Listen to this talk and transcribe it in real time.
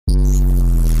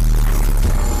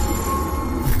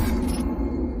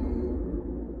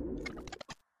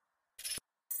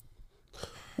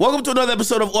Welcome to another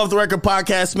episode of Off the Record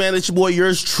Podcast, man. It's your boy,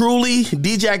 yours truly,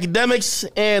 DJ Academics,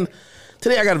 and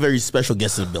today I got a very special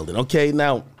guest in the building, okay?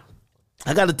 Now,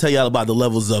 I got to tell y'all about the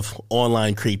levels of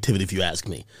online creativity, if you ask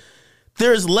me.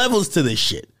 There's levels to this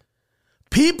shit.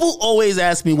 People always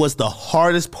ask me what's the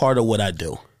hardest part of what I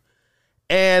do.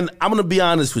 And I'm going to be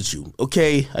honest with you,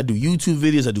 okay? I do YouTube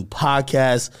videos, I do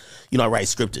podcasts, I write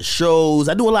scripted shows,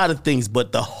 I do a lot of things,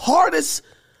 but the hardest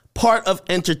part of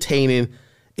entertaining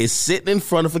is sitting in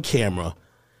front of a camera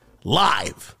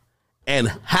live and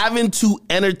having to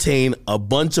entertain a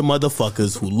bunch of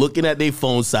motherfuckers who looking at their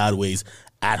phone sideways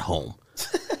at home.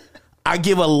 I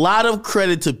give a lot of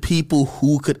credit to people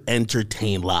who could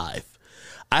entertain live.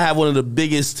 I have one of the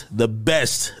biggest, the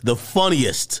best, the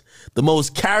funniest, the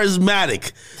most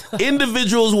charismatic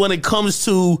individuals when it comes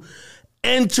to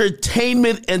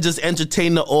entertainment and just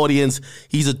entertain the audience.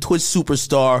 He's a Twitch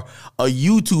superstar, a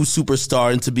YouTube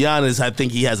superstar, and to be honest, I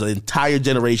think he has an entire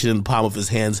generation in the palm of his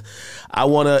hands. I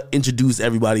want to introduce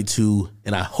everybody to,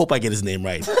 and I hope I get his name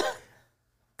right,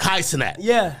 Kaicenat.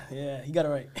 Yeah, you got it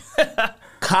right.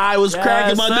 Kai was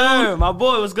cracking, my dude. My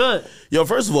boy was good. Yo,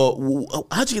 first of all,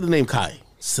 how'd you get the name Kai?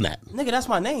 Snap. Nigga, that's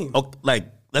my name. Oh, like,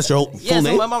 that's your full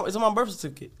name? It's on my birth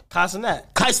certificate.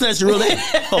 Kaicenat. Kaicenat's your real name?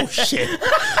 Oh, shit.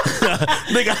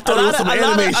 Nigga, I thought it was some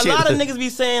anime shit. A lot of niggas be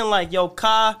saying, like, yo,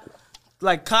 Kai,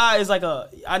 like, Kai is like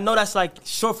I know that's, like,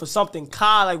 short for something.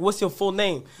 Kai, like, what's your full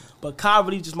name? But Kai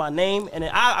really just my name. And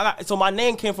then so my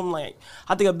name came from, like,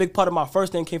 I think a big part of my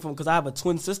first name came from, because I have a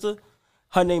twin sister.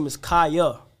 Her name is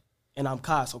Kaya, and I'm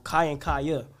Kai. So Kai and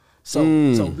Kaya. So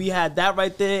we had that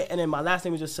right there. And then my last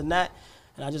name is just Sanat.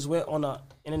 And I just went on the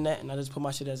internet and I just put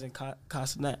my shit as in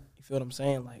Kaicenat. You feel what I'm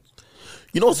saying? Like,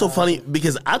 you know what's so funny?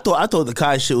 Because I thought the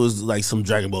Kai shit was like some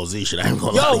Dragon Ball Z shit. I ain't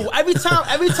gonna lie to you. every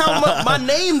time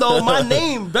my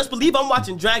name, best believe I'm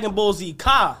watching Dragon Ball Z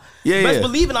Kai. Best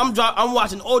believe it, I'm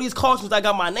watching all these cartoons that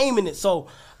got my name in it. So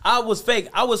I was fake.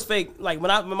 Like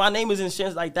when my name is in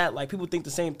shit like that, like people think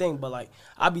the same thing. But like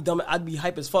I'd be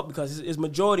hype as fuck because it's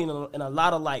majority in a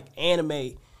lot of like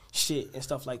anime shit and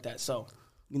stuff like that. So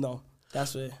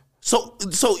that's it. So,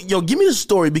 yo, give me the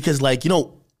story because, like,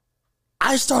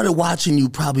 I started watching you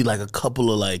probably like a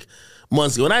couple of like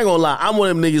months ago, and I ain't gonna lie, I'm one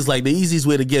of them niggas. Like the easiest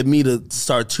way to get me to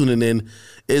start tuning in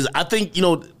is I think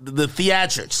the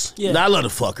theatrics. Yeah, I love the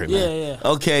fucker, man.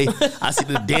 Yeah. Okay, I see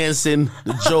the dancing,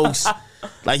 the jokes.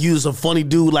 Like you was a funny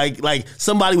dude, like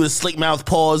somebody with a slick mouth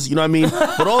pause, you know what I mean?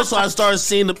 But also I started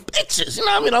seeing the pictures, you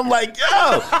know what I mean? I'm like,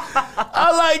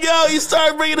 yo, you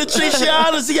started bringing the trick shit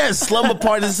out. He had slumber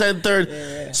parties and third.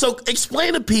 Yeah. So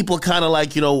explain to people kind of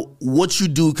like, what you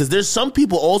do, because there's some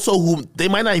people also who they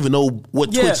might not even know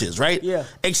what Twitch is, right? Yeah.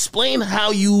 Explain how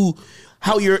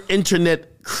your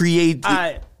internet create. All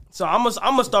right, so I'm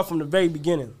gonna start from the very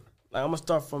beginning.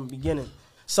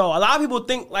 So a lot of people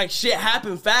think like shit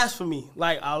happened fast for me.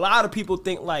 Like a lot of people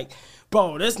think like,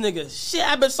 bro, this nigga shit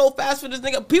happened so fast for this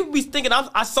nigga. People be thinking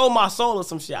I sold my soul or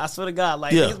some shit. I swear to God,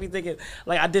 like niggas be thinking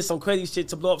like I did some crazy shit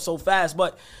to blow up so fast.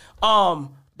 But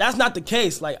that's not the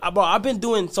case. Like I've been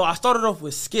doing. So I started off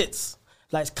with skits.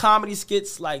 Like comedy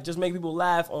skits, like just make people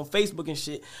laugh on Facebook and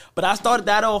shit. But I started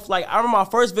that off, like, I remember my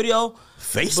first video.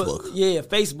 Facebook?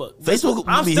 Facebook.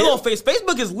 I'm still on Facebook.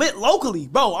 Facebook is lit locally,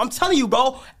 bro. I'm telling you,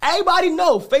 bro. Everybody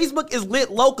know Facebook is lit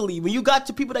locally. When you got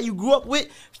your people that you grew up with,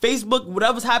 Facebook,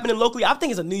 whatever's happening locally, I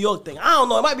think it's a New York thing. I don't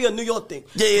know. It might be a New York thing.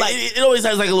 Yeah, like, it always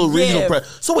has like a little regional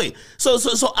press. So wait, so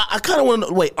I kind of want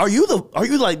to know, wait, are you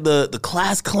like the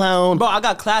class clown? Bro, I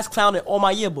got class clown in all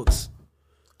my yearbooks.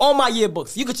 All my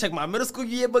yearbooks. You can check my middle school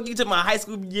yearbook. You can check my high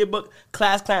school yearbook.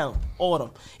 Class clown. All of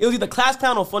them. It was either class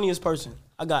clown or funniest person.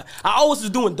 I always was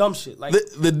doing dumb shit. Like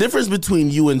the difference between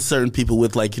you and certain people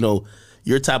with like,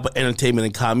 your type of entertainment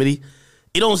and comedy,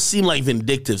 it don't seem like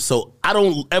vindictive. So I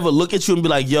don't ever look at you and be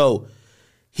like, yo,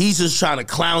 he's just trying to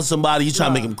clown somebody. He's trying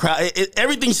to make him cry.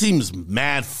 Everything seems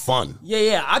mad fun.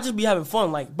 Yeah. I just be having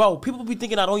fun. Like, bro, people be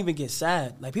thinking I don't even get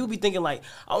sad. Like, people be thinking, like,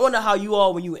 I wonder how you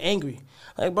are when you angry.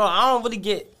 Like, bro, I don't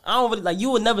really, like, you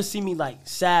will never see me, like,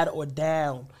 sad or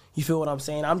down. You feel what I'm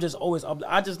saying? I'm just always,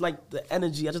 I just like the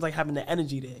energy. I just like having the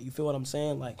energy there. You feel what I'm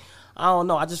saying? Like, I don't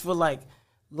know. I just feel like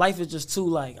life is just too,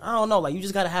 like, I don't know. Like, you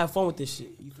just got to have fun with this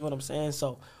shit. You feel what I'm saying?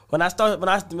 So, when I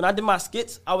did my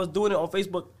skits, I was doing it on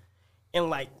Facebook in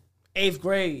like 8th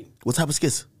grade. What type of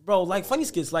skits? bro, like funny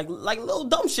skits, like little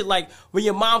dumb shit, like when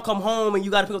your mom come home and you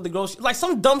gotta pick up the groceries, like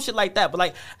some dumb shit like that. But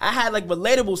like I had like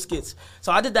relatable skits,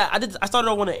 so I did that. I started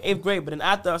on one in 8th grade, but then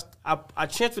after I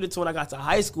transferred it to when I got to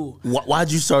high school.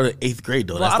 Why'd you start at 8th grade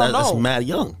though? I don't know. That's mad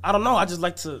young. I don't know. I just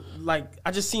like to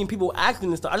I just seen people acting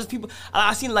and stuff.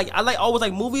 I seen like I like always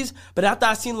like movies, but after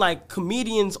I seen like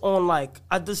comedians on like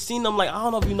I just seen them like I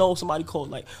don't know if you know somebody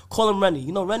called like call him Rennie.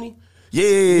 You know Rennie?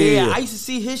 Yeah. I used to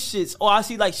see his shits, or I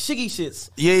see like Shiggy shits.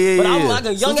 But I'm like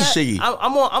a young ass. Shiggy.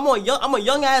 I'm a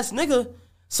young ass nigga.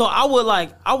 So I was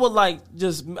like,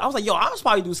 yo, I was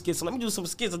probably do skits. So let me do some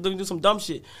skits and do some dumb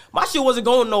shit. My shit wasn't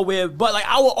going nowhere, but like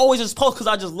I would always just post because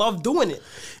I just love doing it.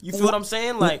 You feel what I'm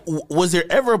saying? Like, was there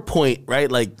ever a point,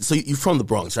 right? Like, so you're from the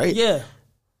Bronx, right? Yeah.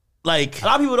 Like a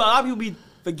lot of people be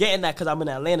forgetting that because I'm in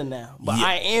Atlanta now, but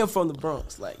I am from the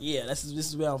Bronx. Like, yeah, this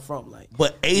is where I'm from. Like,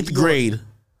 but 8th grade.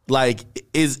 Like,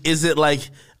 is it like,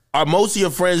 are most of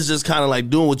your friends just kind of like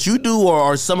doing what you do, or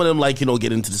are some of them like,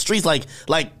 get into the streets? Like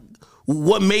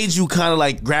what made you kind of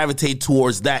like gravitate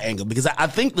towards that angle? Because I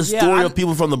think the story of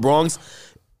people from the Bronx,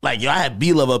 like, yo, I had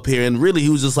B-Love up here, and really he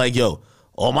was just like, yo,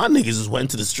 all my niggas just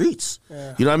went to the streets.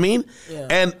 Yeah. You know what I mean?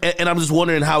 Yeah. And I'm just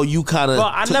wondering how you kind of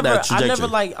took that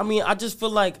trajectory. I just feel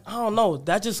like, I don't know,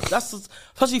 that's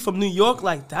especially from New York,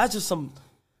 like, that's just some,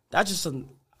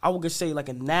 I would say like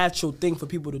a natural thing for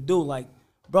people to do. Like,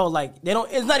 bro, like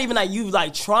it's not even like you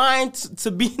like trying to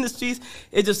be in the streets.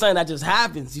 It's just something that just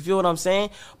happens. You feel what I'm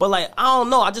saying? But like, I don't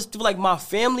know. I just feel like my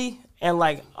family and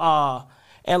I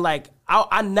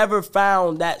never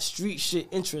found that street shit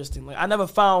interesting. Like I never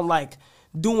found like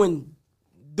doing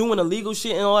illegal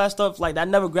shit and all that stuff. Like that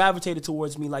never gravitated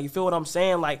towards me. Like, you feel what I'm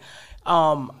saying? Like,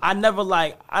 I never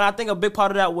like, and I think a big part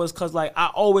of that was because like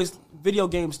I always video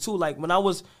games too. Like when I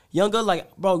was younger,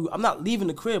 like, bro, I'm not leaving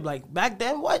the crib. Like, back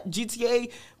then, what?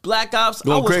 GTA, Black Ops,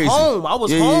 I was crazy. Home. I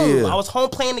was home. Yeah. I was home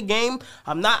playing the game.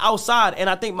 I'm not outside. And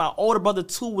I think my older brother,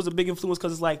 too, was a big influence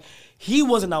because it's like, he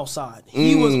wasn't outside.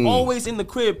 He was always in the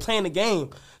crib playing the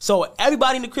game. So,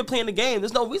 everybody in the crib playing the game,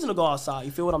 there's no reason to go outside.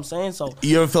 You feel what I'm saying? So,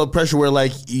 you ever felt pressure where,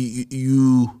 like,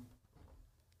 you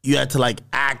had to, like,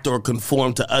 act or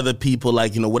conform to other people,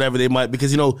 like, whatever they might,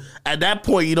 because, at that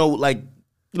point, like,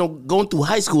 going through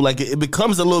high school, like, it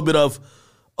becomes a little bit of,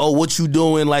 oh, what you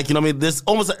doing? Like, there's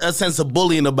almost a sense of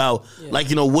bullying about, like,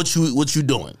 what you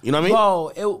doing. You know what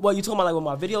I mean? Bro, you talking about, like, with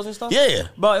my videos and stuff? Yeah.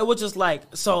 Bro, it was just, like,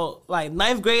 so, like,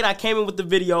 9th grade, I came in with the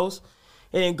videos.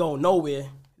 It didn't go nowhere.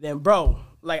 Then, bro,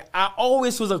 like, I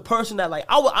always was a person that, like,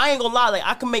 I ain't gonna lie, like,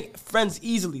 I can make friends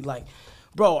easily. Like,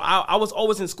 bro, I was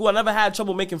always in school. I never had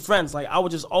trouble making friends. Like, I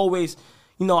would just always...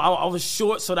 I was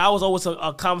short, so that was always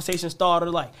a conversation starter.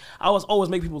 Like, I was always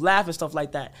make people laugh and stuff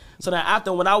like that. So then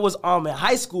after, when I was in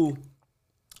high school,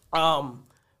 I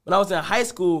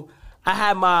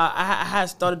had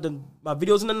started my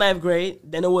videos in the 9th grade.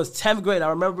 Then it was 10th grade. I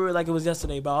remember it like it was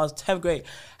yesterday, but I was 10th grade.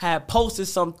 I had posted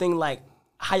something like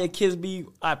how your kids be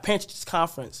at parents'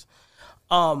 conference.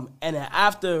 And then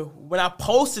after, when I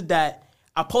posted that,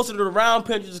 I posted it around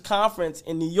parents' conference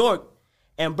in New York.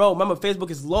 And bro, remember, Facebook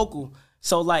is local.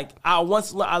 So, like, I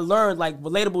learned, like,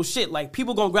 relatable shit. Like,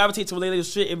 people gonna gravitate to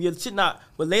relatable shit. If your shit not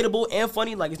relatable and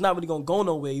funny, like, it's not really gonna go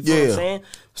nowhere. You feel what I'm saying?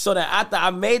 So that after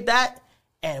I made that,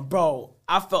 and, bro,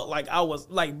 I felt like I was,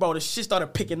 like, bro, the shit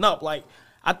started picking up. Like,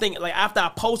 I think, like, after I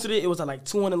posted it, it was at, like,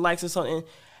 200 likes or something.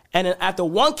 And then after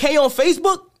 1K on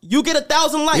Facebook, you get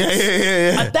 1,000 likes.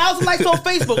 Yeah. 1,000 likes on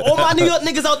Facebook. All my New York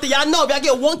niggas out there, y'all know if y'all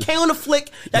get 1K on the flick,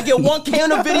 y'all get 1K on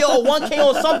the video or 1K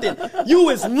on something, you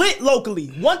is lit locally.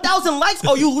 1,000 likes,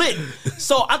 oh, you lit.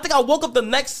 So I think I woke up the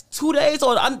next 2 days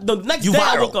or the next day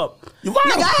I woke up. You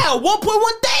viral. Nigga, I had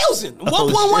 1.1 thousand.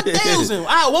 1.1 thousand.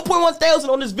 I had 1.1 thousand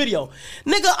on this video.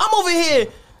 Nigga, I'm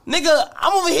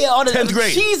over here on the 10th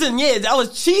grade. Cheesing, yeah. I was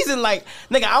cheesing like,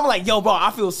 nigga, I'm like, yo, bro,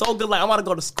 I feel so good. Like, I want to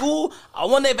go to school. I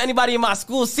wonder if anybody in my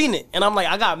school seen it. And I'm like,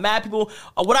 I got mad people.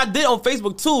 What I did on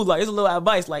Facebook, too, like, it's a little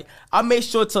advice. Like, I made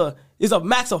sure there's a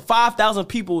max of 5,000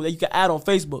 people that you can add on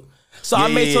Facebook. So I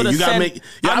made sure to send.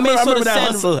 I remember that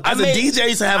hustle. As a DJ, I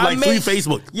used to have like 3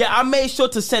 Facebook. Yeah, I made sure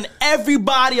to send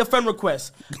everybody a friend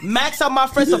request. Max out my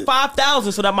friends to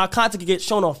 5,000 so that my content could get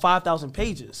shown on 5,000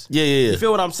 pages. Yeah. You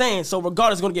feel what I'm saying? So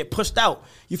regardless, it's gonna get pushed out.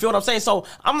 You feel what I'm saying? So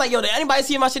I'm like, yo, did anybody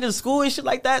see my shit in school and shit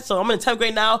like that? So I'm in 10th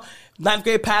grade now. 9th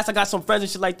grade passed. I got some friends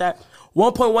and shit like that.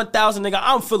 1.1 thousand, nigga.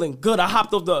 I'm feeling good. I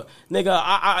hopped off the nigga.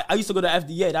 I used to go to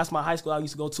FDA. That's my high school I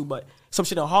used to go to, but some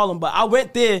shit in Harlem. But I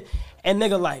went there and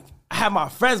nigga like. I had my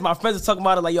friends are talking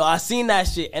about it like, yo, I seen that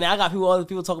shit. And I got other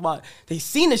people talking about it. They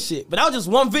seen the shit. But that was just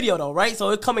one video though, right? So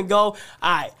it come and go. All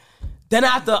right. Then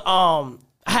after I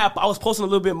was posting a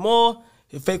little bit more,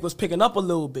 If fake was picking up a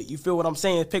little bit, you feel what I'm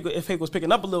saying? If fake was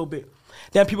picking up a little bit,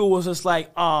 then people was just like,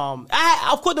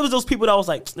 of course there was those people that was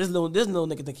like, this little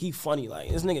nigga think he funny, like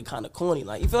this nigga kind of corny,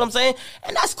 like you feel what I'm saying?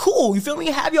 And that's cool, you feel me?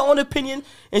 Have your own opinion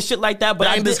and shit like that. But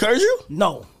I discourage you?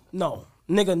 No,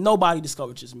 nigga, nobody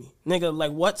discourages me, nigga.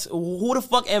 Like what? Who the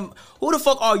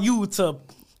fuck are you to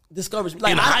discourage me?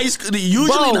 Like in high school,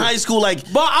 usually in high school,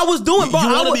 like, but I was doing, you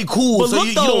want to be cool, so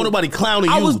you don't want nobody clowning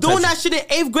you. I was doing that shit in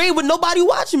 8th grade with nobody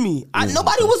watching me.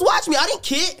 Nobody was watching me. I didn't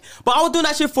care, but I was doing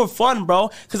that shit for fun, bro,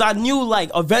 because I knew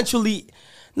like eventually,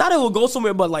 not it would go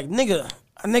somewhere, but like nigga,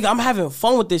 I'm having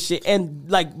fun with this shit, and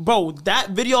like, bro,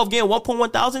 that video of getting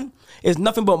 1.1 thousand is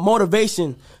nothing but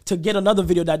motivation to get another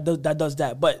video that does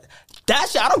that. But that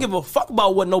shit, I don't give a fuck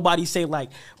about what nobody say.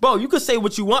 Like, bro, you could say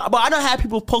what you want, but I don't have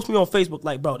people post me on Facebook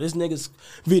like, bro, this nigga's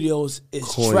videos is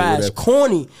corny, trash,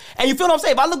 corny. And you feel what I'm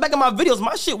saying? If I look back at my videos,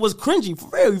 my shit was cringy, for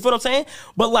real. You feel what I'm saying?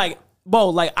 But like, bro,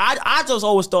 like I just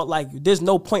always thought like there's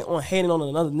no point on hating on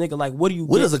another nigga. Like, what do you?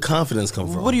 Where does the confidence come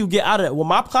from? What do you get out of that? Well,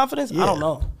 my confidence, I don't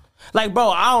know. Like, bro,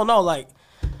 I don't know. Like,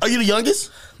 are you the youngest?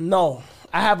 No,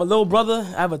 I have a little brother.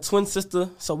 I have a twin sister,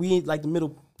 so we ain't like the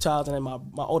middle child, and then my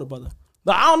older brother.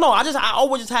 But I don't know. I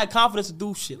always just had confidence to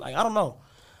do shit. Like, I don't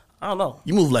know.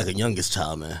 You move like a youngest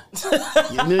child, man.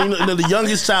 you know, the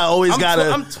youngest child always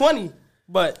gotta. I'm 20,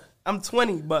 but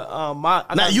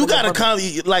now you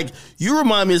gotta like, you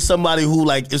remind me of somebody who,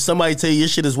 like, if somebody tell you your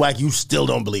shit is whack, you still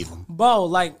don't believe them. Bro,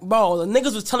 the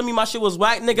niggas was telling me my shit was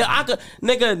whack, nigga.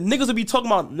 Niggas would be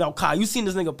talking about, yo, Kai, you seen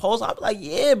this nigga post? I'd be like,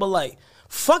 yeah, but like,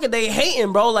 fuck it, they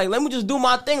hating, bro. Like, let me just do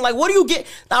my thing. Like, what do you get?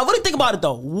 Now, what do you think about it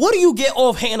though? What do you get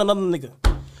off hating another nigga?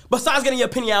 Besides getting your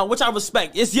opinion out, which I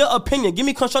respect. It's your opinion. Give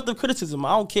me constructive criticism.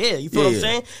 I don't care. You feel what I'm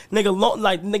saying?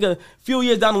 Nigga, few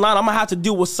years down the line, I'm gonna have to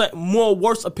deal with more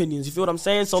worse opinions. You feel what I'm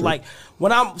saying? So, true.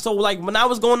 when I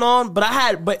was going on,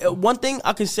 but one thing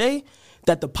I can say,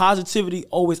 that the positivity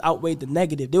always outweighed the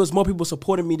negative. There was more people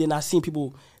supporting me than I seen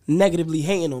people negatively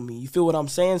hating on me. You feel what I'm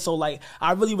saying? So, like,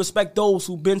 I really respect those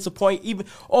who've been supporting, even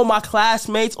all my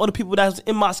classmates, all the people that's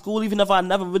in my school, even if I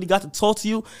never really got to talk to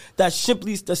you, that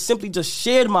simply just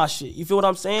shared my shit. You feel what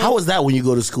I'm saying? How was that when you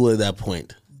go to school at that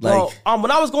point? Like,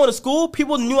 when I was going to school,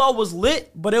 people knew I was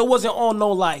lit, but it wasn't on no,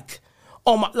 like,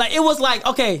 it was like,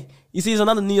 okay, you see, it's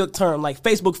another New York term, like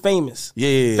Facebook famous.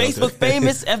 Yeah. Facebook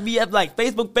famous, FBF, like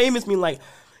Facebook famous mean like,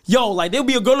 yo, like there'll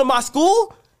be a girl in my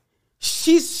school,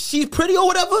 she's pretty or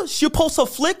whatever, she'll post her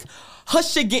flick, her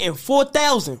shit getting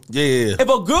 4,000. Yeah. If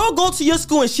a girl go to your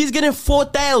school and she's getting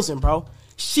 4,000, bro,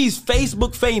 she's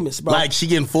Facebook famous, bro. Like she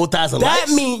getting 4,000 likes?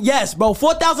 That mean, yes, bro,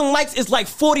 4,000 likes is like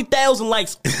 40,000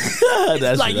 likes.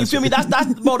 Like, you feel me? That's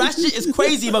bro, that shit is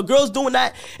crazy. If a girl's doing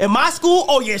that in my school,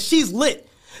 oh yeah, she's lit.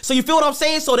 So you feel what I'm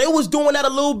saying? So they was doing that a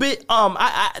little bit.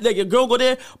 Like a girl go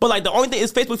there, but like the only thing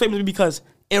is Facebook famous because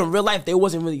in real life they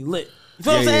wasn't really lit. You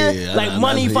feel what I'm saying? Yeah, like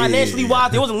money, financially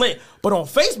wise, they wasn't lit. But on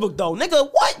Facebook though, nigga,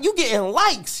 what? You getting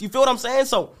likes? You feel what I'm saying?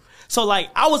 So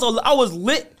like I was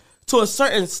lit to a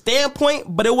certain standpoint,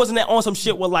 but it wasn't that on some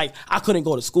shit where like I couldn't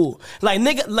go to school. Like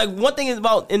nigga, like one thing is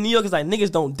about in New York is like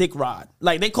niggas don't dick ride.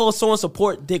 Like they call someone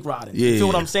support dick riding. You feel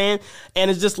what I'm saying?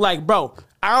 And it's just like, bro,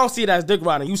 I don't see it as dick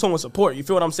riding. You someone support. You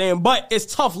feel what I'm saying? But it's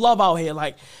tough love out here.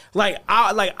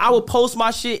 I would post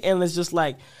my shit and it's just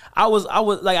like I was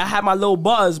like I had my little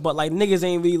buzz, but like niggas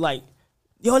ain't really like,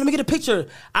 yo, let me get a picture.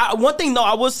 One thing though,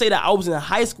 I would say that I was in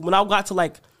high school when I got to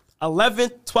like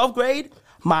 11th, 12th grade.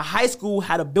 My high school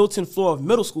had a built-in floor of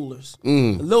middle schoolers,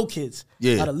 the little kids.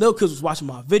 Yeah, now, the little kids was watching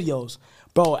my videos,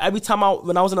 bro. Every time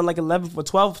when I was in like 11th or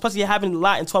 12th, especially happening a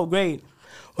lot in 12th grade,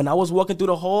 when I was walking through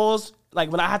the halls,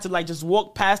 like when I had to like just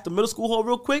walk past the middle school hall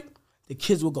real quick, the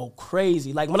kids would go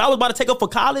crazy. Like when I was about to take up for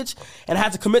college and I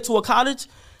had to commit to a college,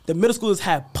 the middle schoolers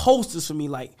had posters for me.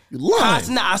 Like, you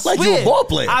lying? I swear, like you a ball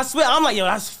player. I swear, I'm like, yo,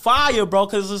 that's fire, bro.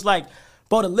 Because it's like,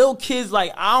 bro, the little kids,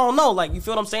 like, I don't know, like, you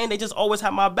feel what I'm saying? They just always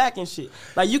have my back and shit.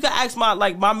 Like, you can ask my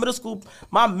middle school,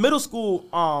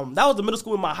 that was the middle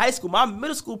school in my high school. My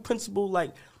middle school principal,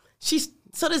 like,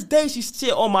 to this day, she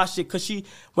still on my shit. Because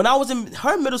when I was in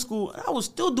her middle school, I was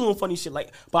still doing funny shit.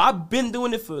 Like, but I've been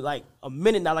doing it for, like, a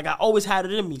minute now. Like, I always had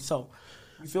it in me, so.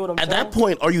 You feel what I'm saying? At that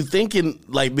point, are you thinking,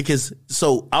 like, because,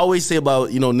 so I always say about,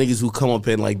 niggas who come up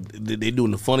and, like, they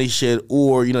doing the funny shit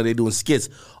or, they doing skits.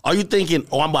 Are you thinking,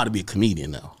 oh, I'm about to be a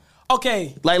comedian now?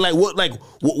 Okay.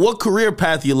 What career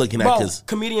path you looking at? Bro,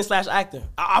 comedian/actor.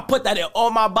 I put that in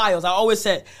all my bios. I always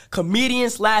said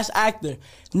comedian/actor.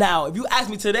 Now, if you ask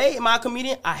me today, am I a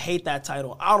comedian? I hate that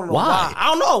title. I don't know why. I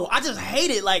don't know. I just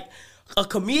hate it. Like, a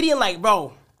comedian, like,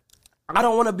 bro, I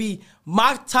don't want to be,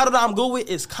 my title that I'm good with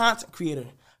is content creator.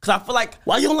 Because I feel like.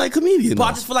 Why you don't like comedian? But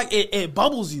I just feel like it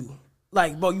bubbles you.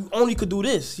 Like, bro, you only could do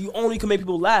this. You only could make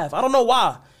people laugh. I don't know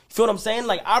why. You feel what I'm saying?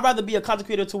 Like, I'd rather be a content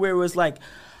creator to where it's like,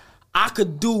 I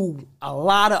could do a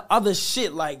lot of other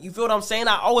shit. Like, you feel what I'm saying?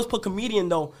 I always put comedian,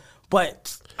 though.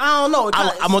 But, I don't know.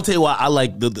 I'm going to tell you why I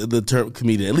like the term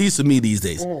comedian, at least for me these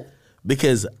days.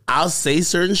 Because I'll say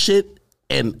certain shit,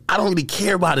 and I don't really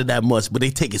care about it that much, but they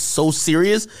take it so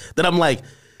serious that I'm like,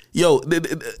 yo,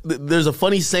 there's a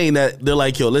funny saying that they're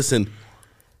like, yo, listen,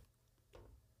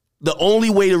 the only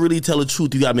way to really tell the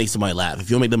truth, you gotta make somebody laugh. If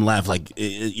you don't make them laugh, like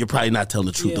you're probably not telling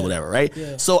the truth or whatever, right?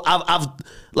 Yeah. So I've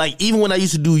like, even when I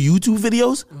used to do YouTube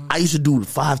videos, I used to do it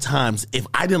 5 times if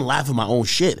I didn't laugh at my own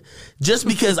shit, just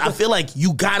because I feel like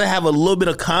you gotta have a little bit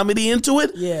of comedy into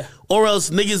it, or else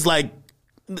niggas like.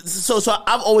 So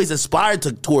I've always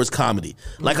aspired towards comedy.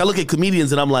 Like, I look at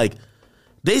comedians and I'm like,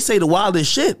 they say the wildest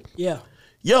shit. Yeah.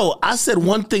 Yo, I said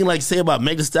one thing, like, say about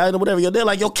Meg Thee Stallion or whatever. Yo, they're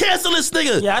like, yo, cancel this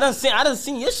nigga. Yeah, I done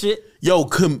seen your shit. Yo,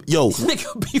 This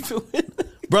nigga beefing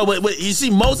with. Bro, but you see,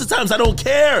 most of the times I don't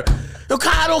care. Yo,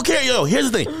 Kai, I don't care. Yo,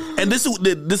 here's the thing, and this is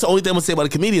the only thing I'm gonna say about the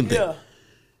comedian thing. Yeah.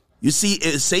 You see,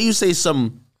 say you say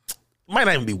something, might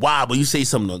not even be wild, but you say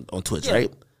something on Twitch,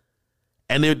 right?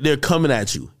 And they're coming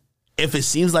at you. If it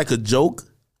seems like a joke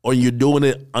or you're doing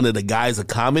it under the guise of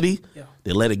comedy,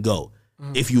 they let it go.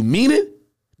 If you mean it,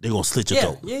 they're gonna slit your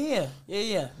throat. Yeah.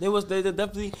 They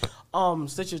definitely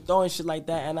slit your throat and shit like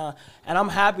that. And I'm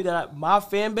happy that my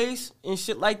fan base and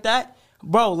shit like that,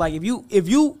 bro. Like, if you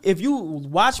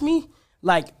watch me,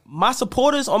 like, my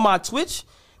supporters on my Twitch,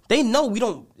 they know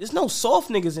there's no soft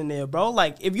niggas in there, bro.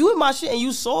 Like, if you in my shit and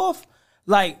you soft,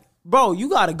 like, bro, you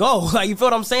gotta go. Like, you feel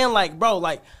what I'm saying? Like, bro,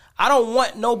 like, I don't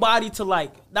want nobody to,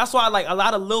 like, that's why, like, a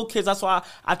lot of little kids, that's why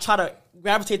I try to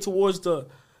gravitate towards the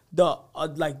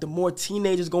more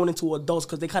teenagers going into adults,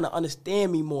 because they kind of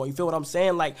understand me more. You feel what I'm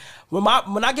saying? Like, when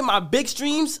I get my big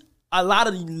streams, a lot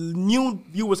of new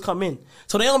viewers come in,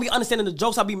 so they don't be understanding the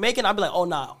jokes I be making. I be like, oh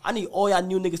nah, I need all y'all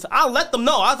new niggas. I'll let them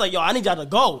know. I was like, yo, I need y'all to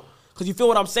go, because you feel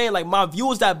what I'm saying? Like, my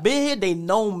viewers that been here, they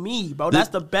know me, bro. That's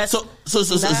the best.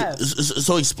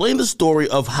 So explain the story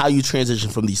of how you transition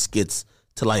from these skits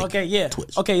to, like,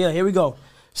 Twitch. Okay, here we go.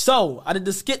 So I did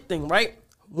the skit thing, right?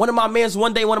 One of my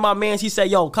mans, he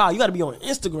said, yo, Kyle, you got to be on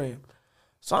Instagram.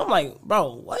 So I'm like,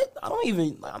 bro, what? I'm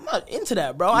not into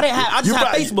that, bro. I just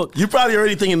had Facebook. You probably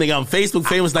already thinking, nigga, I'm Facebook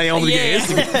famous, now you only get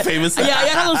Instagram famous. Yeah,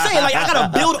 that's what I'm saying. Like, I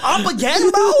got to build up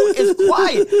again, bro. It's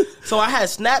quiet. So I had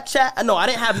Snapchat. No, I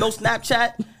didn't have no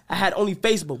Snapchat. I had only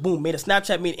Facebook. Boom, made a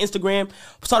Snapchat, made an Instagram.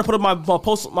 Started putting my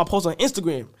post on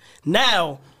Instagram.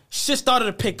 Now, shit started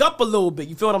to pick up a little bit.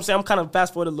 You feel what I'm saying? I'm kind of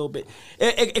fast forward a little bit.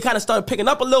 It kind of started picking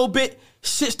up a little bit.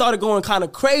 Shit started going kind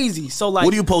of crazy. So, like,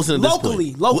 what are you posting at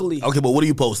locally? This point? Locally. Okay, but what are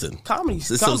you posting? Comedy.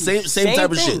 So same type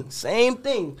of shit. Same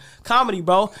thing. Comedy,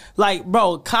 bro. Like,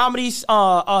 bro, comedy,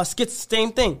 skits,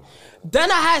 same thing.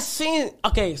 Then I had seen.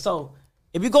 Okay, so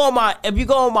if you go on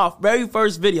my very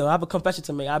first video, I have a confession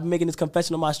to make. I've been making this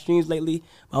confession on my streams lately.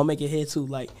 I'll make it here too.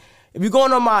 Like, if you go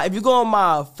on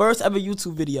my first ever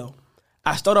YouTube video,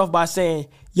 I start off by saying,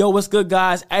 yo, what's good,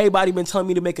 guys? Everybody been telling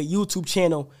me to make a YouTube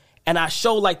channel. And I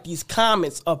show, like, these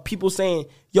comments of people saying,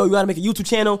 yo, you gotta make a YouTube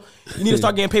channel. You need to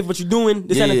start getting paid for what you're doing.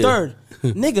 This and the third.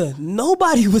 Nigga,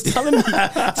 nobody was telling me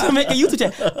to make a YouTube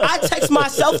channel. I text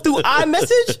myself through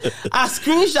iMessage. I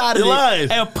screenshotted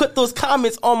it and put those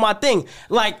comments on my thing.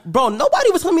 Like, bro, nobody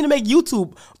was telling me to make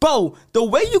YouTube. Bro, the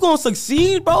way you gonna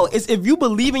succeed, bro, is if you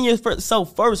believe in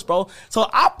yourself first, bro. So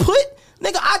I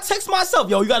text myself,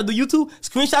 yo, you gotta do YouTube?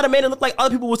 Screenshot and made it look like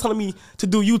other people was telling me to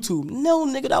do YouTube. No,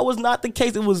 nigga, that was not the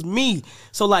case. It was me.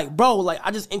 So, like, bro, like,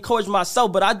 I just encouraged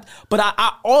myself, but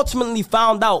I ultimately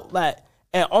found out that,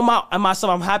 and on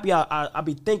myself, I'm happy I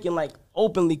be thinking, like,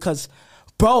 openly, because,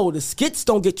 bro, the skits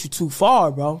don't get you too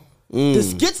far, bro. The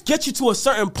skits get you to a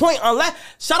certain point, unless,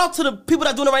 shout out to the people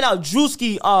that doing it right now,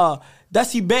 Drewski,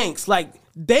 Desi Banks, like,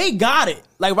 they got it.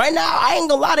 Like, right now, I ain't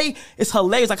gonna lie, it's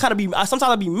hilarious. Sometimes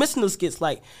I be missing the skits.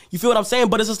 Like, you feel what I'm saying?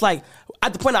 But it's just like,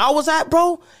 at the point I was at,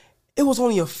 bro, it was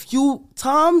only a few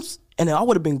times, and then I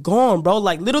would have been gone, bro.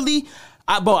 Like, literally,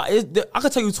 I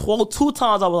could tell you two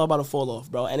times I was about to fall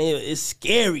off, bro, and it's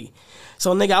scary.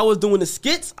 So, nigga, I was doing the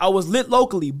skits. I was lit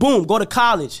locally. Boom, go to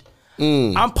college.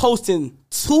 I'm posting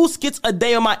 2 skits a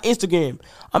day on my Instagram.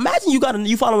 Imagine you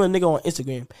following a nigga on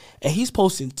Instagram and he's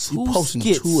posting 2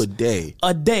 skits. 2 a day.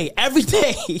 A day, every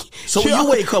day. So when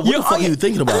you wake up, what the fuck are you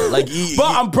thinking about? Like, bro,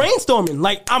 I'm brainstorming.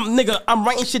 Like, I'm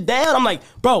writing shit down. I'm like,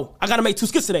 bro, I gotta make 2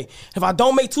 skits today. If I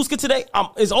don't make 2 skits today,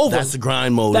 it's over. That's the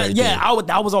grind mode. Right there. I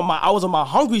was on my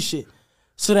hungry shit.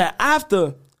 So that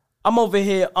after I'm over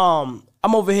here,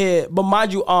 but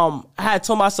mind you, I had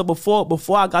told myself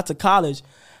before I got to college,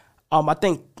 I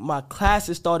think my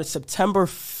classes started September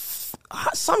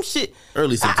some shit.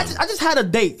 Early September. I just had a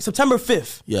date, September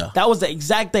 5th. Yeah. That was the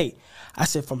exact date. I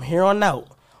said from here on out,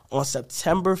 on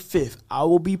September 5th, I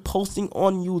will be posting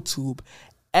on YouTube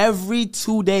every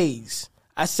 2 days.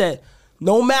 I said,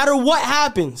 no matter what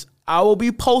happens, I will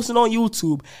be posting on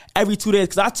YouTube every 2 days.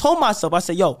 Because I told myself, I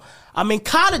said, yo, I'm in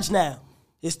college now.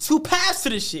 There's 2 paths to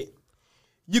this shit.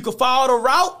 You can follow the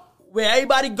route where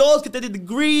everybody goes, get their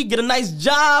degree, get a nice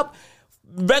job,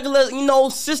 regular,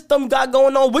 system got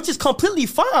going on, which is completely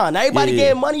fine. Everybody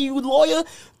getting money, you lawyer,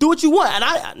 do what you want. And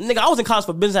I was in college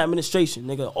for business administration,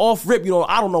 nigga. Off rip,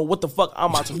 I don't know what the fuck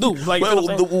I'm about to do. Like,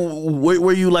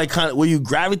 were you like were you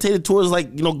gravitated towards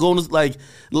like going to like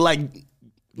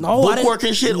no, book work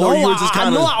and shit, no, or you were just kind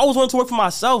of? I know I always wanted to work for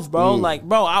myself, bro. Like,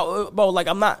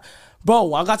 I'm not,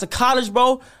 bro. I got to college,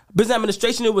 bro. Business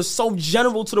administration, it was so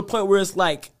general to the point where it's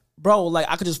like, bro, like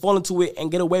I could just fall into it and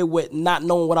get away with not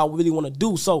knowing what I really want to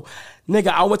do. So, nigga,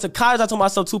 I went to college. I told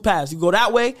myself 2 paths. You go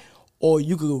that way, or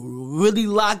you could really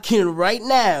lock in right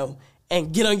now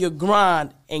and get on your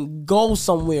grind and go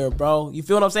somewhere, bro. You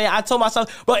feel what I'm saying? I told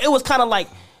myself, but it was kind of like,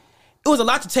 it was a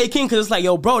lot to take in because it's like,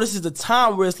 yo, bro, this is the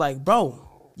time where it's like, bro,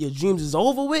 your dreams is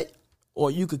over with,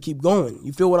 or you could keep going.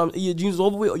 You feel what your dreams is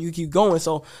over with, or you keep going.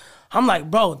 So I'm like,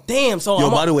 bro, damn. So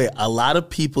by the way, a lot of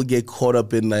people get caught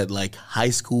up in that like high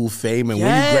school fame, and when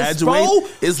you graduate, bro,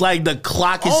 it's like the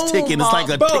clock is ticking. It's like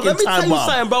a ticking time bomb. Let me tell you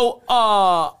something,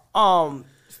 bro.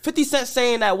 50 Cent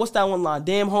saying that, what's that one line?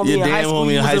 Damn homie in high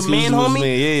school, you was a man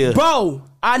homie. Yeah. Bro,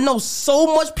 I know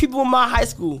so much people in my high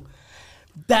school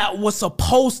that was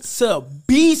supposed to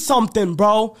be something,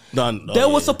 bro. They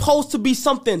were supposed to be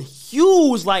something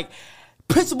huge. Like,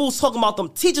 principals talking about them,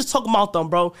 teachers talking about them,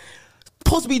 bro.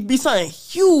 Supposed to be something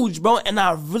huge, bro. And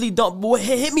I really don't. But what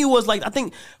hit me was like, I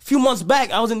think a few months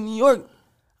back, I was in New York.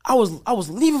 I was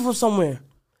leaving from somewhere.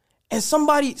 And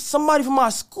somebody from my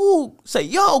school said,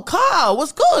 yo, Kyle,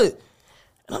 what's good?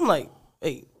 And I'm like,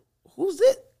 hey, who's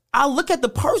it? I look at the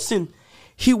person.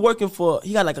 He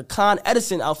got like a Con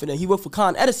Edison outfit, and he worked for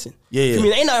Con Edison. Yeah. I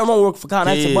mean, ain't nothing wrong with working for Con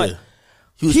Edison, but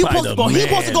he supposed to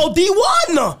go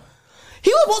D1. He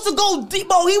was supposed to go D,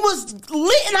 bro. He was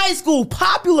lit in high school,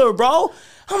 popular, bro.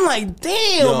 I'm like,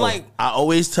 damn. Yo, I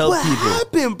always tell what people. What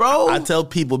happened, bro? I tell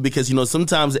people because,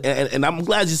 sometimes, and I'm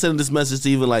glad you're sending this message to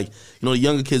even like, the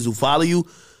younger kids who follow you.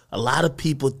 A lot of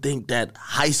people think that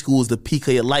high school is the peak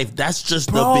of your life. That's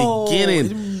just the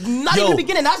beginning. Not even the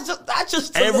beginning. That's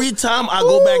just every time I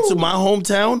go back to my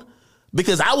hometown,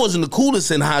 because I wasn't the coolest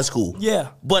in high school. Yeah.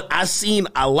 But I seen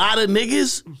a lot of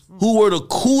niggas who were the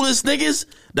coolest niggas.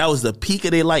 That was the peak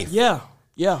of their life. Yeah.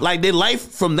 Like their life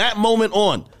from that moment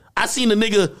on. I seen a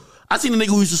nigga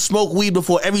who used to smoke weed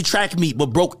before every track meet, but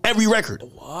broke every record.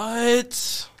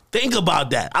 What? Think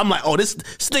about that. I'm like, oh, this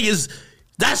nigga's,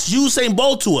 that's Usain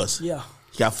Bolt to us. Yeah.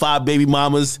 He got 5 baby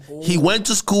mamas. Ooh. He went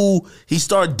to school. He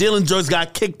started dealing drugs,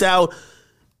 got kicked out.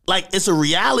 Like, it's a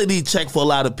reality check for a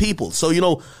lot of people. So,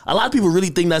 a lot of people really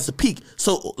think that's the peak.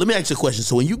 So, let me ask you a question.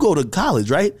 So, when you go to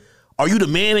college, right? Are you the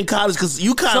man in college? Because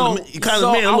you kind of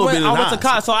man a little bit in I went to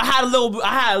college, so I had a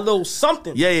little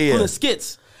something from the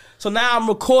skits. So now I'm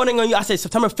recording on you. I say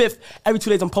September 5th, every 2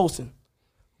 days I'm posting.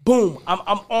 Boom. I'm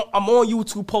on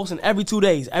YouTube posting every 2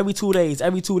 days, every 2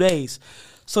 days.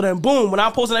 So then boom, when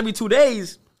I'm posting every 2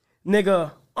 days,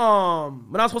 nigga,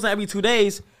 when I was posting every 2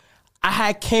 days, I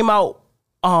had came out,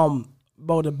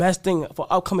 bro, the best thing for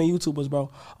upcoming YouTubers, bro,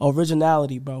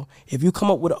 originality, bro. If you come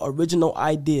up with an original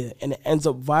idea and it ends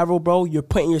up viral, bro, you're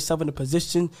putting yourself in a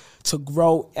position to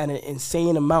grow at an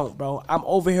insane amount, bro. I'm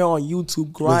over here on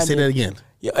YouTube grinding. Wait, say that again.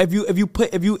 If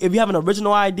you have an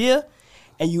original idea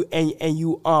and you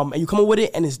come up with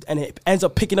it and it ends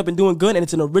up picking up and doing good and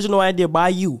it's an original idea by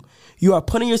you are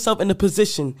putting yourself in a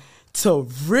position to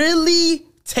really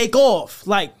take off.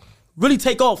 Like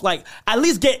at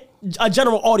least get a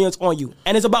general audience on you.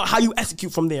 And it's about how you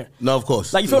execute from there. No, of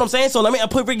course. Like, you feel what I'm saying? So let me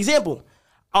put for example.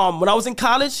 When I was in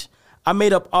college, I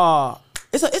made up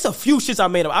it's a few shits I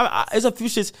made up. It's a few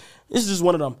shits. This is just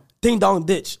one of them. Ding Dong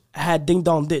Ditch. I had Ding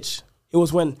Dong Ditch. It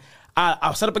was when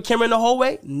I set up a camera in the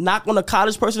hallway, knock on a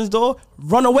college person's door,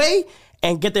 run away,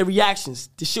 and get their reactions.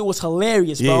 This shit was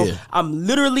hilarious, bro. Yeah. I'm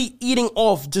literally eating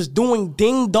off just doing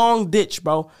Ding Dong Ditch,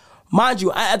 bro. Mind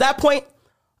you, at that point,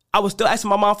 I was still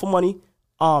asking my mom for money.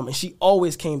 And she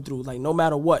always came through, like, no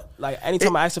matter what. Like,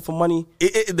 anytime I asked her for money.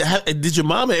 Did your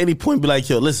mom at any point be like,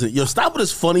 yo, listen, stop with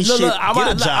this funny shit. I'm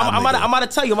about to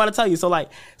tell you.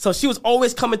 So she was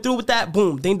always coming through with that.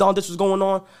 Boom, Ding Dong Ditch was going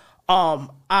on.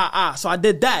 So I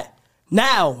did that.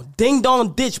 Now, Ding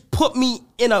Dong Ditch put me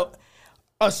on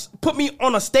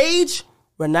a stage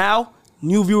where now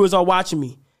new viewers are watching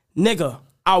me. Nigga,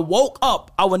 I woke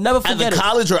up. I would never forget it. At the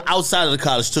college or outside of the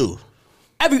college too?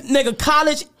 Every nigga,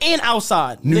 college and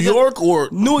outside. New nigga. York or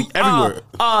everywhere?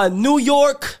 New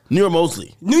York. New York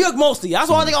mostly. New York mostly. That's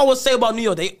one thing I always say about New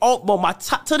York. They all, bro, my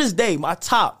top to this day, my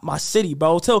city,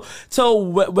 bro. Till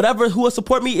whatever who will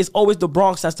support me is always the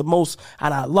Bronx. That's the most,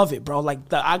 and I love it, bro. Like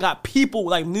I got people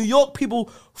like New York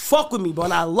people fuck with me, bro,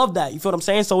 and I love that. You feel what I'm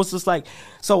saying? So it's just like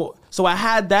so I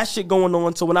had that shit going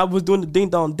on. So when I was doing the Ding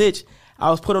Dong Ditch, I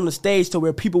was put on the stage to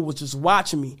where people was just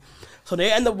watching me. So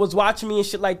they ended up was watching me and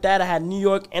shit like that. I had New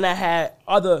York and I had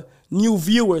other new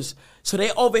viewers. So they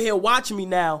over here watching me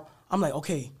now. I'm like,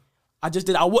 okay, I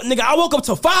woke up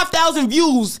to 5,000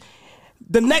 views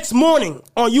the next morning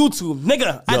on YouTube.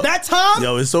 Nigga, at that time.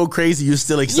 Yo, it's so crazy you're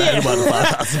still excited about the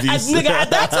 5,000 views. Nigga, at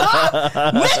that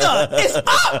time, nigga, it's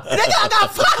up. Nigga, I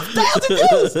got 5,000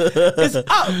 views. It's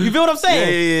up. You feel what I'm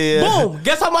saying? Yeah. Boom.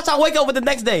 Guess how much I wake up with the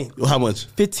next day? How much?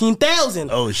 15,000.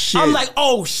 Oh, shit. I'm like,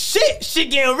 oh, shit.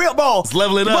 Shit getting real, bro. It's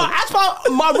leveling up. That's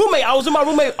my roommate. I was with my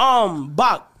roommate,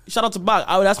 Bach. Shout out to Bach.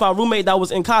 That's my roommate that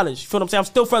was in college. You feel what I'm saying? I'm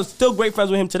still friends, still great friends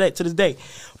with him to this day.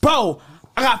 Bro,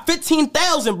 I got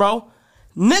 15,000, bro.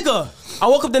 Nigga, I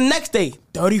woke up the next day,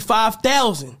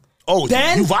 35,000. Oh,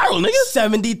 then you viral, nigga?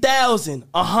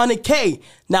 70,000, 100K.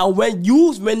 Now, when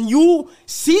you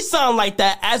see something like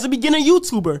that as a beginner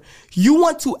YouTuber, you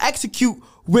want to execute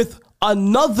with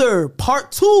another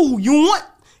part 2.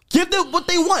 Give them what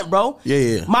they want, bro.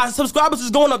 Yeah. My subscribers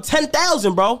is going up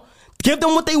 10,000, bro. Give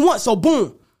them what they want. So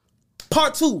boom,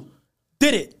 part 2,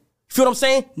 did it. You feel what I'm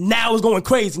saying? Now it's going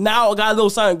crazy. Now I got a little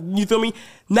something. You feel me?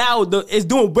 Now it's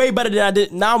doing way better than I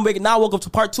did. Now I woke up to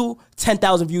part 2,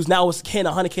 10,000 views. Now it's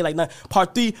hitting 100K like that.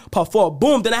 Part 3, part 4,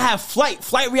 boom. Then I have Flight.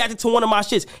 Flight reacted to one of my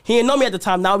shits. He didn't know me at the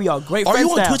time. Now we are great friends. Are you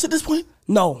on now. Twitch at this point?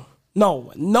 No.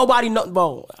 Nobody know,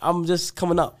 bro. I'm just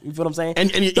coming up. You feel what I'm saying? And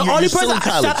the you're only still person in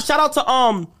college. shout out to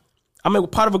I'm a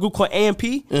part of a group called AMP.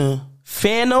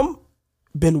 Phantom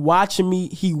been watching me.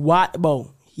 He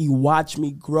watched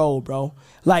me grow, bro.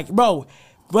 Like, bro,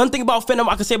 one thing about Phantom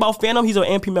I can say about Phantom, he's an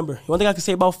AMP member. One thing I can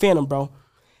say about Phantom, bro,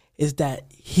 is that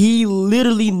he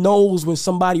literally knows when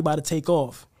somebody about to take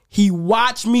off. He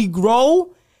watched me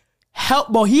grow.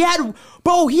 He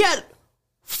had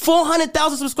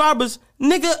 400,000 subscribers.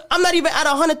 Nigga, I'm not even at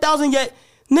 100,000 yet.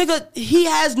 Nigga, he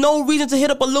has no reason to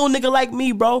hit up a little nigga like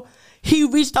me, bro. He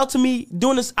reached out to me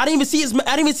doing this. I didn't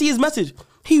even see his message.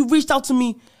 He reached out to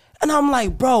me, and I'm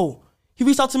like, bro. He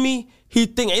reached out to me. He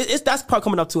think that's part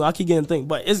coming up too. I keep getting thing,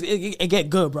 but it get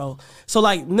good, bro. So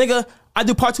like, nigga, I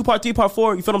do part 2, part 3, part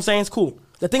 4. You feel what I'm saying? It's cool.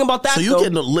 The thing about that, so you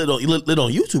getting lit on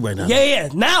YouTube right now? Yeah.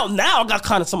 Now I got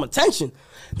kind of some attention.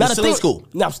 You're still in school?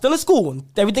 Now I'm still in school.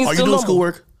 Everything's Are still you doing normal.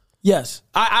 schoolwork? Yes.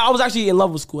 I was actually in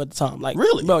love with school at the time. Like,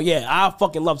 really? Bro, yeah, I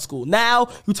fucking love school. Now,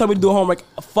 you tell me to do homework,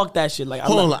 fuck that shit. Like,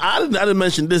 Hold on, I didn't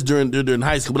mention this during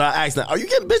high school, but I asked now, are you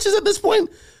getting bitches at this point?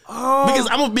 Because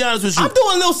I'm gonna be honest with you. I'm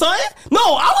doing a little something. No,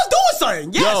 I was doing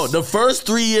something. Yes. Yo, the first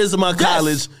 3 years of my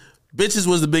college, bitches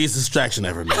was the biggest distraction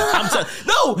ever, man.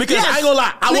 No, because I ain't gonna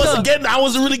lie, I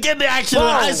wasn't really getting the action in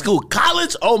high school.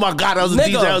 College, oh my god, I was a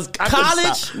DJ.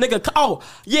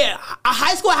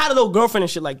 High school I had a little girlfriend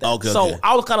and shit like that. Okay.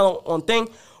 I was kind of on thing,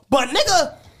 but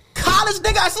nigga, college,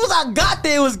 nigga, as soon as I got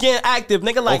there, it was getting active,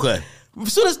 nigga. Like,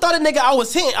 as soon as it started, nigga, I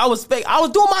was hitting, I was fake, I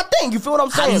was doing my thing. You feel what I'm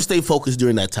saying? How do you stay focused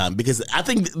during that time? Because I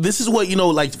think this is what,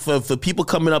 like for people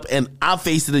coming up, and I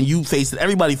faced it and you faced it,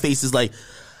 everybody faces, like,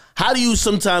 how do you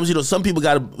sometimes, some people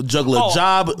got to juggle a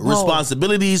job,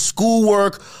 responsibilities,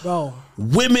 schoolwork,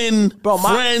 women,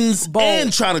 friends,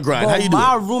 and trying to grind. How you do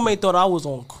My roommate thought I was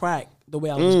on crack the way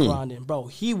I was grinding, bro.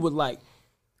 He would like,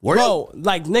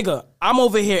 nigga, I'm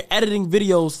over here editing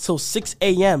videos till 6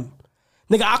 a.m.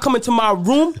 Nigga, I come into my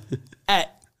room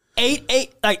at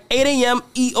 8 a.m.,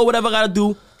 eat or whatever I got to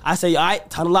do. I say, all right,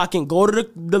 time to lock in. Go to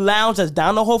the lounge that's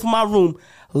down the hall from my room.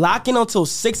 Lock in until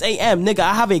 6 a.m. Nigga,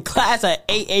 I have a class at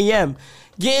 8 a.m.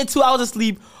 Getting 2 hours of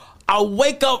sleep. I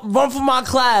wake up, run for my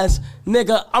class.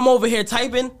 Nigga, I'm over here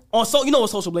typing on you know what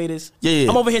Social Blade is? Yeah.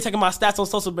 I'm over here checking my stats on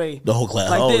Social Blade. The whole class.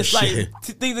 Like this. Shit.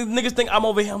 Like, the niggas think I'm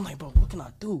over here. I'm like, bro, what can I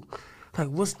do? Like,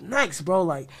 what's next, bro?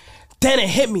 Like, then it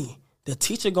hit me. The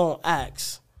teacher gonna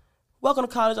ask, welcome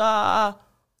to college.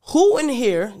 Who in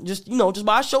here, just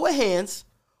by a show of hands,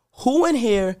 who in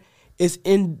here is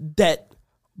in debt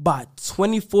by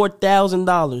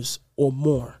 $24,000 or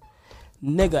more?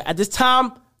 Nigga, at this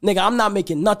time, nigga, I'm not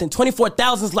making nothing.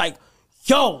 24,000 is like,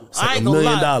 yo, it's I ain't like gonna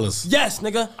lie. $1 million. Yes,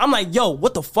 nigga. I'm like, yo,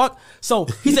 what the fuck? So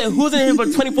he said, who's in here for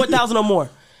 24,000 or more?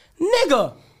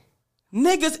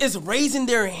 Niggas is raising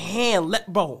their hand,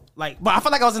 bro. Like, but I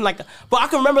felt like I was in but I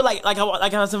can remember like I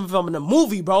was in a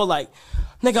movie, bro. Like,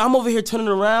 nigga, I'm over here turning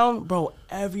around, bro.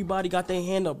 Everybody got their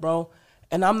hand up, bro.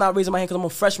 and I'm not raising my hand because I'm a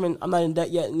freshman. I'm not in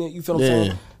debt yet. You feel what I'm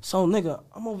saying? So, nigga,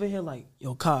 I'm over here like,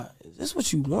 yo, Kai, is this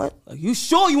what you want? Like, you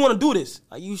sure you want to do this?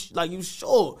 Like, you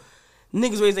sure?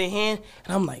 Niggas raise their hand,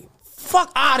 and I'm like,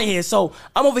 fuck out of here. So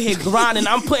I'm over here grinding.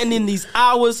 I'm putting in these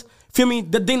hours. Feel me?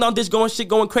 The ding dong ditch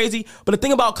going crazy. But the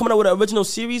thing about coming up with an original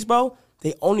series, bro,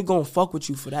 they only gonna fuck with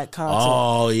you for that content.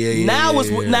 Oh yeah.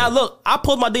 Now look, I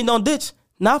pulled my ding dong ditch.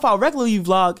 Now if I regularly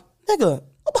vlog, nigga,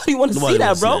 nobody want to see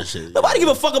that, bro. Nobody give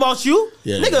a fuck about you,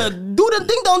 nigga. Do the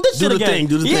ding dong ditch shit again.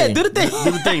 Do the thing. Do the thing.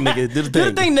 Do the thing, nigga. Do the thing. Do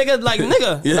the thing, nigga. Like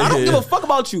nigga, I don't give a fuck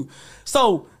about you.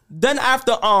 So then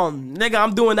after nigga,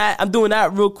 I'm doing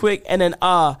that real quick, and then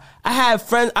and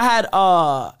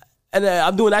then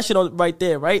I'm doing that shit on right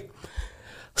there, right?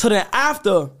 So then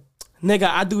after, nigga,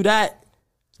 I do that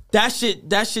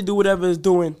shit do whatever it's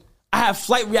doing. I have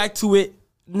Flight react to it,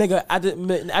 nigga.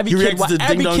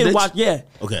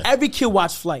 Every kid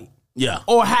watch Flight. Yeah.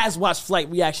 Or has watched Flight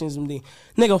reactions and thing.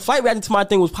 Nigga, Flight reacting to my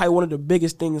thing was probably one of the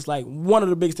biggest things. Like one of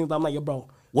the biggest things. I'm like, yo, bro.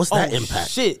 What's that impact?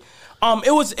 Shit.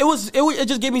 It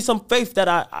just gave me some faith that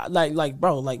I like,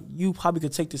 bro, like you probably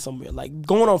could take this somewhere. Like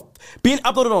being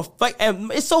uploaded on Flight,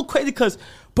 and it's so crazy because,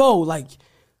 bro, like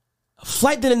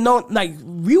Flight didn't know, like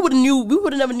we would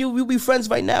have never knew we'd be friends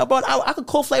right now, bro. I could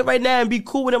call Flight right now and be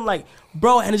cool with him, like,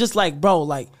 bro, and it's just like, bro,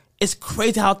 like it's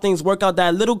crazy how things work out.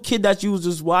 That little kid that you was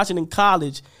just watching in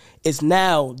college is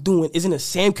now is in the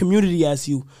same community as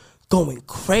you, going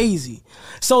crazy.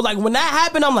 So like when that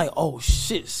happened, I'm like, oh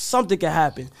shit, something could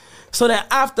happen. So then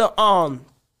after I'm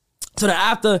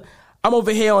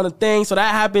over here on the thing, so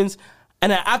that happens,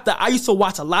 and then after I used to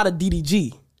watch a lot of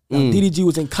DDG. DDG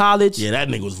was in college. Yeah, that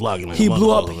nigga was vlogging. He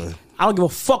blew up. I don't give a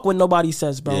fuck what nobody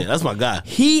says, bro. Yeah, that's my guy.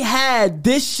 He had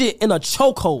this shit in a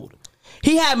chokehold.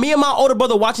 He had me and my older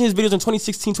brother watching his videos in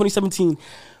 2016, 2017.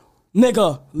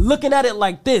 Nigga, looking at it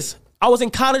like this. I was in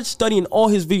college studying all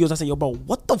his videos. I said, yo, bro,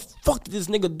 what the fuck did this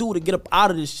nigga do to get up out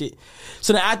of this shit?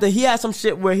 So then after, he had some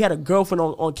shit where he had a girlfriend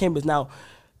on campus. Now,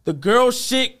 the girl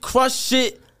shit, crush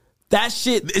shit, that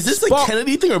shit. Is this the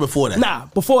Kennedy thing or before that? Nah,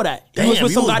 before that. Damn, he was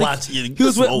with somebody. He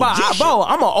was with bro,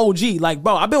 I'm an OG. Like,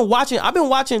 bro, I've been watching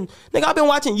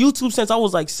YouTube since I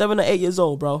was like 7 or 8 years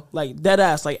old, bro. Like, dead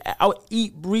ass. Like, I would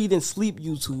eat, breathe, and sleep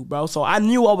YouTube, bro. So I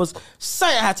knew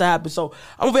something had to happen. So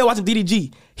I'm over here watching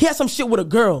DDG. He had some shit with a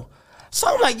girl. So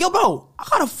I'm like, yo, bro, I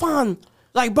gotta find,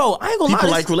 like, bro, I ain't gonna lie.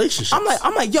 People like relationships.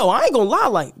 I'm like, yo, I ain't gonna lie.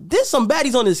 Like, there's some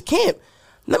baddies on this camp.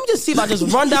 Let me just see if I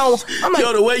just run down. I'm like,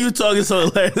 yo, the way you talking so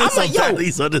hilarious. I'm like,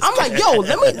 yo,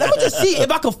 let me just see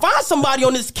if I can find somebody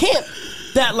on this camp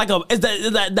that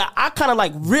that I kind of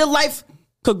like real life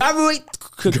could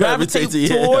gravitate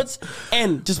towards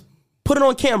and just put it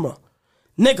on camera.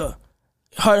 Nigga,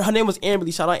 her name was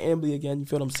Amberly. Shout out Amberly again. You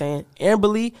feel what I'm saying?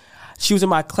 Amberly, she was in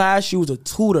my class. She was a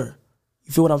tutor.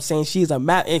 You feel what I'm saying? She's a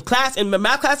math in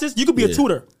math classes. You could be a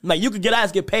tutor. Like, you could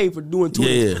get paid for doing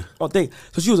tutoring on things.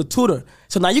 So she was a tutor.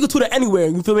 So now you could tutor anywhere.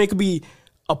 You feel me? It could be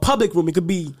a public room. It could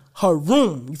be her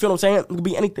room. You feel what I'm saying? It could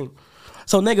be anything.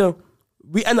 So nigga,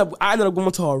 I ended up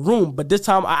going to her room. But this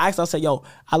time I asked her, I said, yo,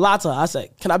 I lied to her. I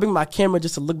said, can I bring my camera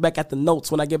just to look back at the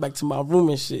notes when I get back to my room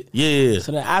and shit? Yeah.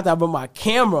 So then after I bring my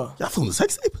camera. Y'all filming the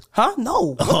sex tape? Huh?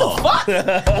 No. What the fuck? Yo,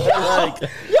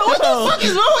 what the fuck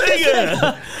is wrong with this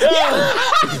nigga?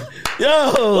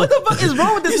 Yo, what the fuck is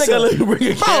wrong with this nigga? Bring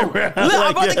a camera. Look,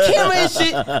 I brought the camera and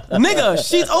shit. Nigga,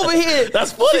 she's over here.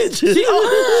 That's footage.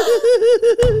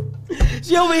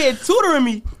 She over here tutoring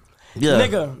me. Yeah.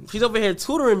 Nigga, she's over here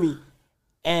tutoring me.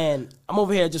 And I'm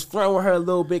over here just flirting with her a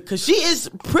little bit. Because she is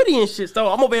pretty and shit. So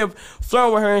I'm over here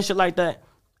flirting with her and shit like that.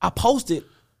 I posted.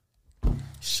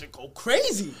 Shit go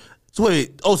crazy. So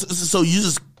wait. Oh, so you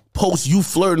just post you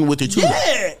flirting with your tutor?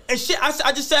 Yeah. And shit,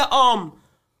 I just said,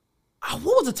 what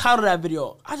was the title of that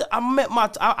video? I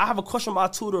have a crush on my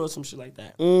tutor or some shit like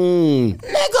that.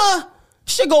 Nigga,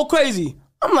 shit go crazy.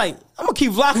 I'm like, I'm gonna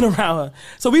keep vlogging around her.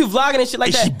 So we vlogging and shit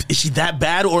like that. Is she that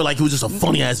bad, or like it was just a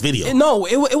funny ass video? No,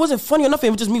 it wasn't funny or nothing.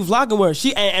 It was just me vlogging with her.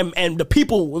 She and the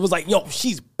people, it was like, yo,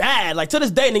 she's bad. Like to this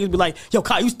day, niggas be like, yo,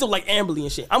 Kai, you still like Amberly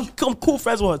and shit. I'm cool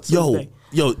friends with her to this day.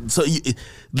 Yo, so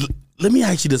let me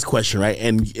ask you this question, right?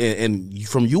 And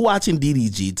from you watching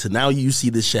DDG to now you see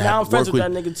this shit happen. Now I'm friends with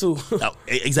that nigga too.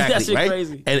 Exactly, that shit right?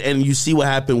 Crazy. And you see what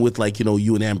happened with like, you and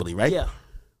Amberly, right? Yeah.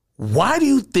 Why do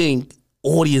you think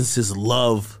audiences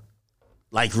love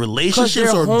like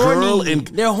relationships or girl and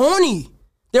they're horny?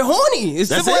 They're horny. It's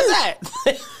simple as that.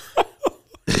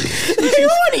 They're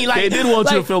horny. Like, they did want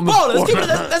you to film this.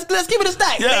 Let's keep it a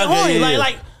stack. Yeah, they're horny. Yeah.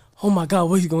 Like, oh my God,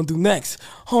 what are you gonna do next?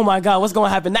 Oh my God, what's gonna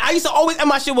happen? Now, I used to always end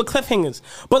my shit with cliffhangers.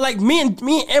 But like me and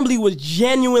Emily was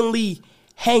genuinely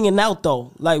hanging out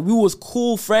though. Like we was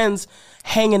cool friends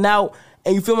hanging out.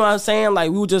 And you feel what I'm saying?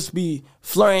 Like, we would just be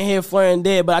flirting here, flirting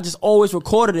there, but I just always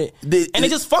recorded it. And they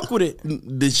just fuck with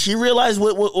it. Did she realize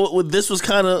what this was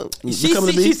kind of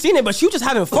becoming to be? She seen it, but she was just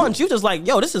having fun. She was just like,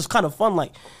 yo, this is kind of fun.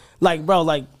 Like, bro,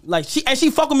 like she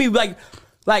fucked with me, like,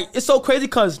 it's so crazy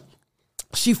because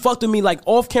she fucked with me, like,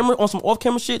 off camera, on some off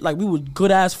camera shit. Like, we were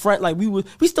good ass friends. Like,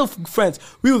 we still friends.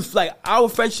 We was, like, our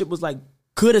friendship was, like,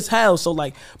 good as hell. So,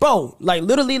 like, bro, like,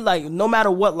 literally, like, no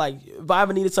matter what, like, if I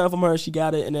ever needed something from her, she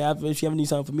got it. And then if she ever needed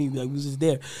something from me, like, we was just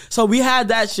there. So we had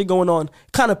that shit going on,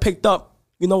 kind of picked up,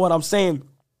 you know what I'm saying?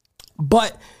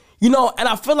 But, you know, and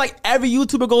I feel like every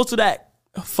YouTuber goes through that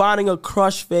finding a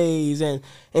crush phase and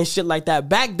shit like that.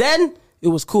 Back then, it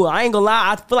was cool. I ain't gonna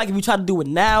lie. I feel like if you try to do it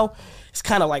now, it's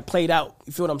kind of like played out.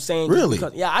 You feel what I'm saying? Really?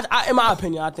 Because, yeah, I, in my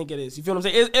opinion, I think it is. You feel what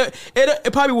I'm saying?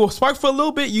 It probably will spark for a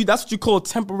little bit. That's what you call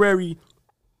temporary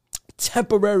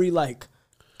like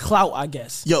clout, I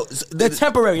guess. Yo, they're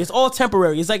temporary. It's all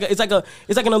temporary. It's like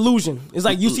an illusion. It's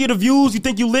like you see the views, you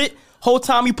think you lit. Whole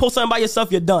time you post something by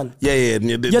yourself, you're done. Yeah.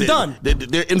 You're done.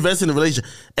 They're investing in the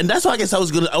relationship, and that's why I guess I was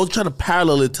trying to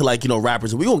parallel it to, like, you know,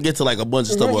 rappers. We gonna get to, like, a bunch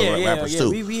of stuff with rappers too.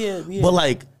 We but,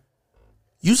 like,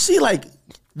 you see, like,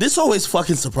 this always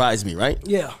fucking surprised me, right?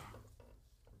 Yeah.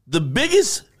 The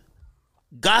biggest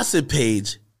gossip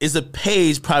page is a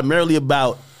page primarily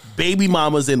about baby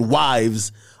mamas and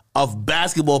wives of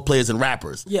basketball players and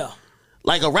rappers. Yeah.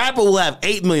 Like, a rapper will have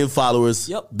 8 million followers.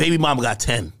 Yep. Baby mama got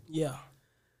 10. Yeah.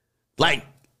 Like,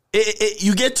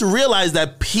 you get to realize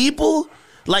that people,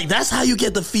 like, that's how you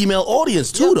get the female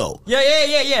audience too, though.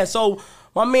 Yeah. So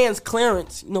my man's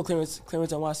Clarence, you know Clarence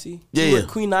NYC? Yeah. With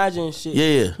Queen Naija and shit.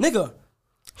 Yeah. Nigga,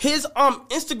 his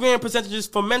Instagram percentages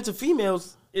for men to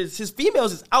females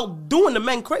is outdoing the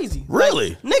men crazy.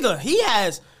 Really? Like, nigga, he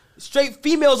has straight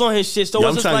females on his shit. So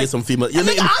I'm trying to get some females.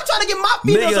 Nigga, I'm trying to get my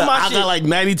females on my shit. I got like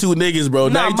 92 niggas, bro.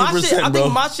 92%, bro. I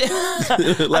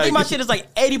think my shit is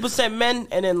like 80% men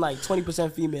and then like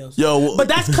 20% females. Yo, but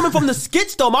that's coming from the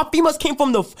skits though. My females came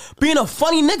from being a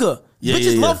funny nigga.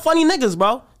 Bitches love funny niggas,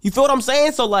 bro. You feel what I'm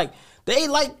saying? So like they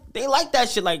like that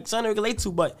shit, like something to relate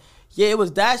to. But yeah, it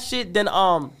was that shit. Then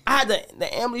I had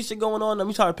the Emily shit going on. Let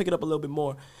me try to pick it up a little bit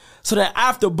more. So then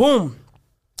after, boom,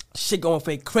 shit going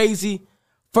fake crazy.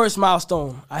 First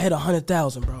milestone, I hit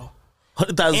 100,000, bro.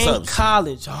 100,000 in subs.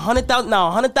 College, 100,000. Now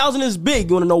 100,000 is big.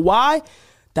 You wanna know why?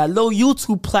 That little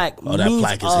YouTube plaque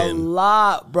means a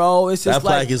lot, bro. It's just that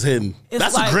plaque is hidden.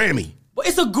 That's like, a Grammy. But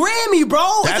it's a Grammy, bro.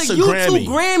 That's it's a YouTube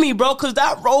Grammy, bro. Cause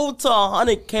that road to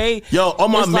 100K. Yo,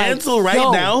 on my mantle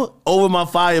now, over my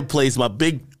fireplace, my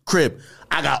big crib,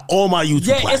 I got all my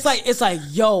YouTube plaques. It's like,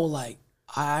 yo, like.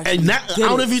 I don't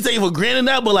know if you take it for granted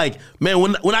now, but like, man,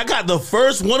 when I got the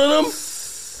first one of them,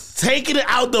 taking it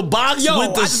out the box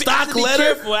with the stock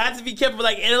letter. I have to be careful.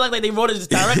 Like, it looked like they wrote it just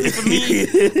directly for me.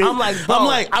 I'm like, bro.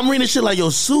 I'm reading shit like,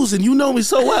 yo, Susan, you know me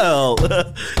so well.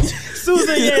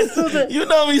 Susan. You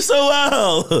know me so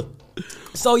well.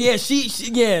 So yeah,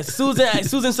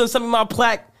 Susan sent me my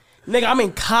plaque. Nigga, I'm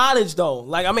in college though.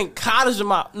 Like, I'm in college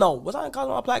was I in college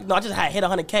with my plaque? No, I just had hit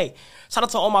 100K. Shout out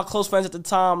to all my close friends at the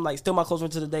time, like still my close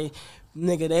friends to the day.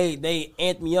 Nigga, they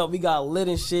amped me up. We got lit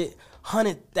and shit.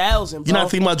 100,000, bro. You not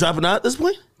thinking about dropping out at this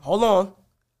point? Hold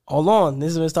on.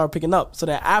 This is when it started picking up. So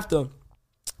then after,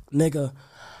 nigga,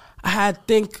 I had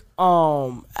think,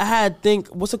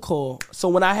 what's it called? So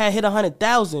when I had hit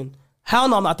 100,000, hell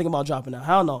no, I'm not thinking about dropping out.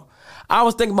 Hell no. I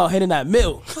was thinking about hitting that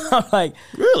mill. I'm like,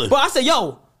 really? But I said,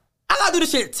 yo, I gotta do this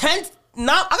shit 9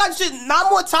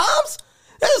 more times?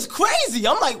 That is crazy.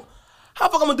 I'm like, how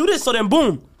the fuck I'm gonna do this? So then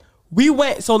boom, we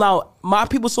went. So now my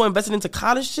people so invested into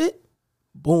college shit.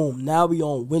 Boom, now we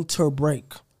on winter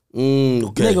break. Okay.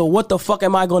 Nigga, what the fuck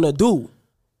am I gonna do?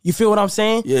 You feel what I'm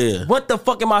saying? Yeah. What the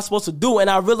fuck am I supposed to do? And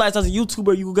I realized as a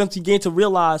YouTuber, you're going to gain to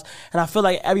realize, and I feel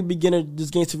like every beginner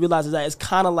just gains to realize that it's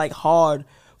kind of like hard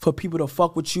for people to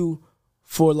fuck with you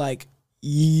for like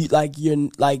you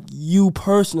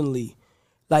personally.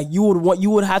 Like you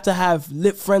would have to have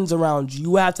lit friends around you.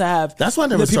 You would have to have. That's why I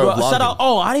never started vlogging. Shout out.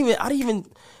 Oh, I didn't even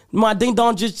my ding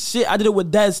dong just shit. I did it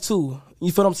with Dez too.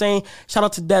 You feel what I'm saying? Shout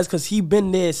out to Dez because he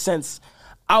been there since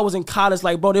I was in college.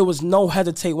 Like, bro, there was no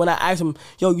hesitate when I asked him,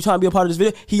 yo, you trying to be a part of this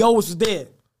video? He always was there.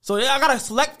 So I got a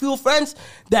select few friends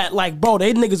that, like, bro,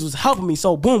 they niggas was helping me.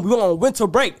 So boom, we went on winter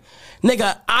break.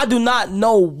 Nigga, I do not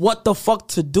know what the fuck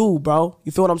to do, bro.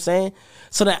 You feel what I'm saying?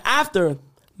 So then after,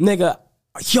 nigga,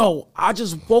 yo, I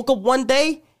just woke up one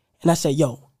day and I said,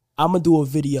 yo, I'm gonna do a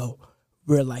video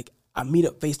where, like, I meet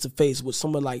up face to face with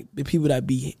someone like the people that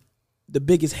be the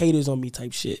biggest haters on me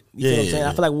type shit. You feel what I'm saying?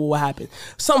 I feel like, well, what happened?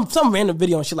 Some random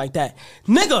video and shit like that.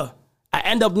 Nigga, I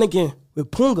end up linking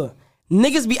with Punga.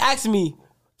 Niggas be asking me,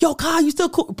 yo, Kai, you still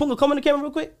cool? Punga, come on the camera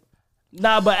real quick.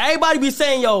 Nah, but everybody be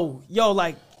saying, yo,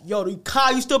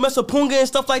 Kai, you still mess with Punga and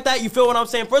stuff like that. You feel what I'm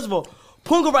saying? First of all,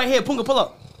 Punga right here. Punga, pull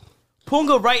up.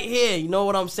 Punga right here. You know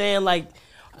what I'm saying? Like,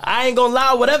 I ain't gonna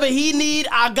lie. Whatever he need,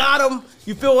 I got him.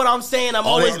 You feel what I'm saying? I'm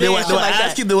always there. They will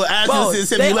ask you, if you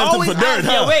left him for dirt,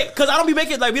 huh? Yeah, wait, because I don't be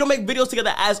making, like, we don't make videos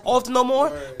together as often no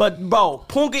more. But, bro,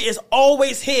 Punga is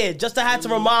always here just to have to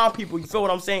remind people. You feel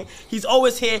what I'm saying? He's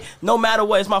always here no matter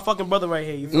what. It's my fucking brother right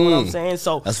here. You feel what I'm saying?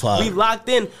 So, that's fine. We locked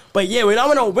in. But, yeah, when I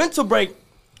went on winter break,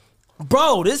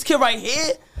 bro, this kid right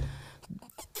here,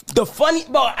 the funniest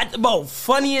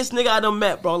nigga I done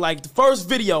met, bro. Like, the first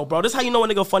video, bro. This is how you know a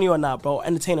nigga funny or not, bro.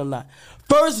 Entertaining or not.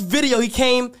 First video, he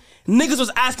came, niggas was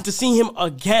asking to see him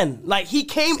again. Like, he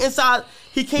came inside.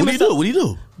 What do you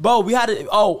do? Bro, we had it.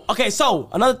 Oh, okay. So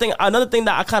another thing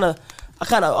that I kind of,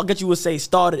 I'll get you would say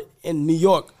started in New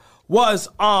York was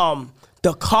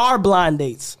the car blind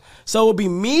dates. So it would be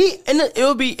me, and it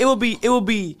would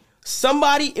be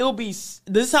somebody. This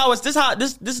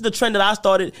is the trend that I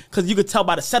started because you could tell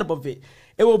by the setup of it.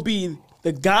 It will be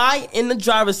the guy in the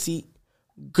driver's seat,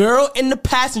 girl in the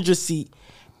passenger seat,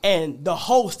 and the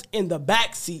host in the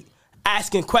back seat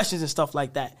asking questions and stuff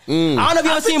like that. I don't know if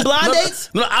you ever seen blind dates.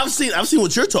 No, I've seen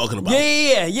what you're talking about.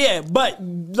 Yeah. But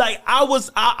like I was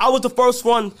the first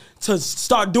one to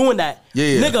start doing that.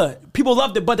 Yeah. Nigga, people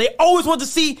loved it, but they always wanted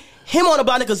to see him on the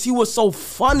blind date because he was so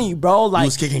funny, bro. Like, he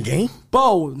was kicking game?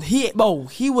 Bro,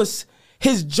 he was,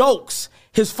 his jokes,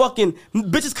 his fucking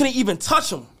bitches couldn't even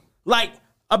touch him. Like,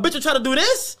 a bitch would try to do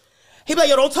this. He'd be like,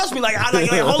 yo, don't touch me. Like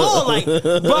hold on. Like,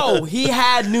 bro, he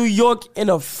had New York in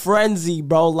a frenzy,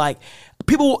 bro. Like,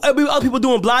 other people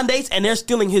doing blind dates and they're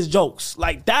stealing his jokes.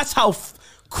 Like, that's how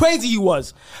crazy he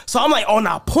was. So I'm like, oh,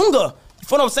 nah, Punga. You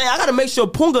feel what I'm saying? I gotta make sure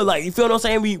Punga, like, you feel what I'm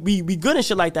saying? We good and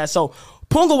shit like that. So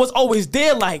Punga was always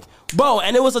there, like, bro,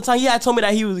 and it was a time he had told me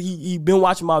that he been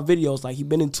watching my videos, like, he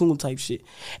been in tune type shit.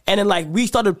 And then, like, we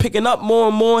started picking up more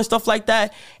and more and stuff like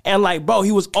that. And, like, bro,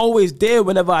 he was always there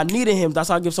whenever I needed him. That's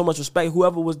how I give so much respect.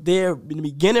 Whoever was there in the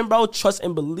beginning, bro, trust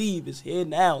and believe is here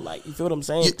now. Like, you feel what I'm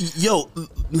saying? Yo,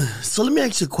 so let me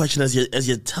ask you a question as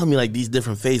you tell me, like, these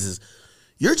different phases.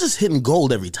 You're just hitting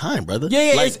gold every time, brother.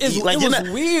 Yeah, like, it was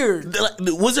weird. Like,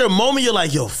 was there a moment you're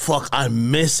like, yo, fuck,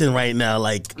 I'm missing right now.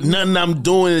 Like, nothing I'm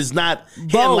doing is not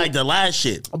hitting like the last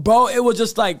shit. Bro, it was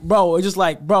just like,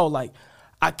 like,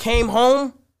 I came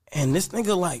home and this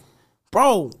nigga like,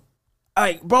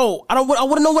 I want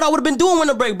to know what I would have been doing when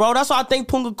the break, bro. That's why I think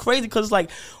Punga crazy, because it's like,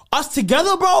 us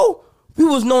together, bro, we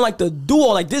was known like the duo.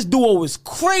 Like, this duo was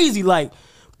crazy. Like,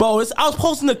 bro, I was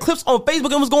posting the clips on Facebook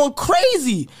and it was going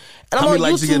crazy. And how many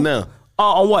likes you get now?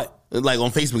 On what? Like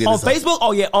on Facebook. On Facebook?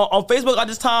 Oh yeah, on Facebook at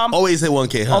this time. Always hit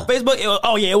 1K, huh? On Facebook,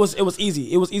 it was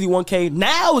easy. It was easy 1K.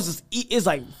 Now it's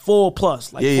like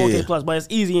 4+, like 4K plus, but it's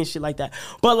easy and shit like that.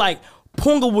 But like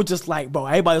Punga was just like, bro,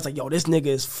 everybody was like, yo, this nigga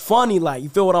is funny. Like, you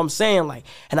feel what I'm saying? Like,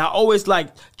 and I always like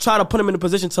try to put him in a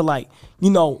position to like, you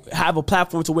know, have a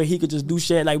platform to where he could just do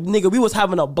shit. Like, nigga, we was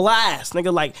having a blast,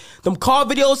 nigga. Like, them car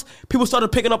videos, people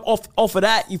started picking up off of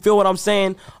that. You feel what I'm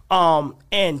saying?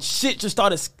 And shit just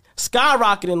started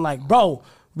skyrocketing. Like, bro,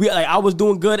 I was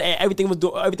doing good and everything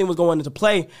was going into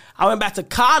play. I went back to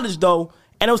college though,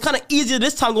 and it was kind of easier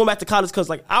this time going back to college because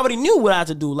like I already knew what I had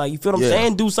to do. Like, you feel what I'm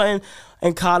saying? Do something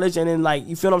in college, and then like,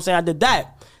 you feel what I'm saying? I did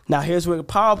that. Now here's where the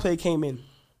power play came in.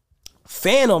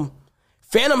 Phantom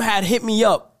had hit me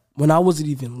up when I wasn't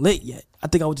even lit yet. I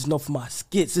think I would just know from my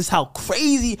skits. This is how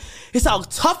crazy, it's how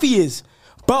tough he is.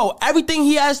 Bro, everything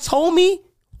he has told me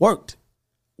worked.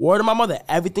 Word of my mother,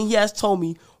 everything he has told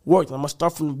me worked. I'm gonna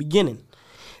start from the beginning.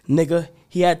 Nigga,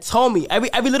 he had told me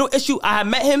every little issue. I had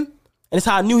met him, and it's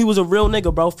how I knew he was a real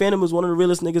nigga, bro. Phantom was one of the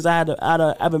realest niggas I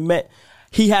had ever met.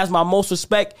 He has my most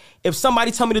respect. If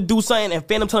somebody tell me to do something and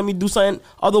Phantom telling me to do something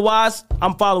otherwise,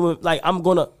 I'm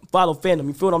gonna follow Phantom.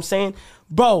 You feel what I'm saying?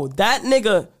 Bro, that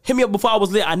nigga hit me up before I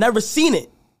was lit. I never seen it.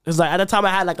 It's like, at that time I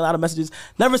had like a lot of messages.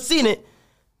 Never seen it.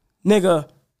 Nigga,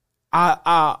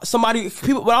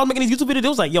 people, when I was making these YouTube videos, they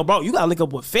was like, yo, bro, you gotta link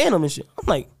up with Phantom and shit. I'm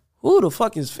like, who the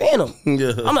fuck is Phantom?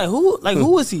 Yeah. I'm like,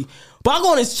 who is he? But I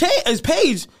go on his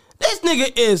page, this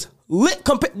nigga is lit.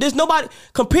 There's nobody,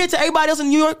 compared to everybody else in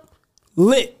New York,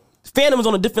 lit. Phantom is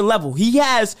on a different level. He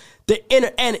has the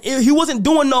inner, and he wasn't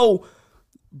doing no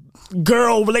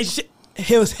girl relationship.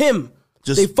 It was him.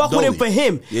 They fuck with him for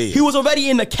him. Yeah. He was already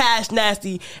in the Cash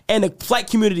Nasty and the flight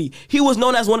community. He was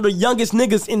known as one of the youngest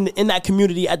niggas in that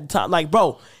community at the time. Like,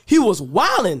 bro, he was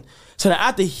wilding. So that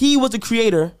after he was the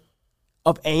creator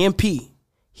of AMP,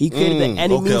 he created the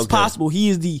Any Means Possible. He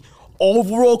is the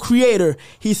overall creator.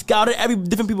 He scouted every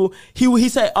different people. He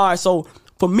said, all right, so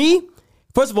for me,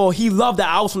 first of all, he loved that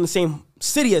I was from the same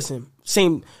city as him.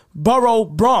 same borough,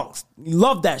 Bronx.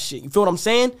 Love that shit. You feel what I'm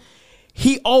saying?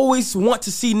 He always want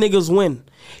to see niggas win.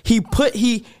 He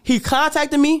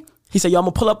contacted me. He said, yo, I'm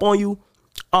gonna pull up on you.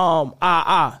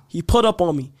 He put up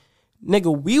on me.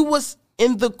 Nigga, we was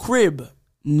in the crib.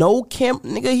 No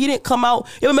nigga, he didn't come out.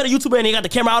 You ever met a YouTuber and he got the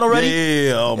camera out already?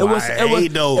 Yeah,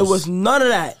 it was none of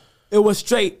that. It was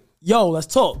straight, yo, let's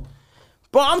talk.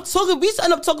 Bro, we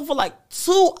ended up talking for like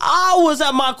 2 hours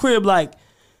at my crib, like,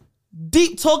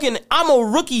 deep talking. I'm a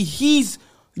rookie. He's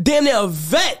damn near a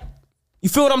vet. You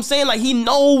feel what I'm saying? Like, he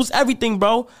knows everything,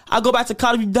 bro. I go back to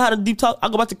college. We had a deep talk. I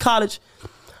go back to college.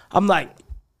 I'm like,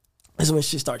 this is when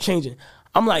shit start changing.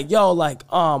 I'm like, yo, like,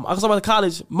 I was about to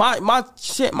college. My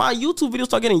YouTube videos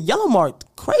start getting yellow marked.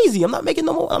 Crazy. I'm not making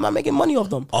money off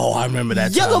them. Oh, I remember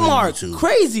that. Yellow marked.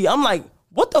 Crazy. I'm like,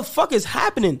 what the fuck is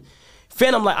happening?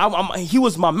 Phantom, like, he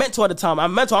was my mentor at the time.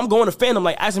 I'm going to Phantom,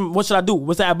 like, asking him, what should I do?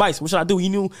 What's that advice? What should I do? He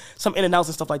knew some in and outs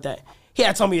and stuff like that. He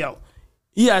had told me, yo,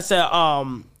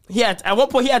 at one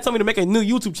point he had told me to make a new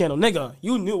YouTube channel. Nigga,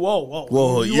 you knew,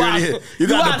 whoa. You got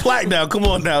the plaque now. Come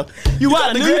on now. You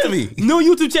got the Grammy. New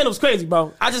YouTube channel's crazy,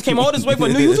 bro. I just came all this way for a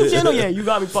new YouTube channel. Yeah, you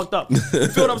got me fucked up. You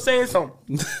feel what I'm saying?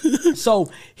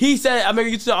 So he said, I made a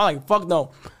YouTube channel. I'm like, fuck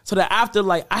no. So that after,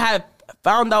 like, I had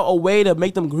found out a way to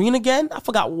make them green again. I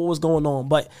forgot what was going on,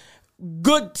 but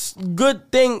good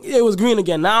thing it was green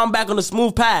again. Now I'm back on the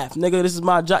smooth path, nigga. This is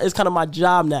my job. It's kind of my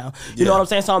job now. You know what I'm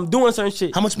saying? So I'm doing certain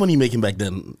shit. How much money you making back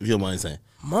then, if you don't mind saying?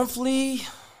 Monthly,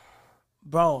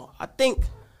 bro. I think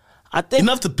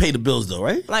enough to pay the bills though,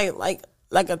 right? Like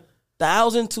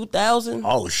 1,000, 2,000.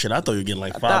 Oh shit! I thought you were getting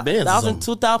like 5 bands. 1,000,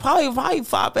 2,000, probably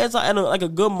 5 bands. I had like a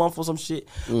good month or some shit.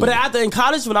 But after in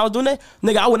college, when I was doing that,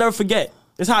 nigga, I would never forget.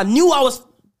 It's how I knew I was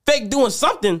fake doing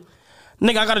something.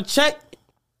 Nigga, I got a check.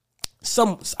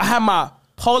 I had my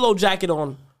polo jacket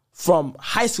on from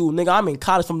high school. Nigga, I'm in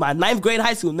college. From my 9th grade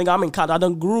high school. Nigga, I'm in college. I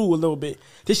done grew a little bit.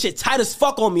 This shit tight as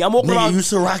fuck on me. I'm walking around. You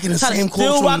used to rocking the same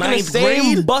clothes from 9th grade?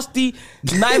 Same busty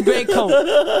 9th grade coat.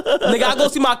 Nigga, I go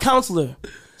see my counselor.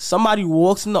 Somebody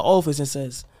walks in the office and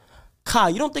says, Kai,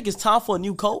 you don't think it's time for a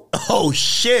new coat? Oh,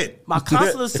 shit. My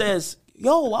counselor says,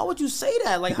 yo, why would you say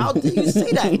that? Like, how did you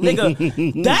say that?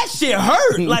 Nigga, that shit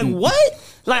hurt. Like, what?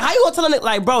 Like, how you gonna tell a nigga,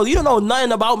 like, bro, you don't know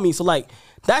nothing about me. So, like,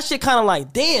 that shit kind of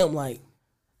like, damn.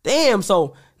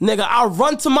 So, nigga, I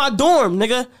run to my dorm,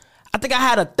 nigga. I think I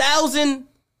had 1,000.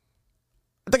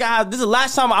 This is the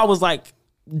last time I was, like,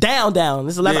 down.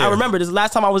 This is the last, I remember, this is the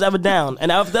last time I was ever down.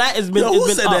 And after that, it's been, who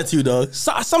said that to you, dog?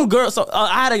 Some girl,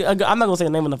 I had a girl, I'm not gonna say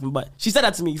the name or nothing, but she said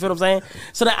that to me, you feel what I'm saying?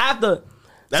 So then after...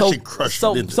 That shit crushed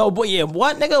you, didn't it? But yeah,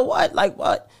 what, nigga, what? Like,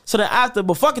 what? So then after,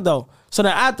 but fuck it, though. So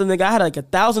then after, nigga, I had like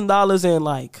 $1,000 and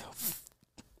like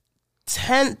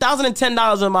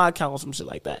 $1,010 in my account or some shit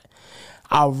like that.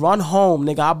 I run home,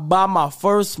 nigga. I buy my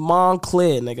first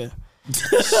Montclair, nigga.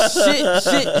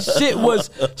 shit was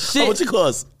shit. How much it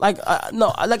cost? Like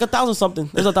no, like 1,000 something.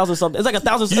 It's 1,000 something. It's like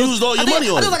 1,000. You used all your money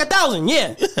on it. I did like 1,000.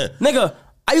 Yeah, nigga.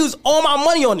 I used all my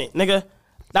money on it, nigga.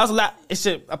 That was a lot. It's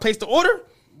shit. I placed the order.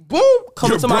 Boom,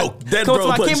 come to my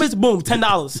campus. Boom,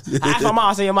 $10. I asked my mom,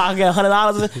 I said, "Mom, I get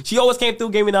 $100." She always came through,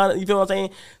 gave me the. You feel what I'm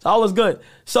saying? So I was good.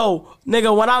 So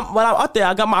nigga, when I'm out there,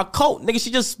 I got my coat. Nigga, she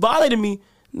just violated me.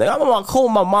 Nigga, I'm on my coat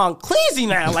with my mom Cleasy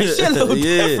now. Like, she a little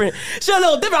different. She a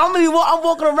little different. I'm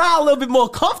walking around a little bit more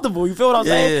comfortable. You feel what I'm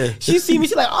saying? Yeah. She see me,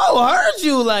 she like, oh, I heard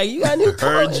you. Like, you got a new coat.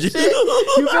 Heard you. You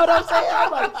feel what I'm saying?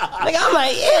 I'm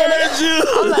like, yeah,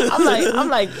 nigga. I'm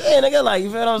like, yeah, nigga. Like, you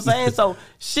feel what I'm saying? So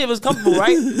shit was comfortable,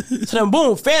 right? So then,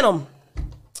 boom, Phantom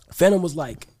was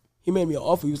like, he made me an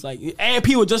offer. He was like, AMP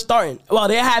was just starting. Well,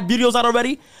 they had videos out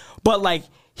already, but like,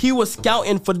 he was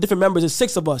scouting for the different members. There's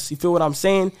 6 of us. You feel what I'm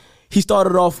saying? He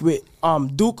started off with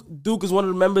Duke. Duke is one of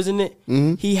the members in it.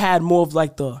 Mm-hmm. He had more of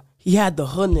like he had the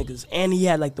hood niggas, and he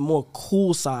had like the more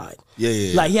cool side.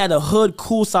 Yeah. Like, he had a hood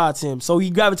cool side to him. So he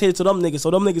gravitated to them niggas. So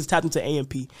them niggas tapped into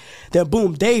AMP. Then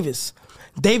boom, Davis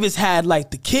had like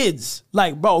the kids.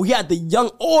 Like, bro, he had the young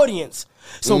audience.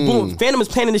 So boom, Phantom is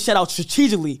planning this shit out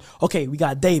strategically. Okay, we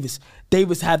got Davis.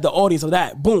 Davis had the audience of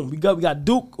that. Boom, we got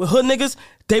Duke with hood niggas.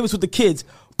 Davis with the kids.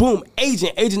 Boom,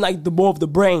 Agent like the more of the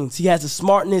brains. He has the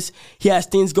smartness. He has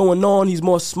things going on. He's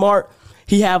more smart.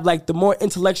 He have like the more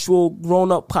intellectual,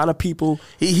 grown up kind of people.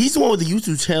 He's the one with the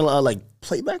YouTube channel, like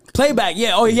Playback. Playback,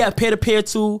 yeah. Oh, yeah, peer to peer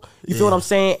too. You feel what I'm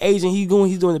saying? Agent, he's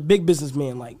doing the big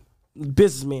businessman, like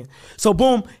businessman. So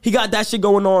boom, he got that shit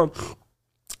going on.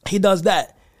 He does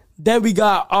that. Then we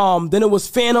got then it was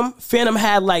Phantom. Phantom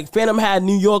had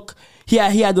New York. He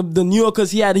had the New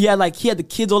Yorkers. He had the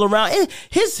kids all around. And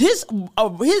his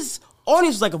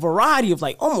audience was like a variety of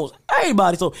like almost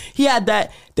everybody. So he had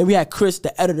that. Then we had Chris,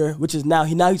 the editor, which is now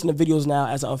he's in the videos now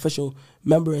as an official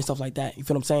member and stuff like that. You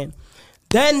feel what I'm saying?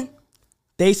 Then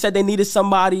they said they needed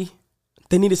somebody.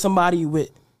 They needed somebody with.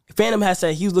 Phantom had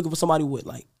said he was looking for somebody with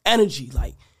like energy,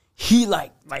 like he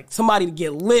like somebody to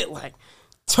get lit, like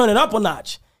turn it up a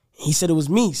notch. And he said it was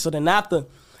me. So then after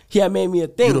he had made me a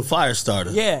thing. You're the fire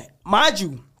starter. Yeah, mind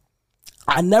you,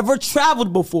 I never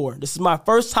traveled before. This is my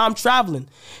first time traveling.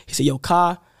 He said, "Yo,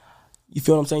 Kai, you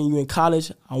feel what I'm saying? You in college?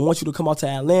 I want you to come out to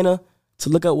Atlanta to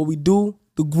look at what we do,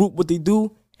 the group, what they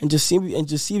do, and just see if you're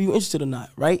interested or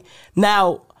not." Right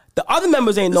now. The other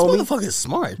members ain't know me. This motherfucker is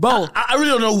smart, bro. I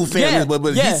really don't know who Phantom is,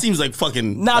 but he seems like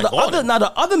fucking. Now like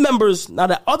the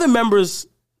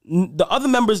other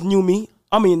members knew me.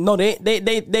 I mean, no, they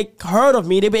heard of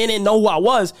me. They didn't know who I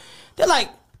was. They're like,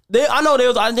 I know there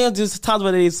was. I think there's times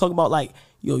where they talk about like,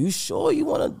 yo, you sure you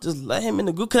want to just let him in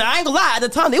the group? Cause I ain't gonna lie, at the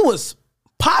time it was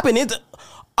popping. It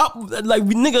up like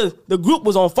nigga, the group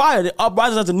was on fire. The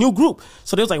Uprisers as a new group,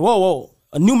 so they was like, whoa.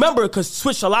 A new member could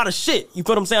switch a lot of shit. You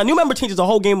feel what I'm saying? A new member changes the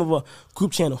whole game of a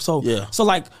group channel. So, so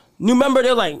like, new member,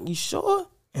 they're like, you sure?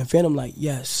 And Phantom like,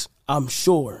 yes, I'm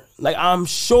sure. Like, I'm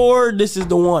sure this is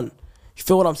the one. You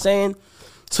feel what I'm saying?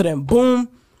 So then, boom,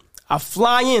 I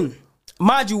fly in.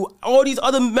 Mind you, all these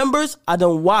other members, I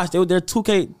don't watch. They're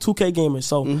 2K gamers.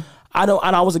 So,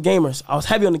 I was a gamer. I was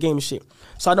heavy on the gaming shit.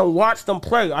 So, I don't watch them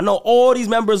play. I know all these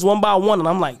members one by one. And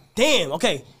I'm like, damn,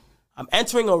 okay. I'm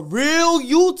entering a real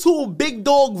YouTube big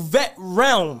dog vet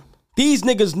realm. These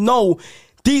niggas know.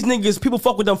 These niggas, people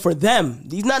fuck with them for them.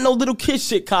 These not no little kid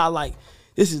shit, Kyle. Like,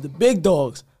 this is the big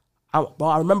dogs. Bro,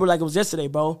 I remember like it was yesterday,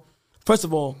 bro. First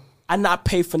of all, I not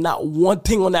paid for not one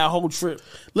thing on that whole trip.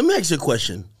 Let me ask you a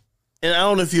question. And I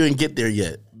don't know if you didn't get there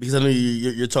yet. Because I know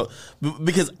you're talking.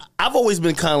 Because I've always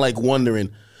been kind of like wondering.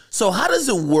 So how does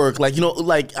it work? Like, you know,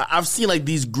 like I've seen like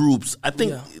these groups. I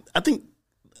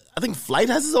think Flight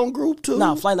has his own group too.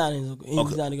 Nah, Flight not in.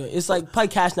 It's like probably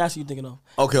Cash Nash you're thinking of.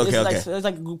 Okay. It's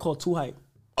like a group called Too Hype.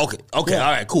 Okay, all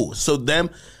right, cool. So them,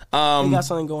 they got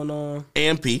something going on.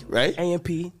 AMP, right? AMP.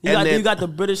 You got the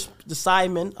British, the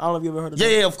Sidemen. I don't know if you ever heard of them.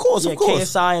 Yeah, of course.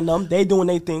 KSI and them. They doing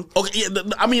their thing. Okay, yeah.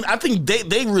 I mean, I think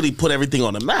they really put everything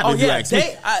on the map. Oh if yeah, you ask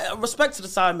me. Respect to the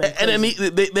Sidemen. And then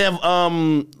they have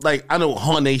like I know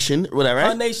Hun Nation, whatever. Right?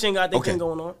 Hun Nation got their thing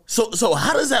going on. So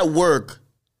how does that work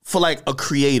for like a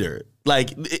creator? Like,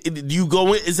 do you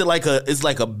go in? Is it like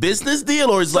a business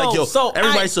deal, or is like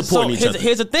everybody's supporting each other?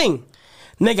 Here's the thing,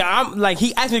 nigga. I'm like,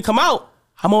 he asked me to come out.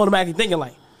 I'm automatically thinking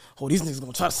like, oh, these niggas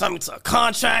gonna try to sign me to a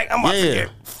contract. I'm about to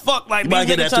get fucked. Like, you might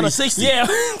get that 360. Yeah,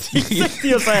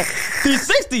 360 or something.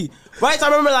 360. Right. So I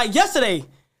remember like yesterday,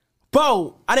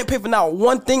 bro. I didn't pay for not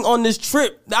one thing on this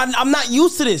trip. I'm not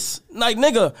used to this. Like,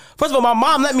 nigga. First of all, my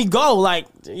mom let me go. Like,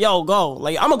 yo, go.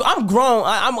 Like, I'm grown.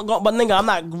 But nigga, I'm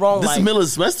not grown. This is middle of the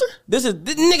semester? This is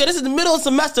the middle of the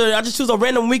semester. I just choose a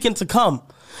random weekend to come.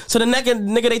 So the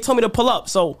nigga, they told me to pull up.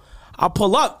 So I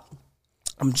pull up.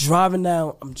 I'm driving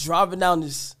down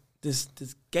this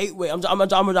gateway.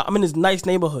 I'm in this nice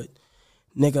neighborhood.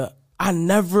 Nigga, I'm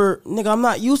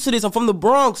not used to this. I'm from the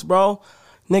Bronx, bro.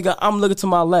 Nigga, I'm looking to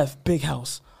my left, big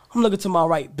house. I'm looking to my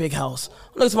right, big house.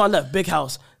 I'm looking to my left, big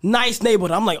house. Nice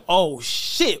neighborhood. I'm like, oh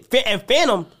shit. And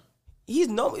Phantom, this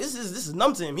is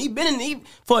numb to him.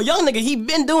 For a young nigga, he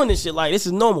been doing this shit. Like, this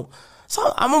is normal.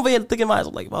 So I'm over here thinking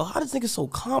myself, like, well, how this nigga so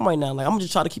calm right now? Like, I'm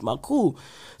just trying to keep my cool.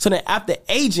 So then after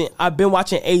Agent, I've been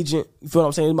watching Agent. You feel what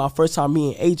I'm saying? It's my first time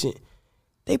meeting Agent.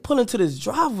 They pull into this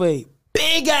driveway.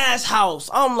 Big ass house.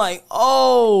 I'm like,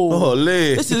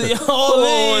 holy. This is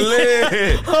holy.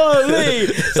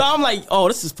 So I'm like, oh,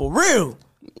 this is for real.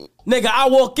 Nigga, I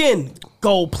walk in,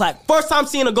 gold plaque. First time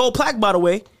seeing a gold plaque, by the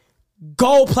way.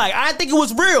 Gold plaque. I didn't think it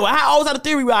was real. I always had a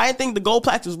theory where I didn't think the gold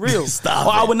plaque was real. Stop.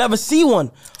 Or I would never see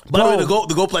one. By the way,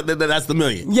 the gold plaque, that's the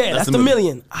million. Yeah, that's the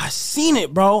million. I seen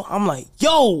it, bro. I'm like,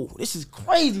 yo, this is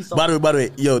crazy. By the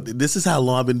way, yo, this is how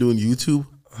long I've been doing YouTube.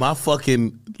 My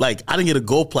fucking, like, I didn't get a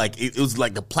gold plaque. It was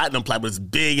like the platinum plaque, but it's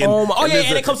big. And,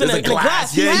 and it comes in the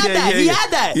glass. He had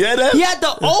that. He had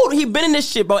the old, he been in this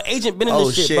shit, bro. Agent been in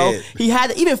this shit, bro. He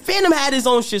had, even Phantom had his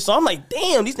own shit. So I'm like,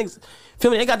 damn, these niggas,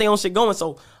 feel me, they got their own shit going.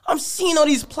 So I'm seeing all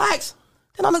these plaques.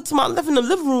 Then I look to my left in the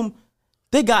living room.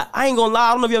 They got, I ain't gonna lie,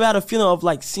 I don't know if you ever had a feeling of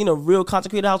like seeing a real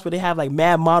content creator house where they have like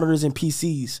mad monitors and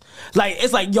PCs. Like,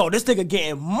 it's like, yo, this nigga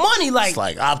getting money. Like, it's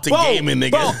like optic gaming,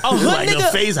 nigga. Bro, a hood like nigga,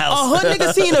 a phase house. A hood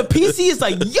nigga seeing a PC is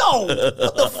like, yo,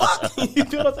 what the fuck? You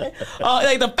feel what I'm saying?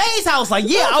 Like the phase house, like,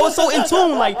 yeah, I was so in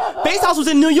tune. Like, phase house was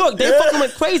in New York. They fucking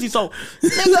went crazy. So,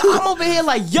 nigga, I'm over here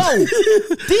like, yo,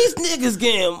 these niggas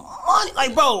getting money.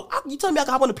 Like, bro, you telling me I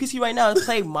can hop on the PC right now and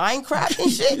play Minecraft and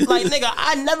shit? Like, nigga,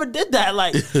 I never did that.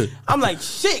 Like, I'm like,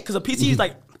 shit, because a PC is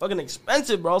like fucking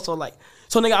expensive, bro. So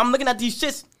nigga, I'm looking at these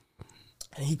shits.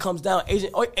 And he comes down.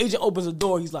 Agent opens the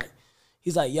door. He's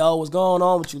like, yo, what's going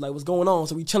on with you? Like, what's going on?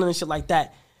 So we chilling and shit like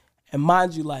that. And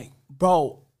mind you, like,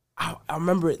 bro, I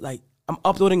remember it. Like, I'm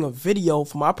uploading a video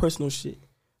for my personal shit.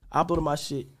 I uploaded my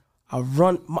shit.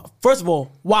 First of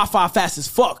all, Wi-Fi fast as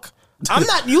fuck. I'm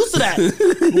not used to that.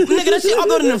 Nigga, that shit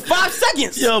uploaded in 5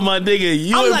 seconds. Yo, my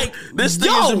nigga, this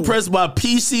nigga's impressed by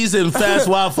PCs and fast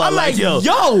Wi-Fi. I'm like, yo.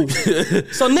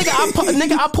 So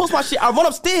nigga, I post my shit. I run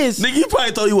upstairs. Nigga, you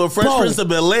probably thought you were Fresh Prince of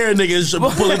Bel-Air niggas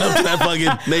pulling up to that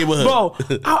fucking neighborhood. Bro,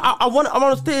 I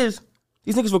run upstairs.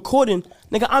 These niggas recording.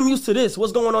 Nigga, I'm used to this.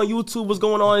 What's going on YouTube? What's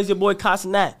going on? It's your boy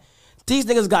Kaicenat. These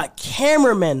niggas got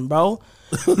cameramen, bro.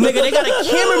 Nigga, they got a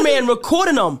cameraman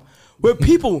recording them with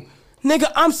people.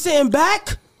 Nigga, I'm sitting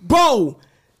back. Bro,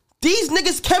 these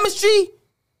niggas' chemistry,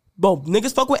 bro,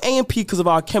 niggas fuck with AMP because of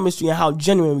our chemistry and how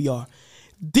genuine we are.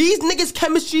 These niggas'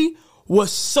 chemistry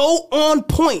was so on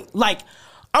point. Like,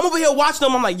 I'm over here watching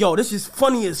them. I'm like, yo, this is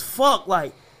funny as fuck.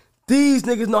 Like, these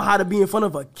niggas know how to be in front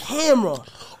of a camera.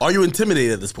 Are you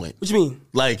intimidated at this point? What you mean?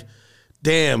 Like,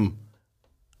 damn.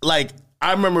 Like,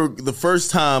 I remember the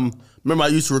first time, I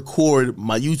used to record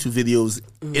my YouTube videos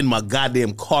in my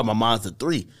goddamn car, my Mazda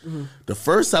 3. The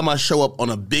first time I show up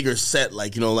on a bigger set,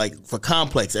 like, you know, like for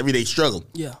Complex, Everyday Struggle.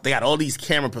 Yeah. They got all these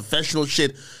camera professional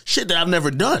shit that I've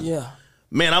never done. Yeah.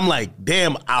 Man, I'm like,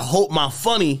 damn, I hope my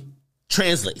funny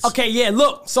translates. Okay, yeah,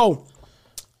 look, so,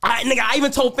 I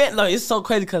even told Phantom, look, it's so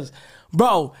crazy because,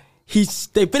 bro,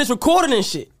 they finished recording and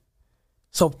shit.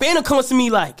 So Phantom comes to me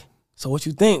like, so what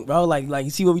you think, bro? Like you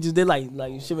see what we just did? Like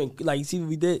you see what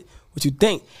we did? What you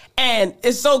think? And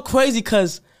it's so crazy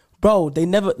because, bro, they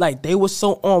were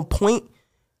so on point,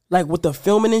 like with the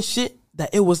filming and shit,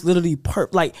 that it was literally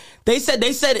like they said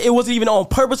it wasn't even on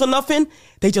purpose or nothing.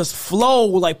 They just flow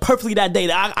like perfectly that day.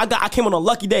 I came on a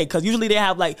lucky day because usually they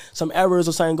have like some errors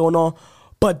or something going on,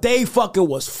 but they fucking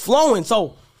was flowing.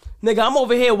 So, nigga, I'm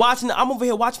over here watching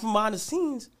from behind the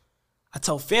scenes. I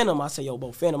tell Phantom, I say, yo,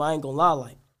 bro, Phantom, I ain't gonna lie,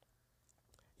 like,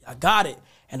 I got it,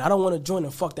 and I don't want to join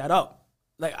and fuck that up.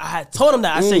 Like, I had told him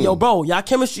that. I said, yo, bro, y'all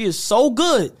chemistry is so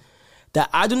good that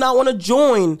I do not want to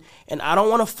join, and I don't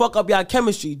want to fuck up y'all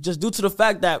chemistry just due to the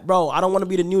fact that, bro, I don't want to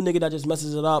be the new nigga that just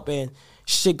messes it up and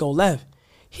shit go left.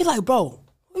 He like, bro,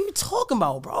 what are you talking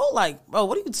about, bro? Like, bro,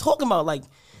 what are you talking about? Like,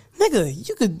 nigga,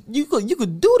 you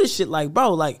could do this shit. Like,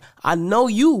 bro, like, I know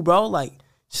you, bro. Like,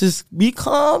 just be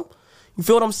calm. You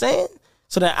feel what I'm saying?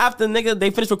 So that after, nigga, they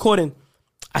finish recording,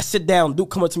 I sit down, Duke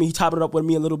come up to me, he chopped it up with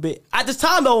me a little bit. At this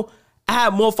time, though, I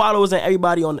had more followers than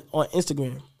everybody on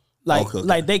Instagram. Like,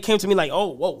 like they came to me like, oh,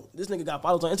 whoa, this nigga got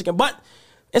followers on Instagram. But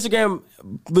Instagram,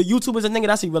 the YouTubers and nigga,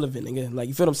 that's irrelevant, nigga. Like,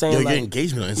 you feel what I'm saying? Yo, like, your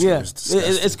engagement on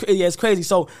Instagram it's crazy.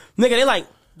 So, nigga, they like,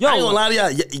 yo. I ain't gonna lie to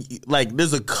y'all. Like,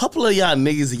 there's a couple of y'all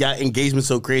niggas, y'all engagement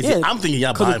so crazy. Yeah, I'm thinking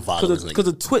y'all buying followers. Because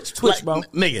of Twitch, like, bro.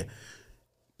 Nigga,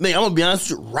 I'm gonna be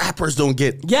honest with you, rappers don't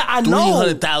get I know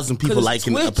 300,000 people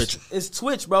liking a picture. It's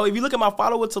Twitch, bro. If you look at my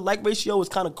follower to like ratio,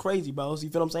 it's kind of crazy, bro. So you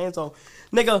feel what I'm saying? So,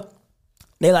 nigga,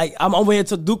 they like, I'm over here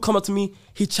to Duke come up to me,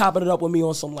 he chopping it up with me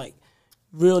on some like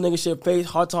real nigga shit, face,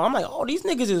 hard time. I'm like, oh, these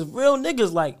niggas is real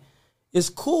niggas, like, it's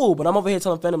cool. But I'm over here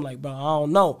telling Phantom, like, bro, I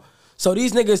don't know. So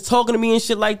these niggas talking to me and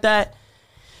shit like that.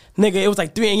 Nigga, it was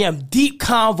like 3 a.m. Deep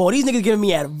convo. These niggas giving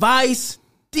me advice.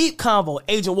 Deep convo.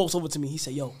 Agent walks over to me. He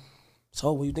said, yo,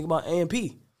 so what you think about AMP?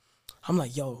 I'm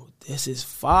like, yo, this is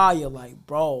fire. Like,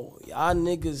 bro, y'all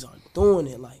niggas are doing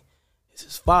it. Like, this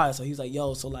is fire. So he's like,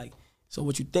 yo, so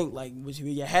what you think? Like, where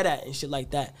your head at and shit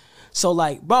like that. So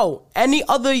like, bro, any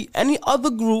other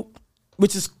group,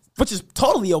 which is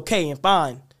totally okay and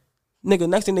fine. Nigga,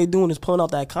 next thing they doing is pulling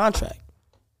out that contract.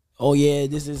 Oh yeah,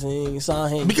 this is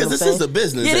sign. Because this is a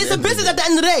business. Yeah, it's a business at the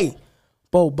end of the day.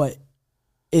 Bro, but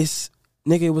it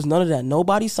was none of that.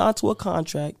 Nobody signed to a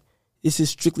contract. This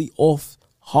is strictly off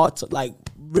heart, like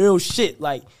real shit.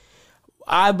 Like,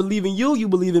 I believe in you, you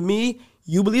believe in me.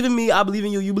 You believe in me, I believe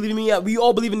in you, you believe in me. We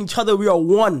all believe in each other. We are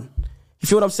one. You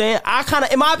feel what I'm saying? I kind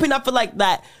of, in my opinion, I feel like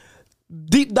that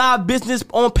deep dive business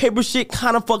on paper shit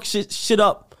kind of fuck shit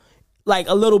up like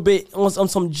a little bit on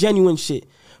some genuine shit.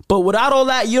 But without all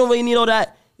that, you don't really need all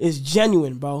that. It's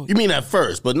genuine, bro. You mean at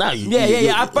first, but now you...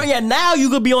 Yeah. Now you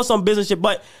could be on some business shit,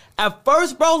 but at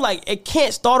first, bro, like, it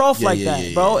can't start off like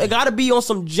that, bro. It gotta be on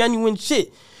some genuine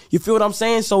shit. You feel what I'm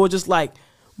saying? So it's just like,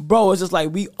 bro, it's just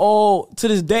like we all, to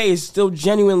this day, it's still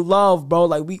genuine love, bro.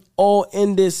 Like, we all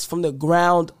in this from the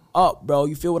ground up, bro.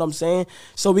 You feel what I'm saying?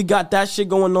 So we got that shit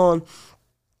going on.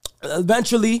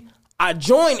 Eventually, I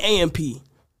joined AMP.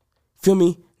 Feel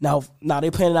me? Now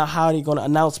they planning out how they gonna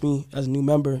announce me as a new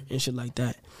member and shit like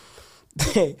that.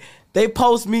 They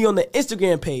post me on the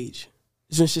Instagram page.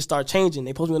 This when shit start changing.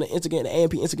 They post me on the Instagram, the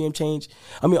AMP Instagram change.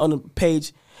 I mean, on the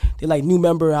page, they like new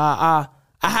member. I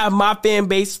have my fan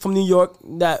base from New York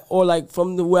or like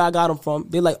from where I got them from.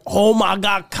 They like, oh my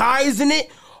God, Kai's in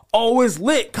it. Oh, it's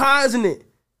lit. Kai's in it.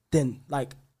 Then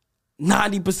like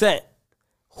 90%.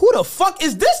 Who the fuck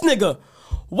is this nigga?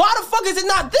 Why the fuck is it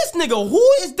not this nigga?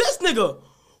 Who is this nigga?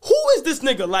 Who is this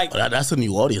nigga? Like, that's a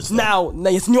new audience. Though. Now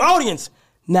it's a new audience.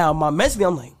 Now my mentally,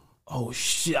 I'm like, oh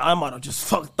shit, I might have just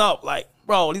fucked up. Like,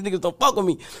 bro, these niggas don't fuck with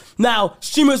me. Now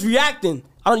streamers reacting.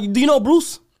 Do you know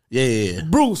Bruce? Yeah.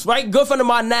 Bruce, right? Good friend of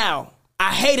mine now.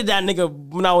 I hated that nigga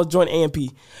when I was joining AMP.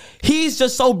 He's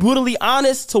just so brutally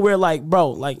honest to where like, bro,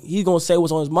 like he's gonna say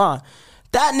what's on his mind.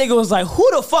 That nigga was like, who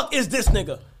the fuck is this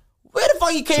nigga? Where the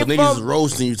fuck he came from? So niggas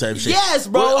roasting you type shit. Yes,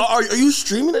 bro. Well, are you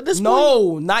streaming at this point?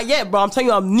 No, not yet, bro. I'm telling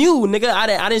you, I'm new, nigga. I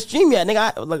didn't stream yet,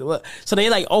 nigga. So they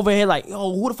like over here like,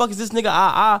 yo, who the fuck is this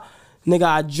nigga? Nigga,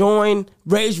 I joined.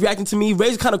 Rage reacting to me.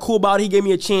 Rage kind of cool about it. He gave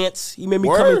me a chance. He made me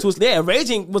come into his... Yeah, Rage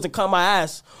wasn't cutting my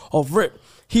ass off rip.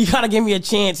 He kind of gave me a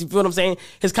chance. You feel what I'm saying?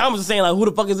 His comments are saying like, who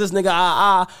the fuck is this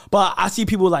nigga? But I see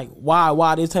people like,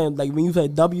 why? They saying like, when you say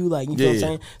W, like, you feel what I'm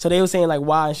saying? So they were saying like,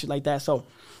 why and shit like that. So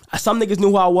some niggas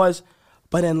knew who I was.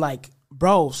 But then, like,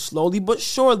 bro, slowly but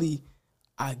surely,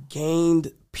 I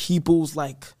gained people's,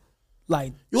 like...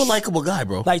 You're a likable guy,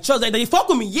 bro. Like, trust, like, they fuck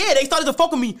with me. Yeah, they started to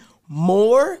fuck with me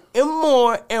more and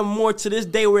more and more to this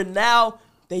day where now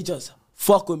they just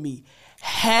fuck with me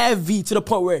heavy to the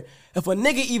point where if a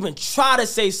nigga even try to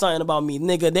say something about me,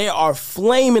 nigga, they are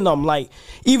flaming them. Like,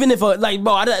 even if, I've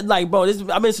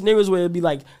been in scenarios where it'd be,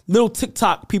 like, little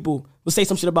TikTok people will say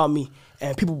some shit about me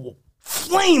and people will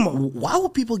flame them. Why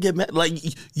would people get mad? Like,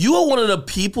 you are one of the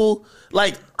people,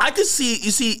 like, I could see,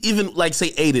 even, like,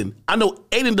 say, Aiden. I know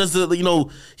Aiden does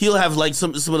he'll have, like,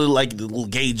 some of the, like, the little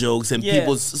gay jokes, and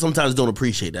people sometimes don't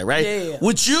appreciate that, right? Yeah.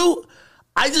 With you,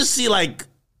 I just see, like,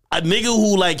 a nigga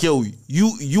who, like, yo,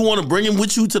 you want to bring him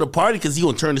with you to the party because he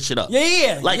gonna turn the shit up.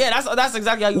 Yeah. Like, that's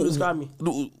exactly how you describe me.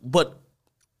 But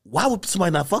why would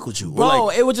somebody not fuck with you? Bro,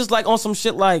 it was just, like, on some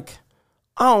shit, like,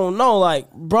 I don't know,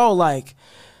 like, bro, like,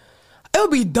 it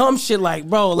would be dumb shit like,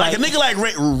 bro, like... a nigga like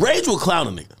Rage will clown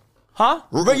a nigga. Huh?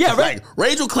 Yeah, right. Like,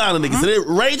 Rage will clown a nigga. Mm-hmm. So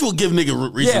then Rage will give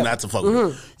nigga reason not to fuck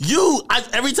with you.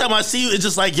 Every time I see you, it's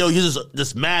just like, yo, you're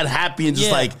just mad, happy, and just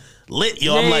like lit,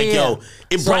 yo. I'm like, yo,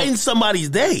 it brightens somebody's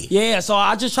day. Yeah, so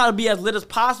I just try to be as lit as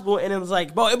possible, and it was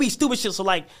like, bro, it'd be stupid shit. So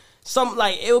like,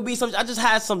 it would be some... I just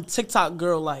had some TikTok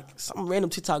girl, like, some random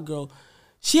TikTok girl.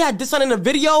 She had this on in the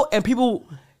video, and people...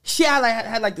 She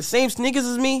had the same sneakers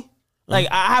as me. Like,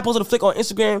 I had posted a flick on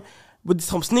Instagram with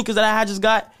some sneakers that I had just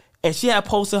got, and she had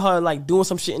posted her, like, doing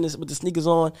some shit with the sneakers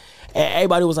on, and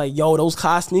everybody was like, yo, those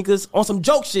Kai sneakers, on some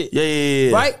joke shit.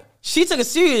 Yeah. Right? She took it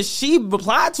serious. She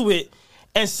replied to it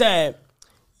and said,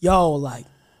 yo, like,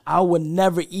 I would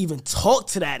never even talk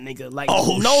to that nigga. Like, this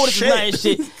is not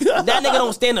shit. That nigga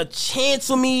don't stand a chance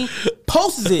with me.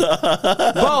 Posts it.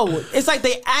 Bro, it's like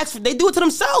they do it to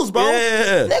themselves, bro.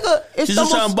 Yeah. Nigga, it's she's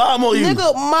just trying to bomb on you.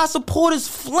 Nigga, my supporters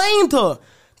flamed her.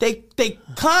 They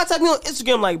contact me on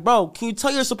Instagram like, bro, can you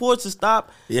tell your supporters to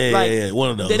stop? Yeah, one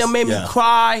of those. They done made me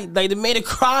cry. Like, they made her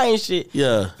cry and shit.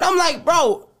 Yeah. And I'm like,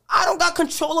 bro, I don't got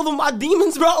control over my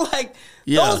demons, bro. Like,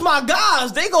 those my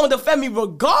guys. They gonna defend me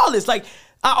regardless. Like,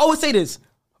 I always say this.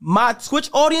 My Twitch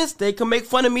audience, they can make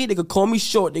fun of me. They could call me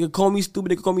short. They could call me stupid.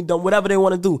 They could call me dumb. Whatever they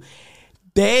want to do.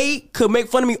 They could make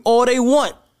fun of me all they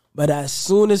want. But as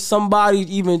soon as somebody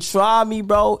even try me,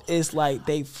 bro, it's like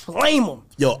they flame them.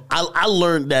 Yo, I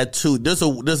learned that too. There's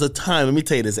a time, let me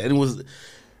tell you this. And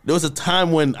there was a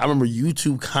time when I remember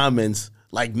YouTube comments,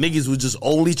 like niggas would just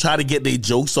only try to get their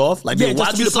jokes off. Like they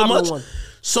watch you so much. One.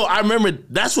 So I remember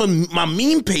that's when my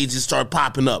meme pages started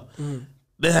popping up. Mm.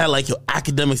 They had like, yo,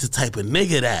 Academics the type of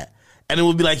nigga that. And it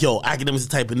would be like, yo, Academics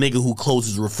the type of nigga who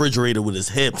closes the refrigerator with his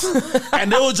hips. And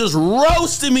they were just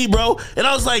roasting me, bro. And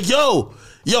I was like, yo,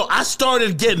 I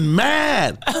started getting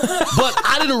mad. But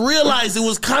I didn't realize it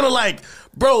was kind of like,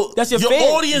 bro, that's your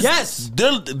audience. Yes.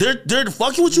 They're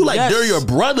fucking with you like they're your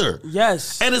brother.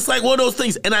 Yes. And it's like one of those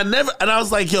things. And I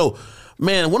was like, yo,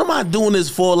 man, what am I doing this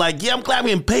for? Like, yeah, I'm glad I'm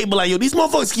getting paid, but like, yo, these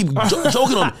motherfuckers keep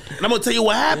joking on me. And I'm gonna tell you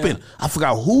what happened. Yeah. I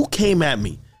forgot who came at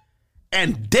me,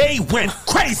 and they went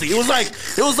crazy. It was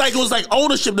like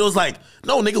ownership. It was like,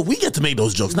 no, nigga, we get to make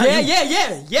those jokes.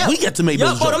 Yeah. We get to make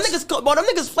those jokes. Them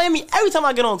niggas flame me every time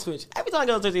I get on Twitch. Every time I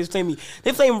get on Twitch, they flame me.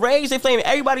 They flame Rage. They flame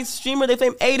everybody's streamer. They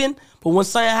flame Aiden. But when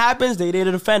something happens, they there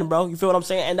to defend, bro. You feel what I'm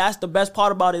saying? And that's the best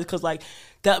part about it, because like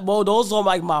that, bro. Those are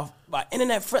like my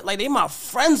internet friend. Like they my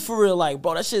friends for real. Like,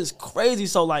 bro, that shit is crazy.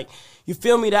 So like, you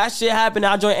feel me? That shit happened.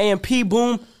 I joined AMP.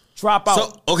 Boom, drop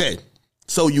out.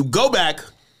 So you go back.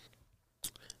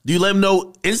 Do you let them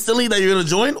know instantly that you're gonna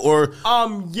join, or?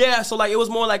 Yeah. So like, it was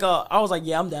more like I was like,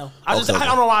 yeah, I'm down. I Okay.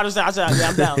 don't know why I said, yeah,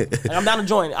 I'm down. Like, I'm down to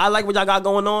join. I like what y'all got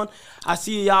going on. I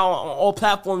see y'all on all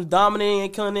platforms dominating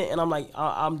and killing it, and I'm like,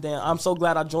 I'm down. I'm so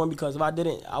glad I joined, because if I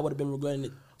didn't, I would have been regretting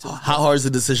it. How hard is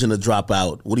the decision to drop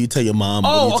out? What do you tell your mom?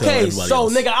 Oh, what do you tell okay. everybody So,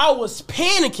 else? nigga, I was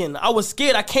panicking. I was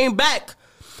scared. I came back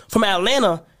from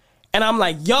Atlanta, and I'm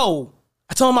like, yo.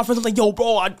 I told my friends, I'm like, yo,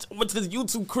 bro, I went to this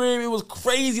YouTube crib. It was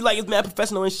crazy. Like, it's mad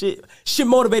professional and shit. Shit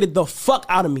motivated the fuck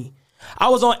out of me. I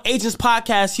was on Agent's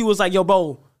podcast. He was like, yo,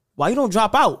 bro, why you don't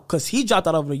drop out? Because he dropped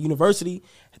out of the university.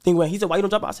 He said, why you don't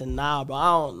drop out? I said, nah, bro,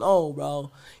 I don't know, bro. You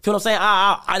feel what I'm saying?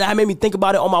 I made me think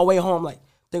about it on my way home. Like,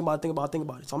 think about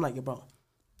it. So I'm like, yo, bro,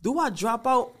 do I drop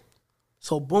out?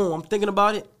 So, boom, I'm thinking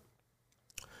about it.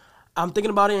 And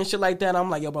shit like that. I'm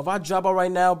like, yo, bro, if I drop out right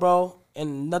now, bro,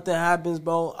 and nothing happens,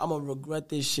 bro, I'm gonna regret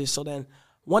this shit. So then,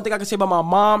 one thing I can say about my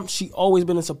mom, she always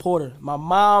been a supporter. My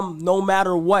mom, no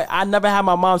matter what, I never had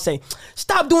my mom say,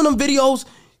 stop doing them videos.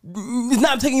 It's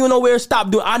not taking you nowhere. Stop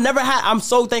doing. I'm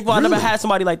so thankful. Really? I never had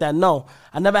somebody like that. No,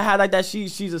 I never had like that.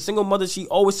 She's a single mother. She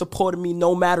always supported me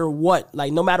no matter what.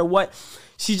 Like, no matter what.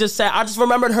 She just said, I just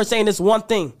remembered her saying this one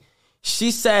thing.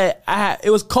 She said, it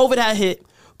was COVID had hit.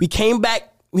 We came back.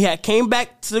 We came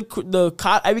back to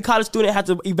every college student had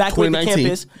to evacuate the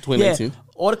campus. 2019. Yeah,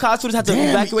 all the college students had to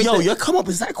evacuate. Yo, your come up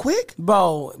is that quick?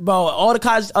 Bro, all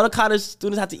the other college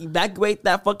students had to evacuate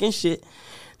that fucking shit.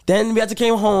 Then we had to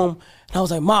came home, and I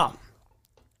was like, Mom,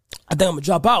 I think I'm gonna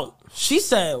drop out. She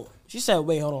said,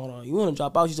 wait, hold on. You wanna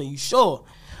drop out? She said, you sure?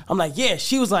 I'm like, yeah.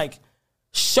 She was like,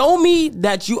 show me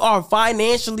that you are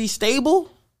financially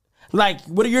stable. Like,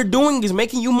 what you're doing is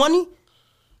making you money,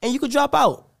 and you could drop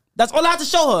out. That's all I had to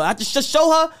show her. I had to just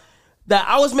show her that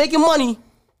I was making money,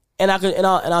 and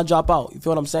I'll drop out. You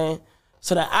feel what I'm saying?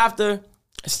 So that after,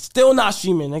 still not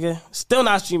streaming, nigga. Still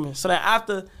not streaming. So that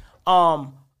after,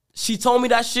 she told me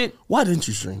that shit. Why didn't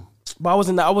you stream? But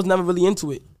I was never really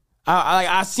into it.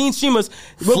 I seen streamers.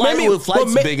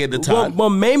 Flight's big at the time. What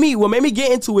made me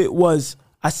get into it was,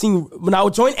 I seen, when I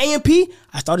would join AMP,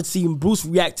 I started seeing Bruce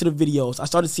react to the videos. I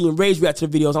started seeing Rage react to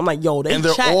the videos. I'm like, yo, they're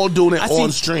all doing it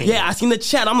on stream. Yeah, I seen the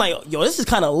chat. I'm like, yo, this is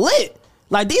kind of lit.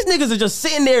 Like, these niggas are just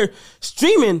sitting there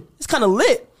streaming. It's kind of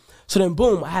lit. So then,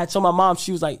 boom, I had told my mom,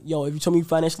 she was like, yo, if you told me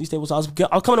financially stable, so I was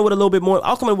coming in with a little bit more.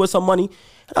 I was coming in with some money.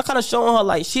 And I kind of showing her,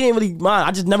 like, she didn't really mind.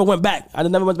 I just never went back. I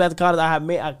just never went back to college.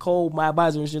 I called my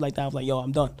advisor and shit like that. I was like, yo,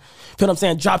 I'm done. Feel what I'm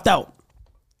saying? Dropped out.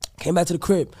 Came back to the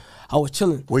crib. I was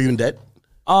chilling. Were you in debt?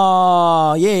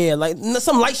 Yeah, like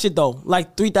some light shit though,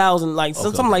 like 3,000, like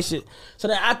some light shit. So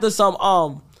then after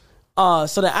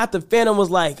after Phantom was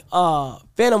like,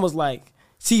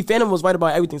 see, Phantom was right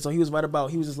about everything. So he was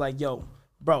just like, yo,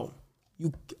 bro,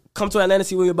 you come to Atlanta,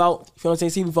 see what you're about. You feel what I'm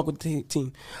saying? See if we fuck with the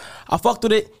team. I fucked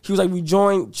with it. He was like, we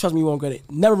joined. Trust me, you won't regret it.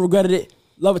 Never regretted it.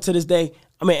 Love it to this day.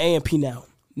 I'm in AMP now.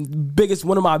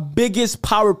 One of my biggest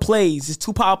power plays. There's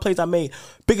 2 power plays I made.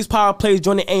 Biggest power plays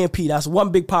joining AMP. That's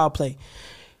one big power play.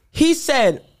 He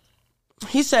said,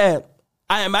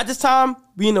 I am at this time,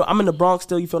 I'm in the Bronx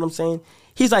still, you feel what I'm saying?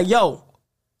 He's like, yo,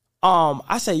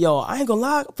 I said, yo, I ain't gonna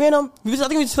lie, Phantom. I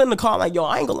think we were sitting in the car, I'm like, yo,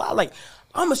 I ain't gonna lie, like,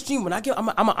 I'm a stream. When I'm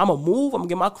gonna move, I'm gonna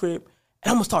get my crib,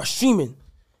 and I'm gonna start streaming.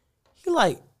 He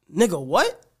like, nigga,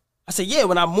 what? I said, yeah,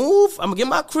 when I move, I'm gonna get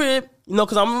my crib,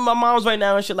 cause I'm in my mom's right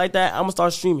now and shit like that, I'm gonna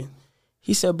start streaming.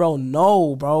 He said, bro,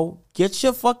 no, bro, get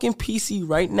your fucking PC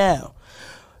right now.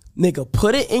 Nigga,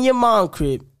 put it in your mom's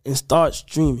crib and start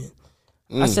streaming.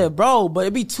 I said, bro, but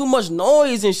it'd be too much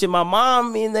noise and shit. My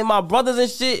mom and then my brothers and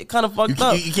shit kind of fucked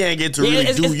up. You can't get to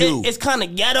really do you. It's kind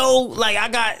of ghetto. Like, I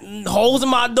got holes in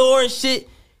my door and shit.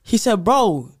 He said,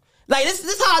 bro, like, this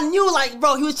is how I knew, like,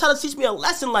 bro, he was trying to teach me a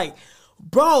lesson. Like,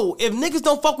 bro, if niggas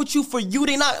don't fuck with you for you,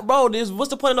 they not, bro, what's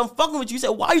the point of them fucking with you? He said,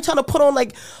 why are you trying to put on,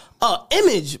 like,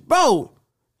 image? Bro,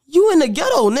 you in the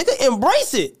ghetto, nigga,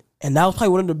 embrace it. And that was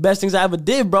probably one of the best things I ever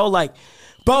did, bro. Like,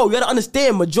 bro, you gotta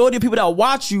understand, majority of people that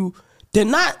watch you, they're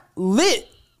not lit.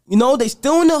 They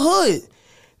still in the hood.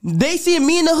 They see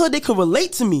me in the hood, they could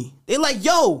relate to me. They like,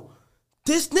 yo,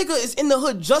 this nigga is in the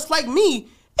hood just like me,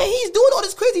 and he's doing all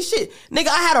this crazy shit. Nigga,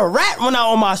 I had a rat run out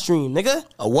on my stream, nigga.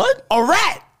 A what? A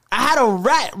rat. I had a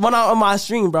rat run out on my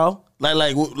stream, bro.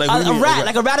 Like a rat,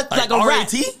 like a rat, like a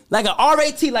RAT? rat, like a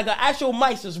RAT, like an actual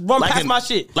mice just run past my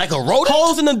shit, like a rodent.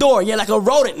 Holes in the door, yeah, like a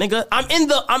rodent, nigga. I'm in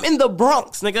the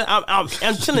Bronx, nigga. I'm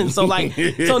chilling, so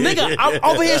nigga, I'm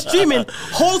over here streaming,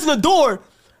 holes in the door.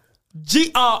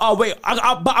 Wait,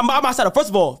 I'm by my setup. First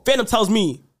of all, Phantom tells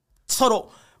me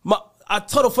total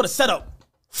for the setup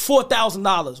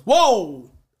 $4,000. Whoa.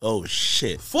 Oh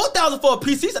shit. $4,000 for a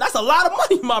PC, so that's a lot of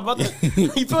money, my brother. You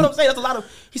feel what I'm saying? That's a lot of.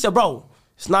 He said, bro.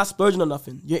 It's not splurging or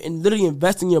nothing. You're literally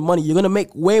investing your money. You're gonna make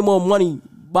way more money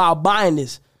by buying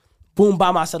this. Boom,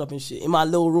 buy my setup and shit in my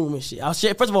little room and shit.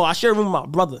 First of all, I share a room with my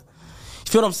brother.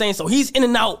 You feel what I'm saying? So he's in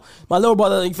and out. My little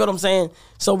brother, you feel what I'm saying?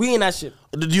 So we in that shit.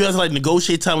 Did you guys like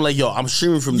negotiate time? Like, yo, I'm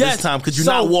streaming from this time. Could you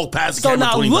not walk past the camera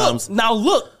 20 times? Now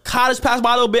look, college passed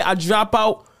by a little bit. I drop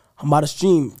out. I'm about to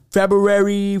stream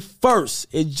February 1st.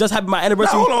 It just happened my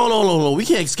anniversary. Now, hold on. We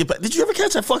can't skip that. Did you ever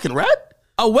catch that fucking rat?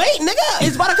 Oh wait, nigga,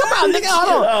 it's about to come out, nigga.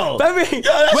 Hold on, February. Wait,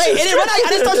 it didn't run out. I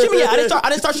didn't start streaming yet. I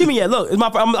didn't start streaming yet. Look, I'm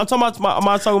talking about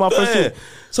my first stream.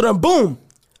 So then, boom,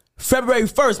 February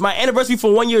 1st, my anniversary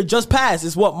for 1 year just passed.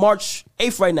 It's what, March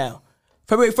 8th right now.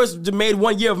 February 1st made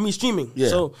 1 year of me streaming. Yeah.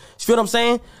 So you feel what I'm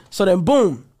saying? So then,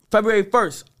 boom, February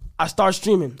 1st, I start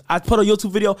streaming. I put a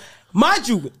YouTube video. Mind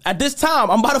you, at this time,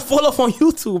 I'm about to fall off on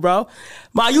YouTube, bro.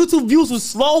 My YouTube views was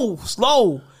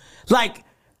slow. Like,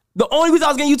 the only reason I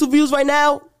was getting YouTube views right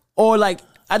now, or like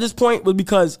at this point, was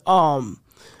because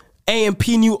AMP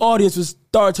new audience was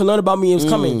starting to learn about me and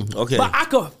was coming. Okay. But I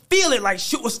could feel it, like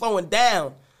shit was slowing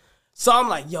down. So I'm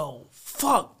like, yo,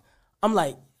 fuck. I'm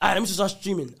like, all right, let me just start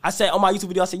streaming. I said on my YouTube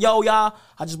video, I said, yo, y'all,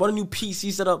 I just bought a new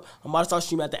PC set up. I'm about to start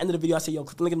streaming. At the end of the video, I said, yo,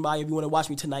 click the link in the bio if you want to watch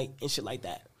me tonight and shit like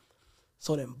that.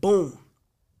 So then, boom.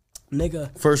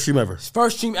 Nigga. First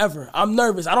stream ever. I'm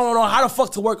nervous. I don't know how the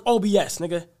fuck to work OBS,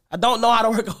 nigga. I don't know how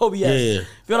to work OBS. Yeah. You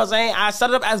feel what I'm saying? I set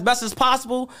it up as best as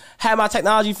possible. Had my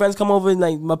technology friends come over, and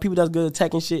like my people that's good at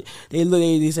tech and shit. They look,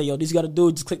 they say, yo, this you gotta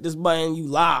do, just click this button, you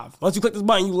live. Once you click this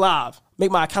button, you live.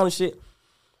 Make my account and shit.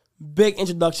 Big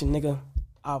introduction, nigga.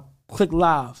 I click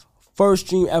live. First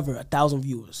stream ever, 1,000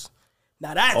 viewers.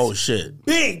 Now that's shit.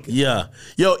 Big. Yeah.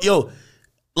 Yo,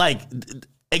 like,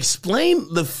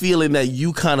 explain the feeling that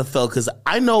you kind of felt, because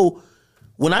I know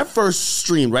when I first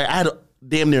streamed, right, I had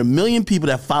damn near 1 million people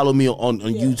that follow me on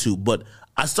YouTube, but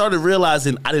I started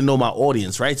realizing I didn't know my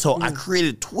audience, right? So I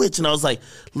created Twitch, and I was like,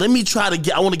 let me try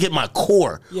to I want to get my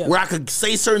core where I could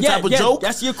say certain type of joke.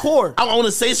 That's your core. I want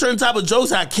to say certain type of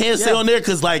jokes that I can't say on there,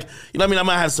 because, like, you know what I mean? I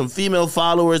might have some female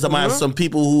followers. I might have some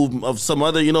people who of some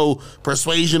other,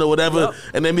 persuasion or whatever,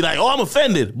 and then be like, oh, I'm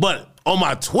offended. But on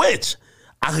my Twitch,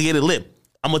 I could get it lit.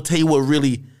 I'm going to tell you what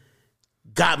really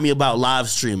got me about live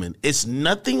streaming. It's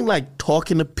nothing like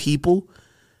talking to people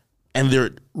and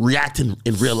they're reacting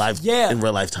in real life. In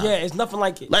real life time. Yeah, it's nothing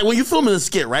like it. Like when you're filming a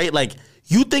skit, right? Like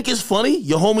you think it's funny,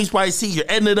 your homies probably see, you're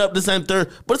editing it up this and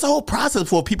third, but it's a whole process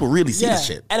before people really see the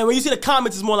shit. And then when you see the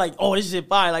comments, it's more like, oh, this shit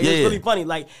fire. Like, it's really funny.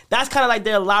 Like, that's kind of like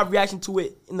their live reaction to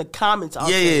it in the comments.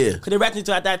 Because they're reacting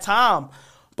to it at that time.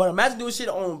 But imagine doing shit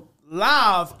on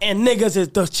live and niggas is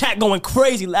the chat going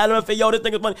crazy. Laughing, yo, this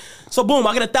nigga's funny. So boom,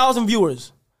 I get 1,000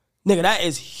 viewers. Nigga, that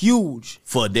is huge.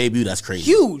 For a debut, that's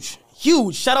crazy. Huge.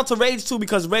 Shout out to Rage too,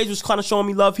 because Rage was kind of showing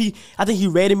me love. I think he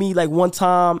rated me like one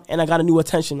time, and I got a new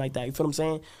attention like that. You feel what I'm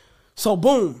saying? So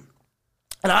boom,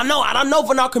 and I know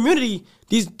from our community,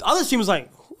 these other streamers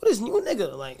like, who this new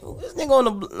nigga? Like, who this new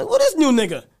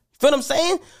nigga? You feel what I'm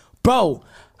saying, bro?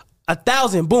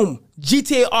 1,000, boom.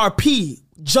 GTA RP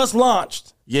just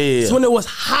launched. Yeah. So when it was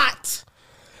hot.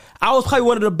 I was probably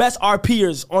one of the best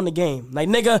RPers on the game. Like,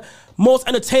 nigga, most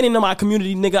entertaining in my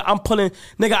community, nigga.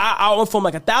 I went from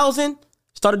like 1,000,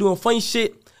 started doing funny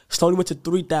shit, slowly went to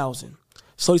 3,000.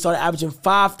 Slowly started averaging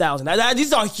 5,000.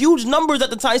 These are huge numbers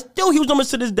at the time. Still huge numbers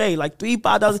to this day. Like 3,000,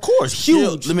 5,000. Of course.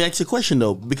 Huge. Let me ask you a question,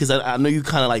 though, because I know you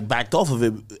kind of like backed off of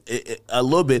it a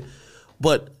little bit.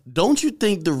 But don't you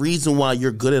think the reason why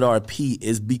you're good at RP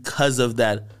is because of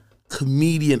that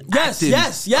comedian acting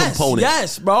component?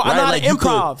 Yes, bro. Right? I know how to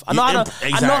improv. I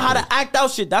know how to act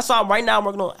out shit. That's why right now I'm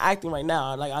working on acting right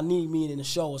now. Like, I need me in the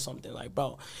show or something, like,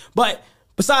 bro. But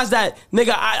besides that,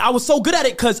 nigga, I was so good at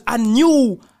it because I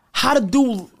knew how to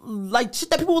do like shit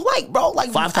that people like, bro.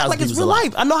 Like 5,000, like it's real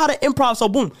life. I know how to improv. So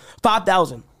boom,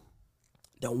 5,000.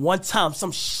 Then one time,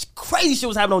 some crazy shit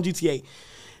was happening on GTA.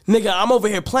 Nigga, I'm over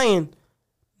here playing.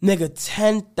 Nigga,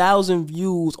 10,000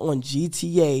 views on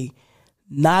GTA.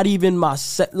 Not even my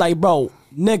set. Like, bro,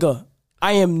 nigga,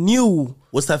 I am new.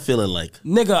 What's that feeling like?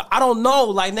 Nigga, I don't know.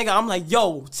 Like, nigga, I'm like,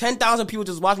 yo, 10,000 people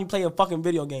just watch me play a fucking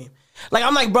video game. Like,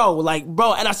 I'm like, bro,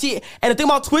 and I see it. And the thing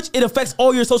about Twitch, it affects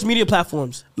all your social media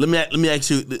platforms. Let me ask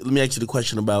you the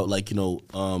question about, like,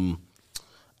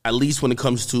 at least when it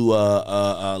comes to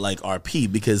like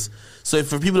RP, because so if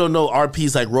for people who don't know, RP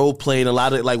is like role playing. A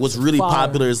lot of like what's really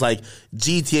popular is like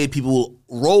GTA people will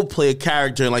role play a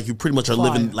character and like you pretty much are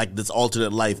living like this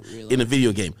alternate life in a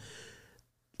video game.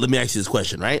 Let me ask you this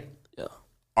question, right? Yeah.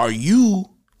 Are you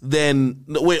then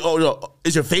wait. Oh no,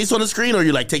 is your face on the screen or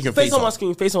you like taking your face on my off?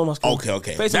 screen? Face on my screen.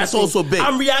 Okay. Face That's on my also screen. big.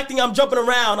 I'm reacting. I'm jumping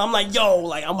around. I'm like, yo,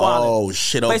 like I'm wilding. Oh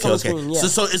shit. Face Okay. on the screen, yeah.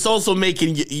 So it's also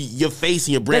making your face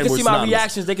and your brand. They can more see my synonymous.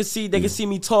 reactions. They can see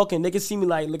me talking. They can see me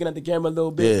like looking at the camera a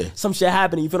little bit. Yeah. Some shit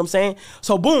happening. You feel what I'm saying?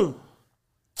 So boom.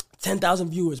 10,000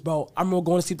 viewers, bro. I remember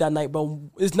going to sleep that night, bro.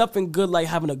 It's nothing good like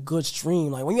having a good stream.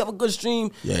 Like when you have a good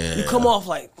stream, you come off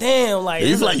like, damn, like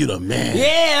you feel like you the man.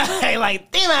 Yeah,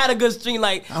 like damn, I had a good stream.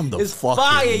 Like I'm the it's fucking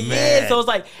fire, man. yeah. So it's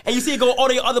like, and you see it go on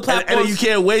all your other platforms, and then you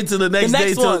can't wait till the next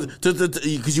day one.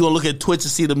 because you gonna look at Twitch to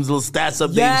see them little stats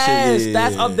updating yes, shit.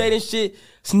 that's updating shit.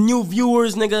 Some new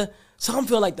viewers, nigga. So I'm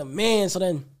feeling like the man. So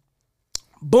then,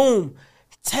 boom,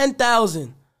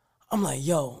 10,000. I'm like,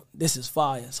 yo, this is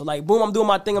fire. So like, boom, I'm doing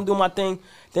my thing.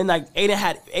 Then like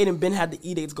Aiden Ben had the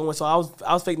E-dates going. So I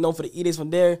was fake known for the E-dates from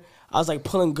there. I was like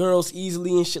pulling girls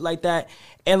easily and shit like that.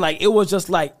 And like, it was just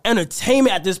like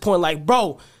entertainment at this point. Like,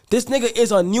 bro, this nigga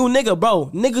is a new nigga, bro.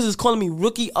 Niggas is calling me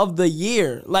Rookie of the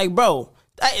Year. Like, bro,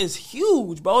 that is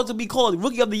huge, bro, to be called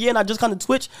Rookie of the Year. And I just kind of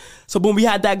Twitch. So boom, we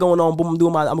had that going on.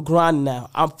 Boom, I'm grinding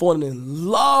now. I'm falling in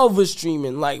love with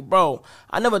streaming. Like, bro,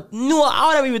 I never knew. I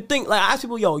would never even think. Like, I ask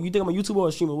people, yo, you think I'm a YouTuber or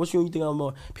a streamer? What streamer you think I'm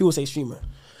a? People say streamer.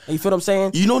 And you feel what I'm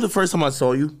saying? You know the first time I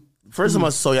saw you? First time I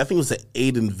saw you, I think it was an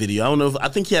Aiden video. I don't know I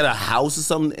think he had a house or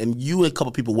something, and you and a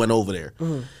couple people went over there.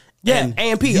 Yeah,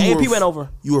 AMP went over.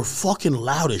 You were fucking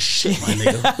loud as shit, my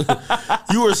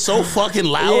nigga. You were so fucking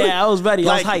loud. Yeah, I was ready.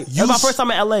 I was hyped. It was my first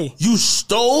time in LA. You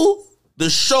stole the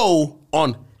show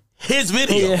on his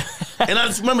video. Yeah. And I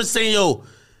just remember saying, yo,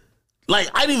 like,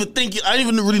 I didn't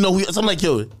even really know who. So I'm like,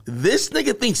 yo, this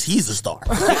nigga thinks he's a star.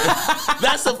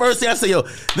 That's the first thing I say, yo.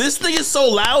 This nigga's so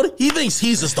loud, he thinks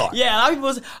he's a star. Yeah,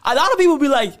 a lot of people be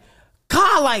like,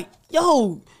 God, like,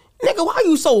 yo, nigga, why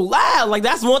you so loud? Like,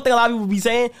 that's one thing a lot of people be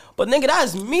saying. But nigga,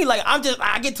 that's me. Like,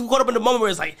 I get too caught up in the moment where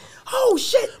it's like, oh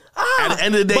shit. At the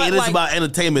end of the day, it is about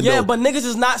entertainment, yeah, though. but niggas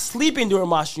is not sleeping during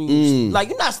my streams. Like,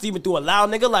 you're not sleeping through a loud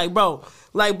nigga. Like,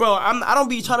 bro, I don't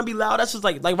be trying to be loud. That's just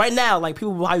like right now, like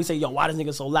people, how you say, yo, why this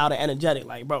nigga so loud and energetic?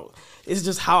 Like, bro, it's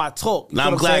just how I talk. Now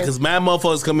I'm glad because mad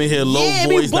motherfuckers come in here low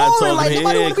voice, not talking. Like,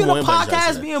 nobody want to be on a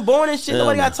podcast being boring and shit.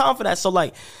 Nobody got time for that.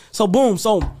 So boom.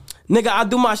 So, nigga, I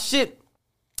do my shit.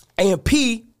 AMP,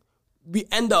 we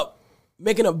end up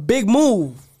making a big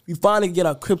move. We finally get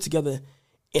our crib together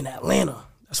in Atlanta.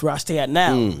 That's where I stay at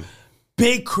now.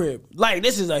 Big crib. Like,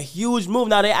 this is a huge move.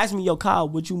 Now, they ask me, yo, Kyle,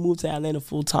 would you move to Atlanta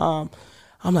full time?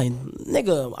 I'm like,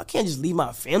 nigga, I can't just leave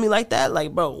my family like that.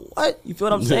 Like, bro, what? You feel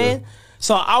what I'm saying?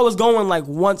 So I was going like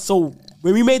once. So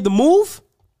when we made the move,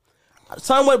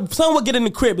 someone would get in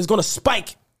the crib. It's going to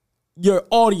spike your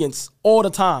audience all the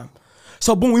time.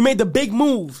 So boom, we made the big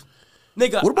move.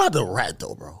 Nigga. What about the rat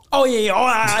though, bro? Oh, yeah. Oh,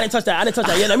 I didn't touch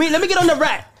that. Yeah, let me get on the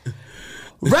rat.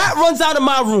 Rat runs out of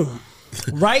my room,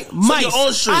 right?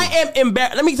 Mice. I am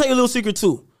embarrassed. Let me tell you a little secret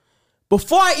too.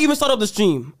 Before I even started the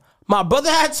stream, my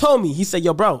brother had told me, he said,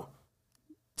 yo, bro,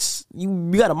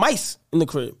 you got a mice in the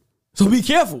crib. So be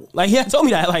careful. Like, he had told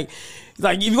me that. Like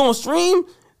if you're going to stream,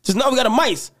 just know we got a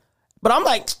mice. But I'm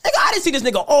like, nigga, I didn't see this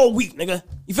nigga all week, nigga.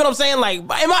 You feel what I'm saying? Like, in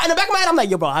the back of my head, I'm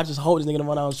like, yo, bro, I just hold this nigga to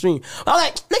run out on stream. But I'm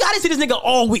like, nigga, I didn't see this nigga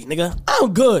all week, nigga.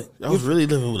 I'm good. I was really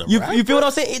living with a rat. You feel what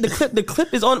I'm saying? The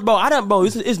clip is on, bro.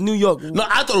 It's New York. No,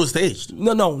 I thought it was staged.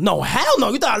 No, hell no.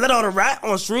 You thought I let out a rat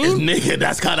on stream? Nigga,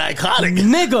 that's kind of iconic.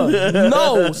 Nigga,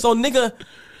 no.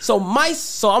 So Mice,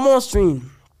 so I'm on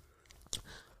stream.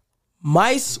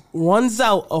 Mice runs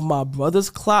out of my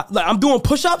brother's closet. Like, I'm doing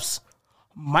push-ups.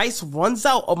 Mice runs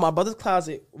out of my brother's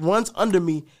closet, runs under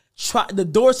me. The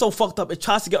door's so fucked up. It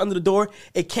tries to get under the door.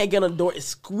 It can't get under the door. It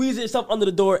squeezes itself under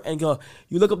the door and go.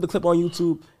 You look up the clip on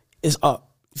YouTube. It's up.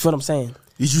 You feel what I'm saying?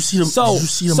 Did you see them? Did you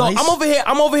see the mice? I'm over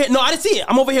here. No, I didn't see it.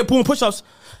 I'm over here doing push-ups.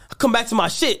 I come back to my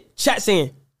shit. Chat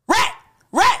saying, rat,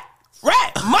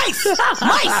 mice,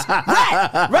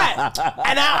 rat.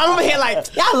 And I'm over here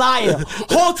like, y'all lying.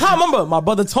 Whole time, remember, my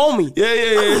brother told me.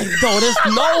 Yeah.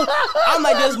 I'm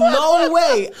like, there's no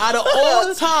way out of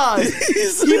all time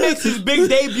he makes his big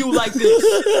debut like this.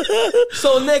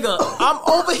 So, nigga, I'm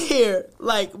over here,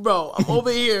 like, bro,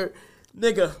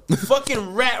 nigga,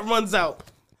 fucking rat runs out.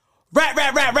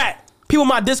 Rat. People in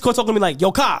my Discord talking to me like,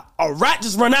 yo, Ka, a rat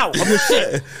just run out of your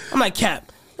shit. I'm like,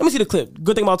 Cap, let me see the clip.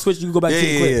 Good thing about Twitch, you can go back to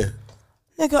the clip. Yeah.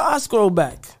 Nigga, I scroll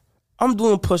back. I'm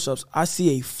doing push-ups. I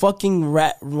see a fucking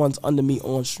rat runs under me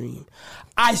on stream.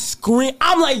 I scream.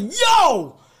 I'm like,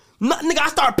 yo! Nigga, I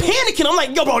start panicking. I'm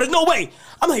like, yo, bro, there's no way.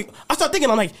 I start thinking,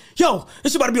 yo,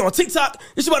 this shit about to be on TikTok.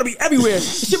 This shit about to be everywhere.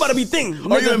 This shit about to be thing.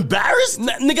 Nigga, are you embarrassed?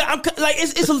 Nigga, I'm like,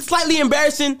 it's slightly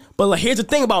embarrassing, but like, here's the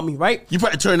thing about me, right? You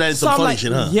probably turn that into some funny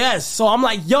shit, huh? Yes. So I'm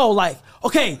like, yo, like,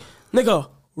 okay, nigga,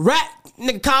 rap,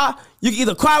 nigga, Kai, you can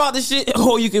either cry about this shit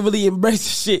or you can really embrace the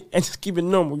shit and just keep it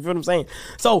normal. You feel what I'm saying?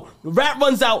 So the rap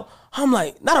runs out. I'm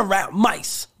like, not a rap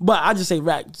mice, but I just say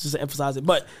rap just to emphasize it.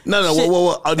 But no, shit,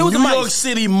 a New York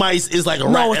City mice is like a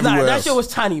rap no, it's not. everywhere That else. shit was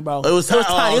tiny, bro. It was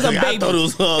tiny. It was a Okay. baby. I thought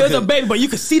it was a baby, but you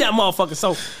could see that motherfucker.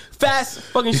 So fast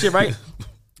fucking shit, right?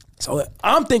 So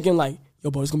I'm thinking like, yo,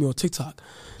 bro, it's gonna be on TikTok.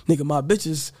 Nigga, my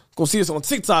bitches gonna see this on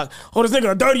TikTok. Oh, this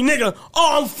nigga a dirty nigga.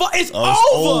 Oh, it's over. It's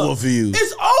over for you.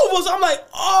 It's over. So I'm like,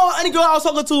 oh, any girl I was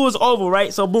talking to was over,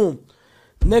 right? So boom,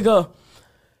 nigga,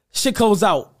 shit goes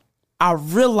out. I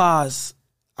realize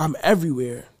I'm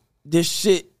everywhere. This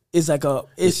shit is like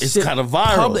it's kind of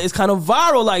viral. It's kind of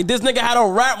viral. Like this nigga had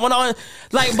a rap one on.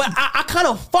 Like, but I kind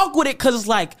of fuck with it because it's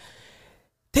like.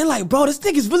 They're like, bro, this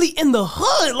nigga's really in the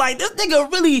hood. Like, this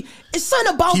nigga really, it's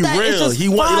something about He that. real. It's just He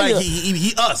fire. like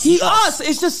he us. He us.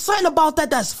 It's just something about that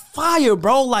that's fire,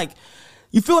 bro. Like,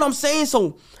 you feel what I'm saying?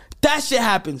 So that shit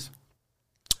happens.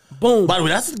 Boom. By the way,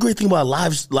 that's the great thing about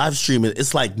live streaming.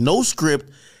 It's like no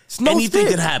script. No anything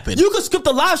script. can happen. You could skip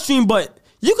the live stream, but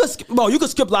you could skip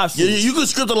live stream. You could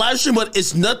script a live stream, but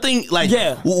it's nothing like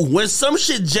when some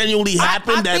shit genuinely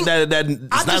happened that's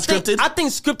not scripted. I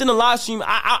think scripting a live stream,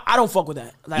 I don't fuck with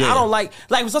that. Like I don't like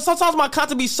sometimes my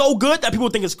content be so good that people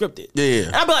think it's scripted. Yeah.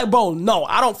 And I be like, bro, no,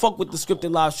 I don't fuck with the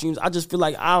scripted live streams. I just feel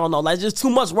like I don't know, like it's just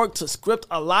too much work to script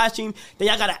a live stream. Then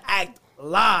y'all gotta act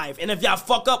live, and if y'all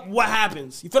fuck up, what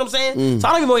happens? You feel what I'm saying? So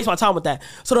I don't even waste my time with that.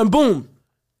 So then, boom.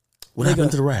 What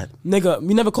happened to the rat? Nigga,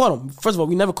 we never caught him. First of all,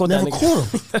 we never caught that nigga.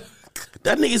 Caught him.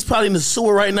 That nigga's probably in the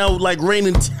sewer right now, like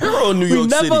raining terror in New York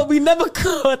City. We never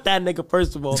caught that nigga,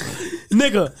 first of all.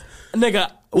 nigga.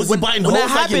 Was he biting holes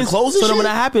like in clothes and so shit? then when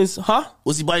that happens,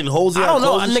 Was he biting holes in I don't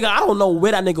know, clothes? nigga. I don't know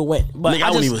where that nigga went. But Nigga, I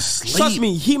wouldn't even sleep. Trust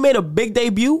me, he made a big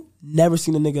debut. Never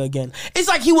seen a nigga again. It's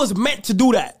like he was meant to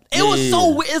do that. It was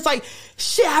so weird. It's like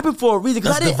shit happened for a reason.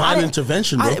 That's divine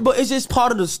intervention, bro. But it's just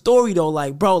part of the story, though.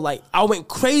 Like, bro, like I went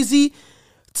crazy.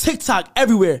 TikTok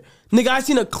everywhere. Nigga, I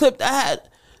seen a clip that had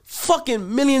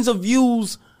fucking millions of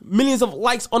views, millions of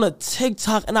likes on a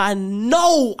TikTok, and I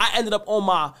know I ended up on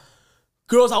my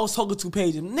girls I was talking to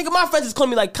page. And nigga, my friends just called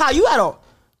me like, Kai, you had a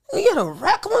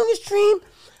rap on your stream?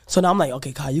 So now I'm like,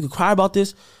 okay, Kai, you could cry about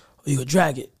this or you could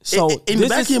drag it. So in the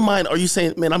back of your mind, are you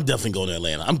saying, man, I'm definitely going to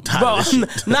Atlanta. I'm tired of this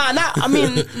shit.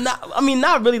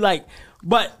 Not really like,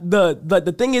 but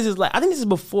the thing is like, I think this is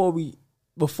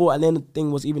before Atlanta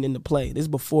thing was even in the play. This is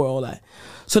before all that.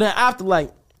 So then after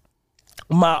like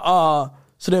so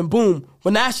then boom,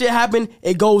 when that shit happened,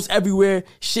 it goes everywhere.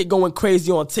 Shit going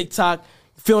crazy on TikTok.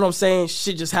 Feel what I'm saying?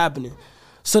 Shit just happening.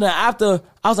 So then after,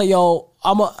 I was like, yo,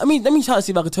 let me try to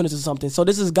see if I can turn this into something. So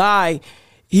this is guy,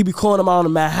 he be crawling around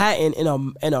in Manhattan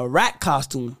in a rat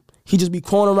costume. He just be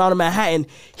crawling around in Manhattan.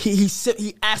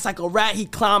 He acts like a rat. He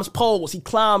climbs poles. He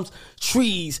climbs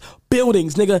trees,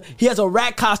 buildings, nigga. He has a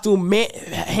rat costume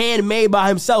handmade by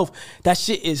himself. That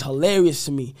shit is hilarious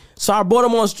to me. So I brought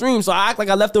him on stream. So I act like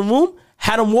I left the room,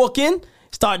 had him walk in,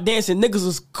 start dancing. Niggas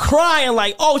was crying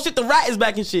like, oh shit, the rat is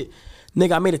back and shit.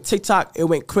 Nigga, I made a TikTok. It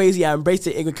went crazy. I embraced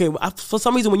it. For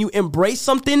some reason, when you embrace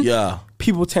something,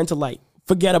 people tend to like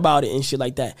forget about it and shit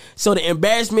like that. So the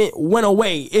embarrassment went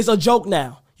away. It's a joke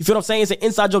now. You feel what I'm saying? It's an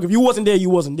inside joke. If you wasn't there, you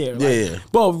wasn't there. Like, yeah.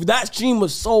 Bro, that stream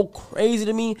was so crazy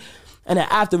to me. And then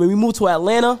after, when we moved to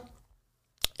Atlanta,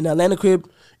 in the Atlanta crib,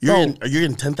 you're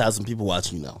getting 10,000 people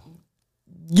watching you now.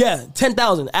 Yeah,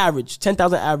 10,000 average.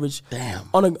 10,000 average. Damn.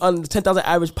 On the 10,000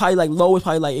 average, probably like lowest,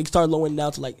 probably like it started lowering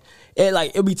down to like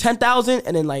it'll be 10,000,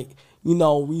 and then like, you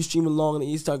know, when you stream along and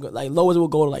you start like lowest, it will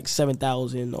go to like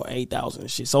 7,000 or 8,000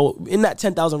 and shit. So in that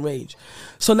 10,000 range.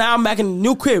 So now I'm back in the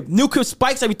new crib. New crib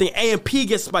spikes everything. AMP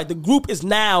gets spiked. The group is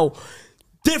now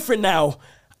different now.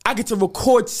 I get to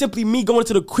record simply me going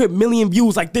to the crib, million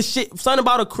views. Like this shit, something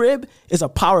about a crib is a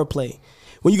power play.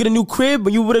 When you get a new crib,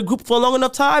 when you with a group for a long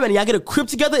enough time and y'all get a crib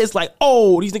together, it's like,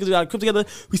 oh, these niggas got a crib together.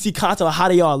 We see content of how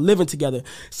they all living together.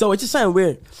 So it's just something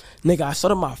weird. Nigga, I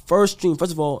started my first stream.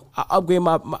 First of all, I upgrade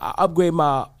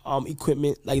my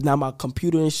equipment, like now my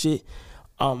computer and shit.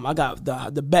 I got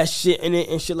the best shit in it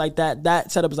and shit like that.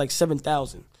 That setup is like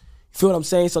 7,000. You feel what I'm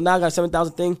saying? So now I got a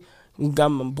 7,000 thing.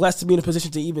 I'm blessed to be in a position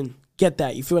to even get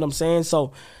that. You feel what I'm saying?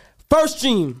 So first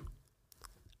stream,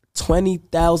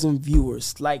 20,000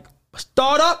 viewers. Like,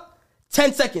 start up,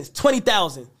 10 seconds,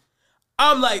 20,000.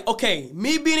 I'm like, okay,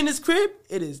 me being in this crib,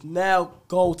 it is now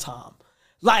go time.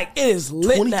 Like, it is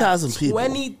lit 20,000 people.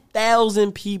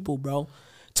 20,000 people, bro.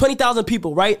 20,000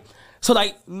 people, right? So,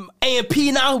 like, AMP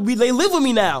now, they live with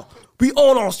me now. We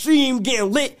on stream,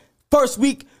 getting lit. First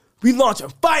week, We launching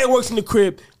fireworks in the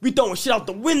crib. We throwing shit out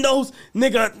the windows.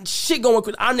 Nigga, shit going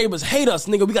crazy. Our neighbors hate us.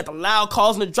 Nigga, we got the loud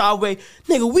cars in the driveway.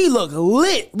 Nigga, we look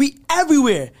lit. We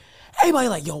everywhere. Everybody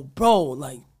like, yo, bro,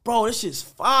 this shit's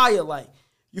fire. Like,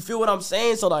 you feel what I'm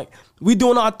saying? So, like, we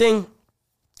doing our thing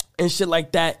and shit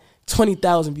like that.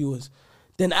 20,000 viewers.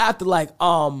 Then after,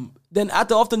 off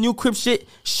the new crib shit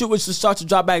was to start to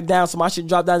drop back down. So my shit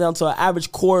dropped down to an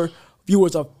average core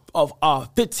viewers of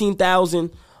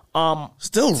 15,000.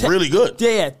 Still really good.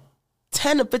 Yeah,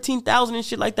 10 to 15,000 and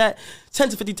shit like that. 10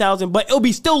 to 50,000, but it'll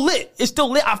be still lit. It's still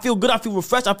lit. I feel good. I feel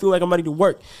refreshed. I feel like I'm ready to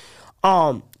work.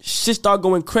 Shit start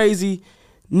going crazy,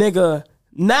 nigga.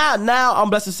 Now I'm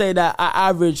blessed to say that I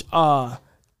average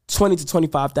 20 to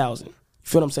 25,000. You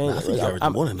feel what I'm saying? I think you average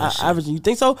more than that. Averaging, you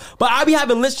think so? But I be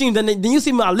having lit streams, and then you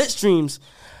see my lit streams.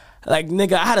 Like,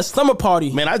 nigga, I had a slumber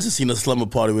party. Man, I just seen a slumber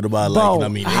party with about bro,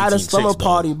 I had a slumber chicks,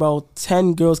 party, bro.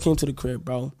 10 girls came to the crib,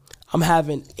 bro. I'm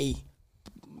having a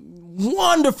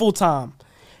wonderful time.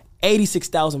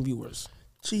 86,000 viewers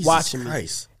Jesus watching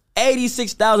Christ. me.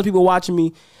 86,000 people watching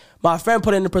me. My friend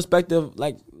put it into perspective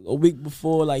like a week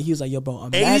before. Like, he was like, yo, bro,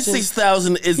 imagine.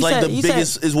 86,000 is like one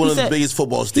of the biggest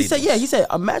football stadiums. He said,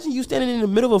 imagine you standing in the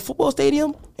middle of a football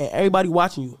stadium and everybody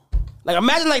watching you. Like,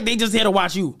 imagine like they just here to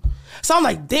watch you. So I'm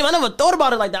like, damn, I never thought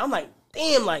about it like that. I'm like,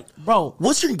 damn, like, bro.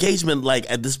 What's your engagement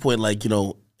like at this point? Like, you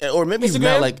know, or maybe Instagram?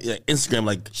 now, like Instagram,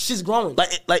 like shit's growing.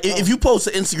 Like if you post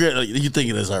to Instagram, you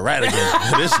thinking it's a rat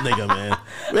again. This nigga, man,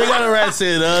 we got a rat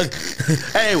here, dog.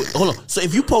 Hey, hold on. So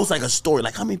if you post like a story,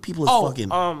 like how many people is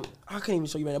fucking? I can't even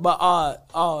show you right now,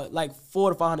 but like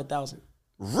 400,000 to 500,000.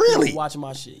 Really watching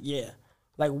my shit? Yeah,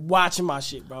 like watching my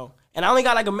shit, bro. And I only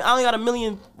got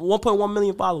 1.1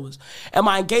 million followers, and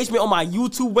my engagement on my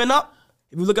YouTube went up.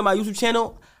 If you look at my YouTube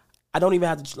channel, I don't even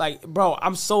have to, like, bro,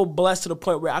 I'm so blessed to the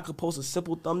point where I could post a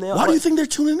simple thumbnail. Why do you think they're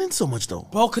tuning in so much, though?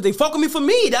 Bro, because they fuck with me for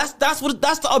me. That's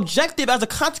the objective as a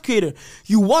content creator.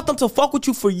 You want them to fuck with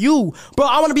you for you. Bro,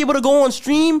 I want to be able to go on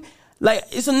stream. Like,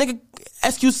 it's a nigga,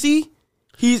 SQC.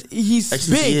 He's SQC,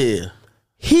 big. Yeah.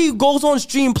 He goes on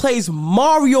stream, plays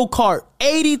Mario Kart.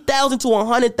 80,000 to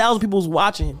 100,000 people's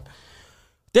watching him.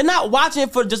 They're not watching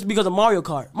it for just because of Mario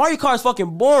Kart. Mario Kart is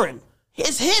fucking boring.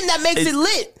 It's him that makes it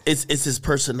lit. It's his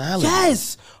personality.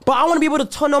 Yes, but I want to be able to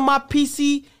turn on my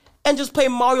PC and just play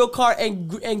Mario Kart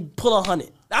and pull 100.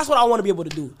 That's what I want to be able to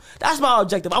do. That's my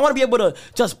objective. I want to be able to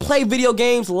just play video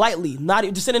games lightly, not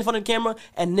just sit in front of the camera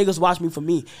and niggas watch me for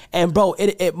me. And bro,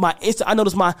 I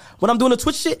notice when I'm doing the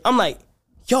Twitch shit, I'm like,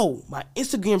 yo, my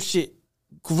Instagram shit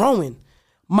growing,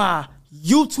 my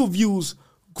YouTube views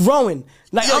growing.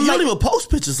 Like, you don't even post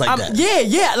pictures like that.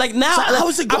 Yeah. Like now, so how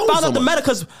is it going? I found out the meta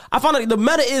because I found out the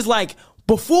meta is like,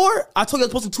 before I told you I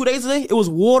was posting 2 days a day, it was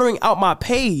watering out my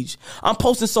page. I'm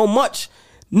posting so much.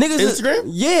 Niggas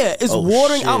Instagram? It's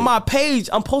watering out my page.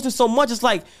 I'm posting so much. It's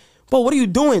like, bro, what are you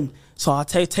doing? So I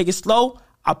take it slow.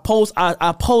 I post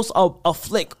a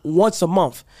flick once a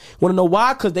month. Want to know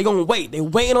why? Because they gonna wait. They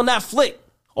waiting on that flick.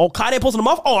 Oh, Kai ain't posting a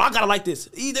month? Oh, I gotta like this.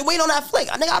 They waiting on that flick.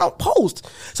 I don't post.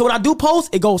 So when I do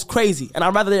post, it goes crazy. And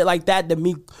I'd rather it like that than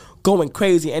me going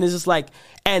crazy. And it's just like,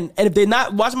 and if they're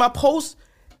not watching my posts,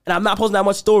 and I'm not posting that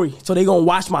much story, so they gonna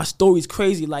watch my stories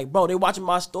crazy. Like, bro, they watching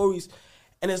my stories,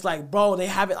 and it's like, bro, they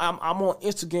haven't. I'm on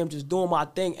Instagram just doing my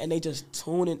thing, and they just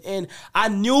tuning in. I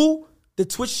knew the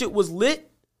Twitch shit was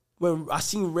lit when I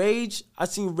seen Rage. I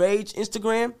seen Rage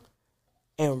Instagram,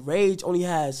 and Rage only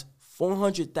has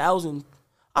 400,000.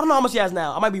 I don't know how much he has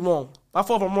now. I might be wrong. I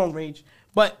thought I'm wrong, Rage,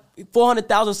 but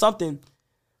 400,000 something,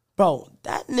 bro.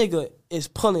 That nigga is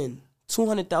pulling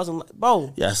 200,000,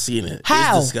 bro. Yeah, I seen it.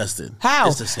 How? It's disgusting. How?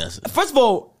 It's disgusting. First of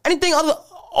all, anything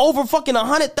over fucking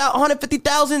 100,000,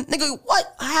 150,000, nigga,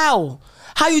 what? How?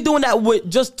 How you doing that with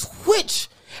just Twitch?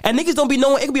 And niggas don't be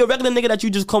knowing. It could be a regular nigga that you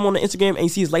just come on the Instagram and you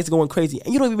see his lights going crazy,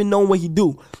 and you don't even know what he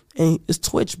do. And it's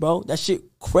Twitch, bro. That shit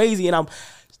crazy. And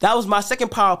that was my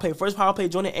second power play. First power play,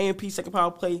 joining AMP. Second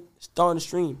power play, starting the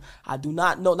stream. I do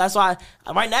not know. That's why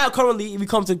right now, currently, if we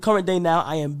come to the current day now,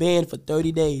 I am banned for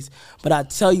 30 days. But I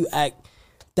tell you,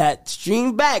 that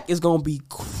stream back is going to be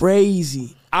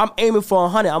crazy. I'm aiming for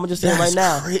 100. I'm going to just say it right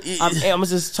now. I'm going to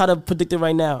just try to predict it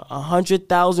right now.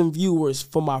 100,000 viewers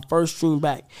for my first stream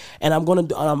back. And I'm going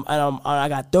to I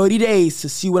got 30 days to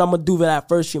see what I'm going to do for that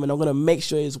first stream. And I'm going to make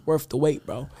sure it's worth the wait,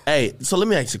 bro. Hey, so let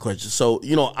me ask you a question. So,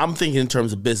 I'm thinking in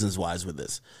terms of business-wise with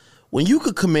this. When you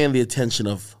could command the attention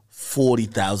of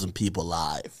 40,000 people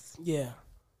live. Yeah.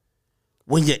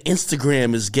 When your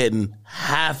Instagram is getting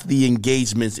half the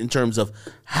engagements in terms of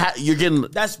you're getting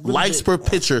that's really likes big. per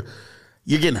picture,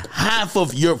 you're getting half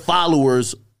of your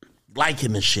followers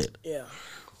liking this shit. Yeah.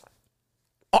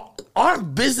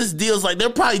 Aren't business deals like they're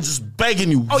probably just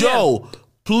begging you, yo,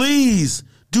 please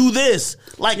do this.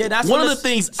 Like, that's one of the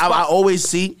things I always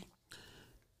see,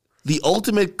 the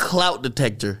ultimate clout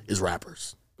detector is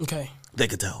rappers. Okay. They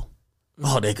could tell.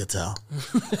 Oh, they could tell.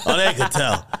 They could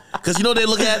tell. Because you know they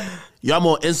look at, yo, I'm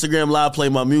on Instagram Live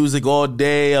playing my music all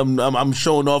day. I'm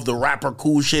showing off the rapper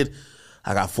cool shit.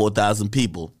 I got 4,000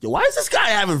 people. Yo, why is this guy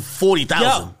having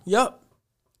 40,000?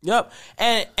 Yep.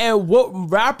 And what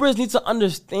rappers need to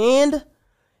understand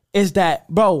is that,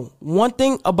 bro, one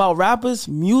thing about rappers,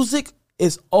 music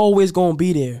is always going to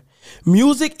be there.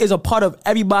 Music is a part of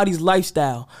everybody's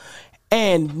lifestyle.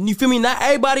 And you feel me? Not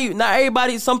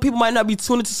everybody, some people might not be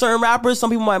tuned into certain rappers. Some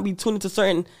people might be tuned into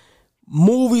certain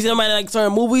movies. They might like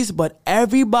certain movies. But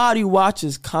everybody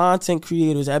watches content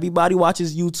creators. Everybody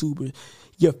watches YouTubers.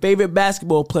 Your favorite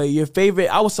basketball player.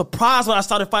 I was surprised when I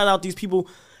started finding out these people.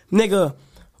 Nigga,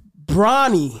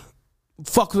 Bronny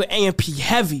fuck with AMP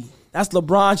heavy. That's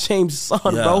LeBron James' son,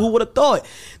 bro. Who would have thought?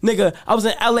 Nigga, I was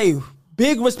in LA.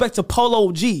 Big respect to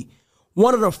Polo G.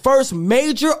 One of the first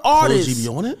major artists.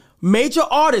 Polo G be on it? Major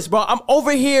artists, bro. I'm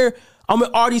over here. I'm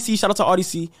at RDC. Shout out to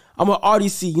RDC. I'm at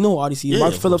RDC. You know who RDC is.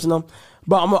 Mark Phillips and them.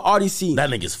 Bro, I'm at RDC.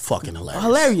 That nigga's fucking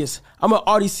hilarious. I'm at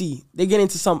RDC. They get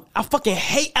into some. I fucking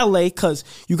hate LA because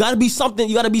you gotta be something.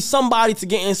 You gotta be somebody to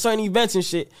get in certain events and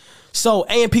shit. So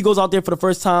A&P goes out there for the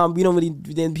first time. People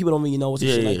don't really know what's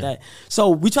shit like that. So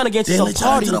we trying to get into some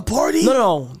party. To the party?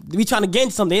 No. We trying to get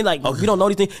into something. Like, we don't know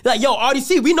anything. They're like, yo,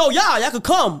 RDC, we know y'all could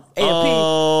come. A&P. I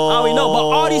already know.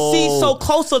 But RDC so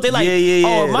close, so they like,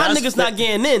 my niggas not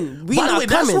getting in. We not coming.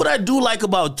 That's what I do like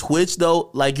about Twitch, though.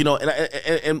 Like, you know,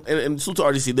 and salute to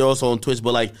RDC, they're also on Twitch.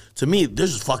 But like, to me, they're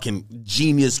just fucking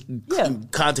genius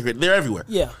content creators. They're everywhere.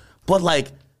 Yeah. But like,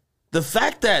 the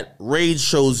fact that Rage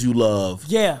shows you love,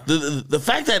 the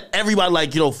fact that everybody,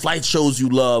 like, you know, Flight shows you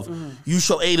love, you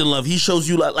show Aiden love, he shows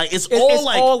you love, like it's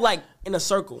all like in a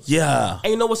circle. Yeah.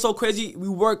 And you know what's so crazy?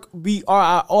 We are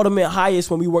our ultimate highest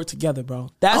when we work together, bro.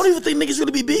 I don't even think niggas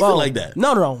really be beefing like that.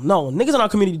 No. Niggas in our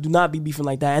community do not be beefing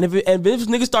like that. And if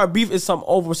niggas start beef, it's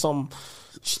over some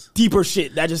deeper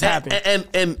shit that just happened.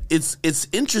 And it's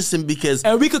interesting because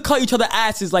we could cut each other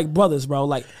asses like brothers, bro.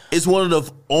 Like, it's one of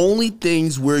the only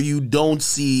things where you don't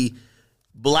see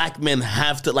black men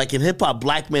have to, like in hip hop,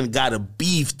 black men gotta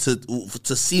beef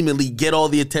to seemingly get all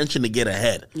the attention to get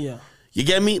ahead. Yeah. You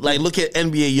get me? Like, look at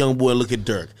NBA Youngboy, look at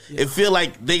Dirk. It feel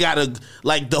like they gotta,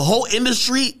 like, the whole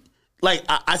industry, like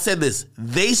I said this,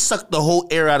 they suck the whole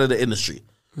air out of the industry.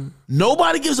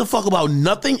 Nobody gives a fuck about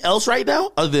nothing else right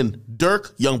now other than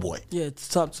Dirk, Youngboy. Yeah, it's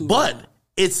top two. But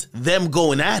it's them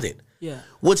going at it. Yeah.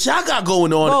 What y'all got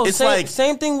going on? Bro, it's like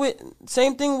same thing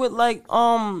with like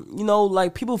you know,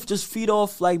 like people just feed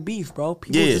off like beef, bro.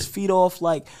 People just feed off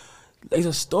like it's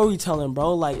a storytelling,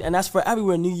 bro. Like, and that's for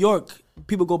everywhere. New York,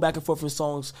 people go back and forth in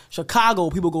songs. Chicago,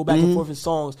 people go back and forth in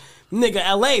songs. Nigga,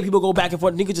 LA, people go back and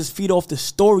forth. Nigga just feed off the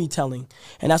storytelling,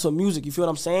 and that's what music. You feel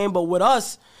what I'm saying? But with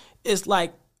us, it's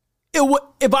like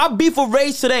if I beef with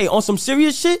Rage today on some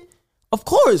serious shit, of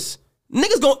course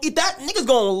niggas gonna eat that. Niggas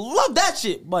gonna love that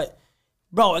shit. But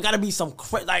bro, it gotta be some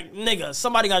like nigga.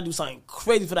 Somebody gotta do something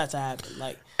crazy for that to happen.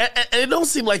 Like, and it don't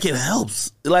seem like it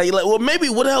helps. Like well, maybe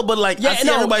it would help, but like I see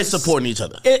everybody supporting each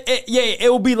other. It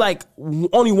will be like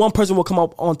only one person will come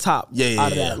up on top.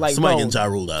 Out of that. Like, somebody getting ja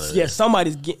ruled out of it. Yeah,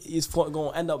 somebody's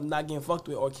gonna end up not getting fucked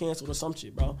with or canceled or some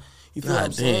shit, bro. You feel what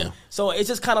I'm saying? So it's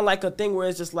just kind of like a thing where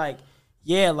it's just like,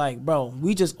 yeah, like, bro,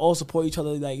 we just all support each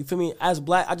other. Like, you feel me? As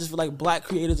black, I just feel like black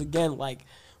creators again, like,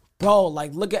 bro,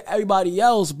 like, look at everybody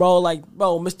else, bro. Like,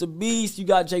 bro, Mr. Beast, you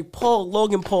got Jake Paul,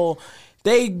 Logan Paul.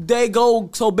 They go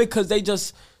so big because they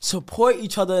just support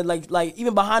each other. Like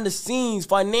even behind the scenes,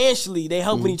 financially, they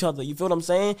helping each other. You feel what I'm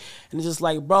saying? And it's just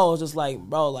like, bro,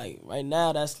 like right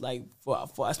now, that's like for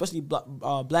especially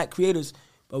black creators,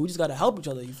 but we just gotta help each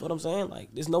other. You feel what I'm saying? Like,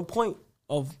 there's no point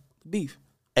of beef.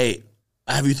 Hey,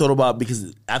 have you thought about,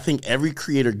 because I think every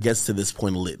creator gets to this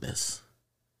point of litness.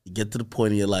 You get to the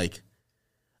point and you're like,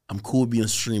 I'm cool with being a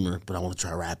streamer, but I want to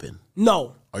try rapping.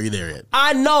 No. Are you there yet?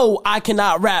 I know I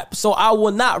cannot rap, so I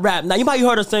will not rap. Now, you probably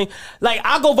heard us saying, like,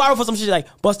 I go viral for some shit like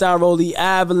Bust Down Rollie,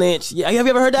 Avalanche. Yeah, have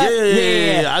you ever heard that?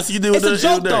 Yeah. I see you do it. It's a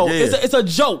joke, though. Yeah. It's a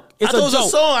joke. It's a joke. It was a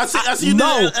song. I see you do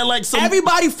it. And like some,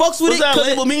 everybody fucks with was it. That a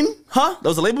label mean? Huh? That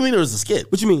was a label mean or was it a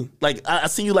skit? What you mean? Like, I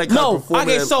see you like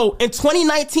okay, so in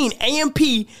 2019, AMP,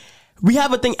 we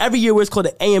have a thing every year where it's called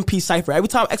the AMP Cypher. Every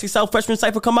time XXL Freshman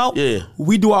Cypher come out,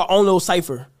 we do our own little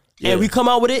cypher. And we come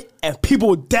out with it, and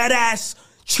people dead ass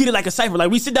treat it like a cypher.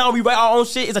 Like, we sit down, we write our own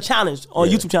shit. It's a challenge, on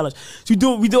YouTube challenge. So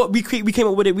we came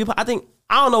up with it.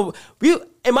 I don't know.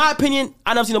 In my opinion,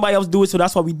 I never seen nobody else do it, so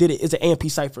that's why we did it. It's an AMP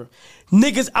cypher.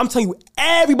 Niggas, I'm telling you,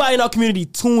 everybody in our community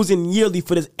tunes in yearly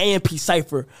for this AMP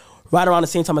cypher. right around the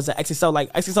same time as the XXL.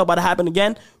 Like XXL about to happen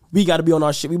again. We got to be on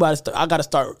our shit. I got to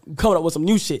start coming up with some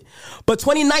new shit. But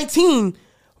 2019,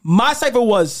 my cypher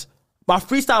was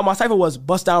Bust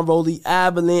Down Rolly,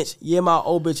 Avalanche, Yeah My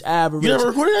Old Bitch Average. You never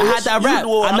recorded that? I had that rap.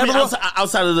 I mean,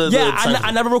 outside of the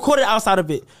I never recorded outside of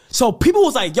it. So people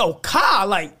was like, yo, Kai,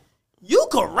 like, you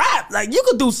could rap. Like, you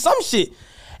could do some shit.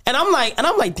 And I'm like,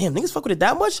 damn, niggas fuck with it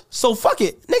that much? So fuck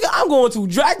it. Nigga, I'm going to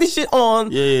drag this shit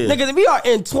on. Yeah. Niggas, we are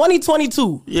in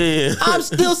 2022. Yeah. I'm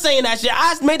still saying that shit.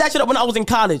 I made that shit up when I was in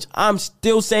college. I'm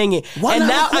still saying it. Why and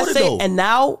not now record it, though? and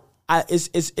now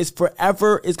it's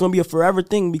forever. It's gonna be a forever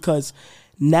thing because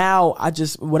now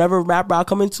whatever rapper I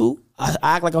come into, I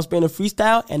act like I'm spinning a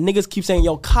freestyle, and niggas keep saying,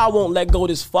 yo, Kai won't let go of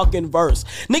this fucking verse.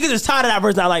 Niggas is tired of that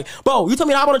verse now. Like, bro, you tell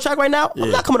me I'm on the track right now? Yeah.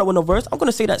 I'm not coming up with no verse. I'm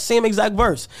gonna say that same exact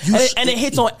verse. And it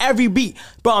hits on every beat.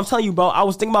 Bro, I'm telling you, bro, I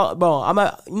was thinking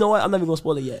about, you know what? I'm not even gonna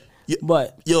spoil it yet.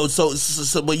 But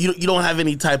but you don't have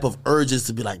any type of urges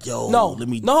to be like, yo, let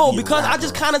me because I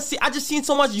just seen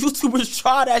so much YouTubers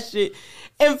try that shit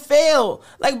and fail.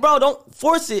 Like, bro, don't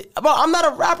force it. Bro, I'm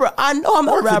not a rapper. I know I'm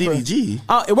not a rapper. It worked for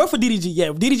DDG. It worked for DDG, yeah.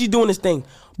 DDG doing this thing.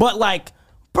 But like,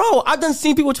 bro, I've done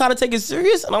seen people try to take it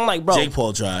serious, and I'm like, bro, Jake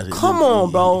Paul tried. Come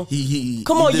on, bro.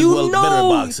 Come on, you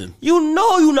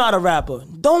know you're not a rapper.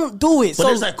 Don't do it. But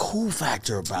there's that cool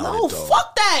factor about it, though. No,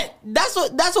 fuck that. That's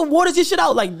what waters your shit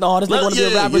out. Like, no, this nigga want to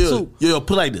be a rapper too. Yo,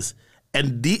 put it like this.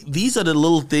 And these are the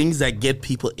little things that get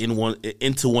people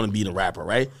into want to be a rapper,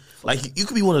 right? Like, you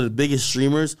could be one of the biggest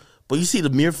streamers, but you see the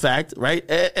mere fact, right?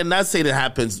 And not say that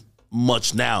happens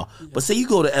much now, but say you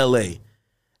go to LA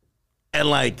and,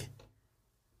 like,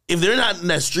 if they're not in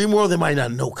that stream world, they might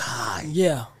not know Kai.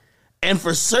 Yeah. And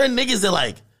for certain niggas, they're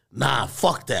like, nah,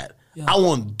 fuck that. Yeah. I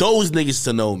want those niggas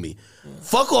to know me. Yeah.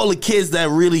 Fuck all the kids that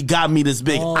really got me this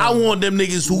big. I want them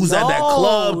niggas who's at that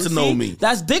club to know me.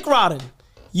 That's dick riding.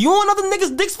 You want other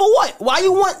niggas' dicks for what? Why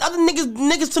you want other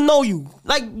niggas to know you?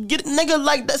 Like, get nigga,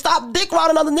 like, stop dick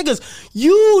riding other niggas.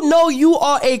 You know you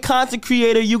are a content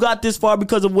creator. You got this far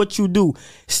because of what you do.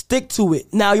 Stick to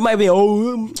it. Now, you might be,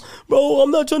 bro, I'm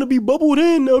not trying to be bubbled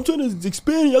in. I'm trying to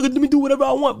expand. Y'all let me do whatever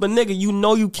I want. But, nigga, you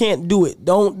know you can't do it.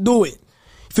 Don't do it.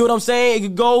 Feel what I'm saying? It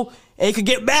could go and it could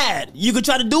get bad. You could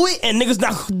try to do it and niggas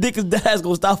ass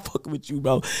gonna stop fucking with you,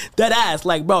 bro. That ass,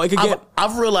 like, bro, it could get.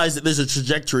 I've realized that there's a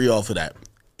trajectory off of that.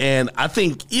 And I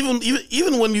think even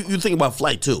when you think about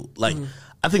Flight too, like,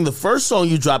 I think the first song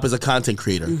you drop as a content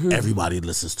creator, everybody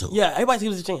listens to. Yeah, everybody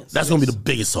gives a chance. That's gonna be the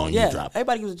biggest song you drop.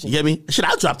 Everybody gives a chance. You get me? Shit,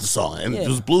 I dropped the song and it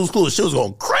was Blues Clues. Shit was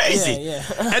going crazy. Yeah.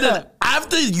 And then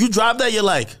after you drop that, you're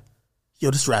like,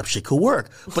 yo, this rap shit could work.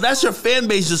 But that's your fan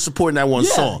base just supporting that one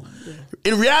song. Yeah.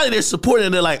 In reality, they're supporting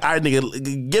and they're like, all right,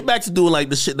 nigga, get back to doing like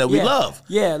the shit that we love.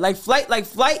 Yeah, like Flight.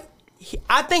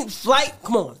 I think Flight,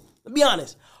 come on, let's be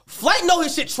honest. Flight know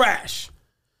his shit trash.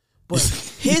 But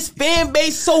his fan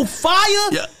base so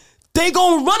fire, they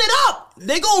gonna run it up.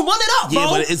 They gonna run it up, bro. Yeah,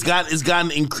 but it's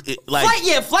gotten like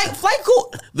Flight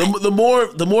cool.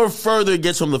 The more further it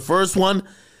gets from the first one,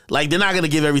 like, they're not gonna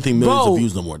give everything millions of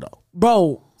views no more though.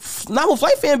 Bro, not with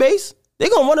Flight fan base. They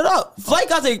gonna run it up.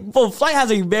 Flight has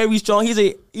a very strong.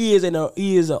 He is an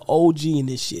OG in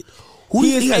this shit. Who do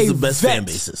you think has the best fan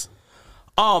bases?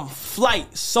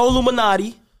 Flight, So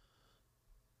Illuminati.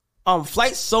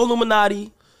 Flight, So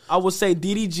Illuminati. I would say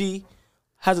DDG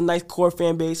has a nice core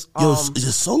fan base.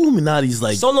 So Illuminati's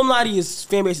like... So Illuminati's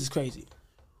fan base is crazy.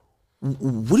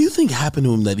 What do you think happened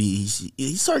to him that he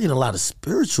started getting a lot of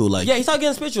spiritual? Like, yeah, he started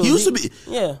getting spiritual. He used to be...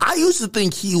 Yeah. I used to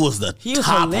think he was the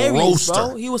top roaster.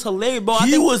 Bro. He was hilarious, bro.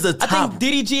 He was the top... I think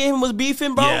DDG and him was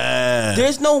beefing, bro. Yeah.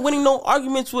 There's no winning no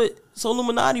arguments with So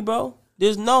Illuminati, bro.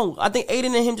 There's no... I think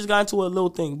Aiden and him just got into a little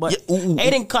thing. But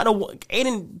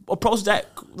Aiden approached that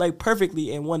like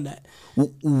perfectly and won that.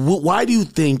 Why do you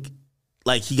think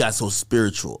like he got so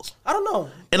spiritual? I don't know.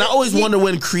 And I always wonder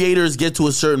when creators get to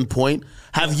a certain point.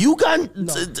 Have you gotten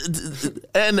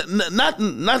and not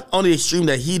on the extreme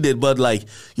that he did, but like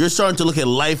you're starting to look at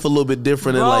life a little bit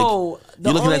different, bro, and like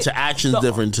you're looking at your actions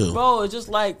different too. Bro, it's just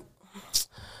like,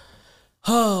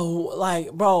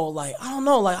 like, bro, like I don't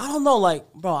know,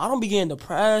 like, bro, I don't be getting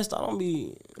depressed. I don't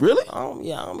be really. I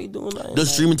don't be doing that.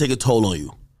 Does streaming take a toll on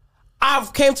you?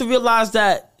 I've came to realize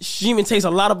that streaming takes a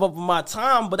lot of my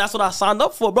time, but that's what I signed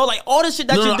up for, bro. Like all this shit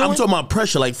that you're doing. I'm talking about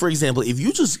pressure. Like for example, if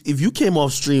you came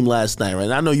off stream last night, right?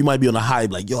 And I know you might be on a high,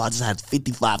 like yo, I just had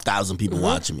 55,000 people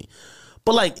watching me.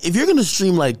 But like, if you're gonna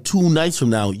stream like 2 nights from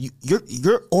now,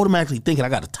 you're automatically thinking I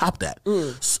got to top that.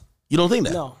 So, you don't think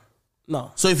that?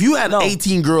 No. So if you had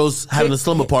 18 girls having a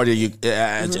slumber party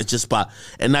at your spot,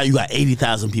 and now you got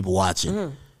 80,000 people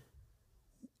watching.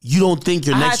 you don't think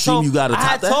your next stream you got to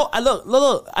top that?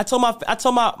 Look. I told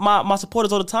my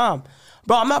supporters all the time,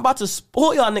 bro. I'm not about to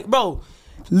spoil y'all, nigga, bro.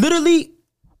 Literally,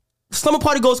 summer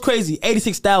party goes crazy,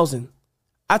 86,000.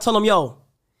 I told them, yo,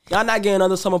 y'all not getting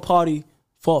another summer party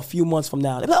for a few months from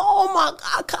now. They're like, oh my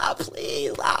God, God,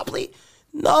 please, God, please.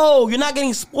 No, you're not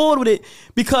getting spoiled with it,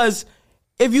 because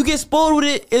if you get spoiled with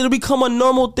it, it'll become a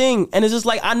normal thing. And it's just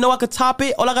like, I know I could top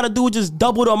it. All I gotta do is just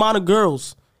double the amount of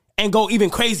girls and go even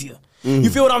crazier.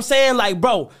 You feel what I'm saying? Like,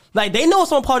 bro, like they know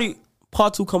summer party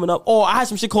part 2 coming up. Or I had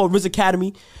some shit called Riz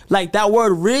Academy. Like that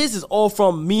word Riz is all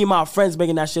from me and my friends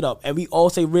making that shit up. And we all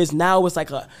say Riz. Now it's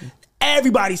like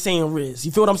everybody saying Riz.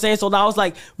 You feel what I'm saying? So now it's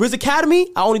like Riz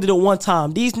Academy, I only did it one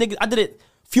time. These niggas, I did it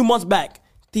a few months back.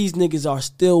 These niggas are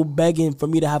still begging for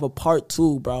me to have a part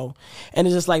 2, bro. And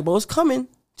it's just like, bro, it's coming.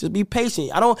 Just be patient.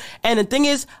 And the thing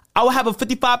is, I will have a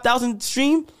 55,000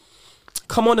 stream.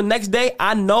 Come on the next day,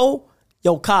 I know,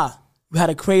 yo, Ka, you had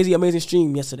a crazy, amazing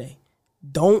stream yesterday.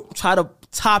 Don't try to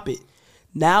top it.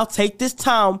 Now take this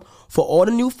time for all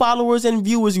the new followers and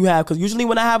viewers you have, because usually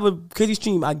when I have a crazy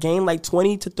stream, I gain like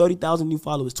 20 to 30,000 new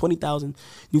followers, 20,000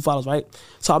 new followers, right?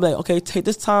 So I'm like, okay, take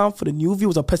this time for the new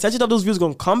viewers. A percentage of those viewers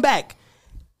going to come back.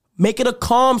 Make it a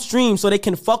calm stream so they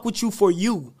can fuck with you for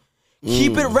you.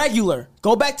 Keep it regular.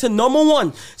 Go back to number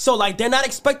 1. So like they're not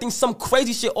expecting some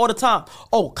crazy shit all the time.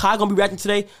 Oh, Kai gonna be reacting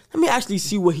today. Let me actually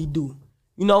see what he do.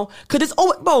 You know? Cause it's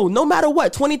always, bro, no matter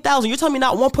what, 20,000. You're telling me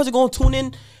not one person gonna tune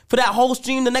in for that whole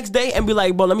stream the next day and be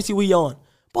like, bro, let me see what he on.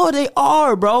 Bro, they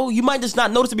are, bro. You might just not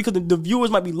notice it because the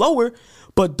viewers might be lower,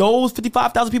 but those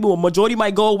 55,000 people, a majority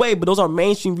might go away, but those are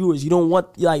mainstream viewers. You don't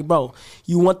want, like, bro,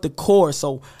 you want the core.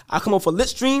 So I come up for lit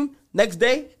stream, next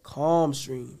day, calm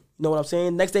stream. You know what I'm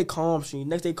saying? Next day, calm stream.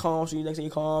 Next day, calm stream. Next day,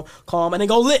 calm, and then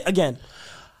go lit again.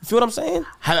 You feel what I'm saying?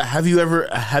 Have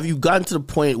you gotten to the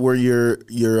point where you're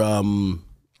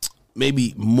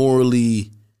maybe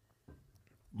morally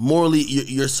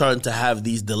you're starting to have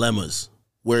these dilemmas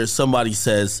where somebody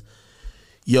says,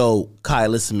 yo, Kai,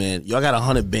 listen, man, yo, I got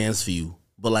 100 bands for you,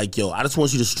 but like, yo, I just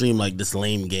want you to stream like this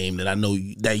lame game that I know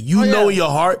that you know in your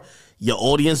heart your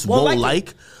audience won't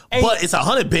like, but it's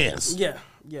 100 bands.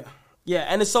 Yeah,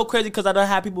 and it's so crazy because I done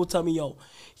have people tell me, yo,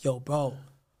 bro,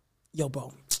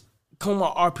 come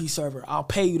on RP server. I'll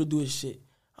pay you to do this shit.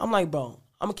 I'm like, bro,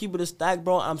 I'm going to keep it a stack,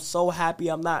 bro. I'm so happy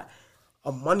I'm not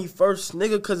a money first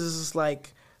nigga, because it's just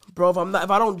like, bro, if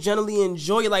I don't generally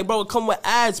enjoy it, like, bro, it come with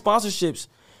ad sponsorships.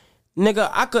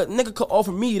 Nigga could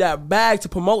offer me that bag to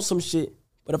promote some shit.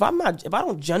 But if I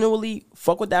don't genuinely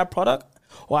fuck with that product,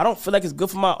 or I don't feel like it's good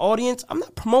for my audience, I'm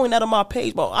not promoting that on my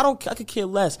page, bro. I could care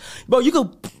less. Bro, you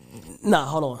could... Nah,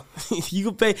 hold on. You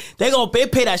can pay. They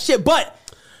pay that shit. But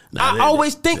I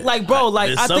always think like, bro,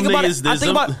 like I think about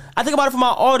it for my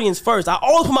audience first. I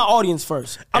always put my audience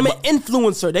first. I'm an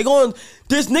influencer.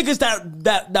 There's niggas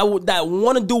that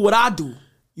want to do what I do.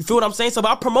 You feel what I'm saying? So if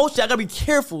I promote shit, I gotta be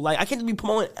careful. Like I can't just be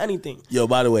promoting anything. Yo,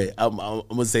 by the way, I'm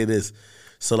gonna say this.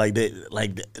 So like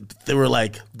they were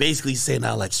like basically saying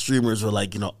how like streamers were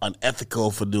like, you know, unethical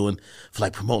for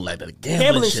promoting like that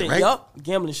gambling shit, right? Yup,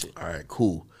 gambling shit. All right,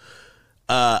 cool.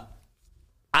 I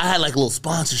had like a little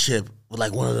sponsorship with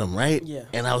like one of them, right? Yeah.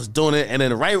 And I was doing it, and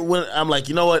then right when I'm like,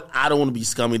 you know what? I don't want to be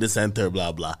scummy this and third,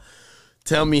 blah blah.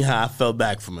 Tell me how I felt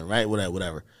back from it, right?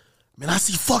 Whatever. Man, I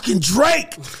see fucking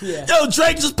Drake. Yeah. Yo,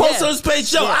 Drake just posted on his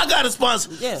page. Yo, I got a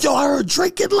sponsor. Yeah. Yo, I heard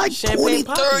Drake get like Champagne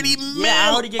 30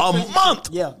 mil a month.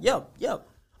 Yeah.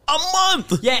 A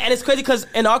month. Yeah, and it's crazy because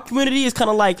in our community, it's kind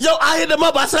of like... Yo, I hit them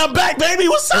up. I said, I'm back, baby.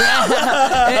 What's up?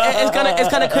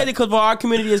 It's kind of crazy because for our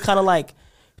community, it's kind of like...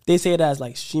 They say it as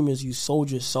like, streamers, you sold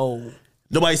your soul.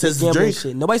 Nobody says it's Drake.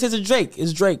 Shit. Nobody says it's Drake.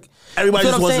 It's Drake. Everybody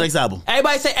just wants the next album.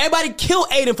 Everybody kill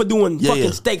Aiden for doing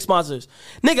fucking steak sponsors.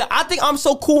 Nigga, I think I'm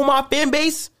so cool with my fan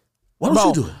base. Why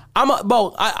don't you do it?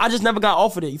 I just never got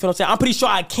offered it. You feel what I'm saying? I'm pretty sure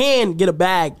I can get a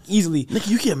bag easily. Nigga,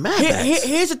 you get mad.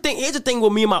 Here's the thing. Here's the thing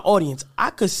with me and my audience.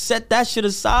 I could set that shit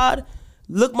aside,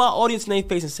 look my audience in their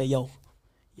face and say, yo,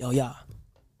 y'all.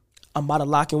 I'm about to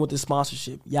lock in with this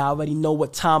sponsorship. Y'all already know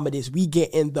what time it is. We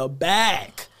get in the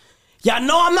bag. Y'all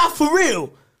know I'm not for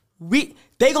real. They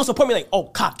gonna support me like, oh,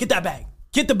 Cop, get that bag.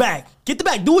 Get the bag. Get the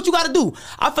bag. Do what you gotta do.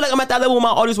 I feel like I'm at that level with my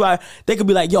audience where they could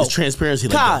be like, yo. It's transparency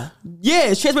like that. Yeah,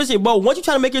 it's transparency. Bro, once you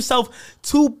trying to make yourself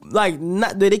too, like,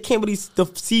 not they can't really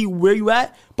see where you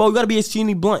at, bro, you gotta be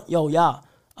extremely blunt. Yo, y'all,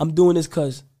 I'm doing this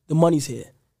because the money's here.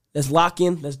 Let's lock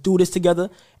in. Let's do this together.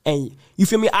 And you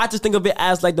feel me? I just think of it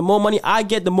as like the more money I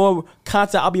get, the more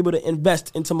content I'll be able to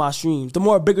invest into my streams. The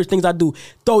more bigger things I do,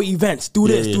 throw events, do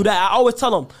this, do that. I always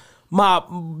tell them,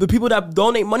 the people that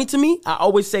donate money to me, I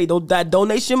always say that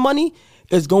donation money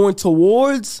is going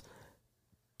towards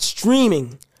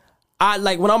streaming. I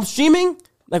like when I'm streaming,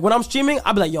 I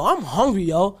be like, yo, I'm hungry,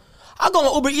 yo. I go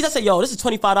on Uber Eats, I say, yo, this is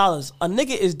 $25. A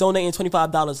nigga is donating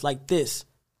 $25 like this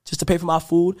just to pay for my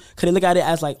food. Cause they look at it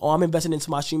as like, oh, I'm investing into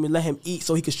my stream and let him eat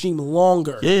so he can stream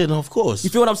longer. Yeah, no, of course.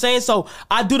 You feel what I'm saying? So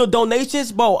I do the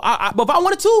donations, bro. But if I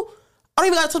wanted to, I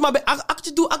don't even gotta touch my.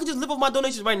 I could just live off my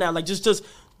donations right now. Like just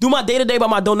do my day to day by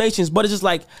my donations. But it's just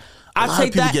like I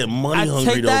take that. Get money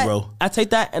hungry though, bro. I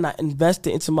take that and I invest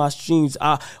it into my streams.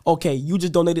 Okay, you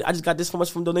just donated. I just got this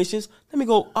much from donations. Let me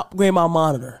go upgrade my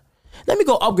monitor. Let me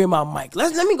go upgrade my mic.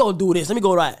 Let me go do this. Let me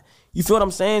go that. You feel what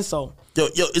I'm saying? So yo,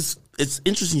 it's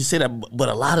interesting you say that, but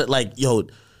a lot of like, yo,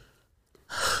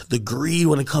 the greed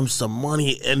when it comes to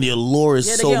money and the allure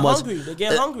is so much. They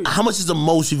get hungry. How much is the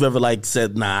most you've ever like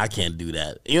said, nah, I can't do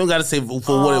that? You don't got to say for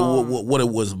what it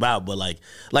was about, but like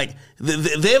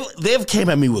they've came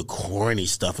at me with corny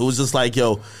stuff. It was just like,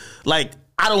 yo, like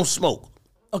I don't smoke.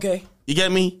 Okay. You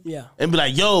get me? Yeah. And be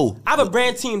like, yo, I have a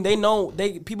brand team. They know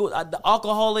people the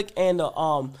alcoholic and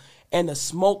the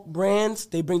smoke brands.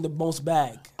 They bring the most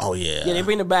bag. Oh yeah. Yeah, they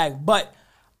bring the bag, but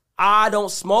I don't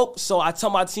smoke, so I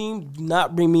tell my team, do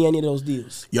not bring me any of those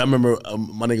deals. Yeah, I remember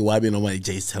my nigga YB on my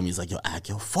Jay's tell me, he's like,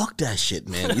 yo, fuck that shit,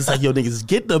 man. He's like, yo, niggas,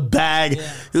 get the bag.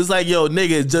 Yeah. He was like, yo,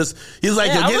 nigga,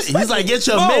 get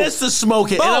your mans to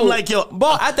smoke it. And I'm like, yo.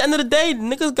 Bro, at the end of the day,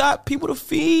 niggas got people to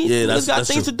feed. Yeah, niggas got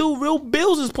things to do. Real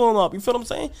bills is pulling up. You feel what I'm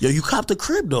saying? Yo, you copped the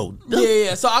crib, though.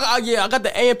 Yeah. So, I got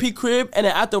the A&P crib, and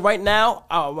then after right now,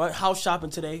 I went house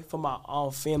shopping today for my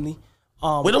family.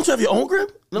 Wait, don't you have your own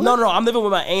crib? No. I'm living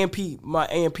with my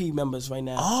A&P members right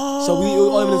now. Oh. So we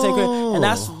all live in the same crib. And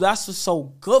that's what's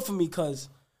so good for me because,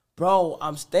 bro,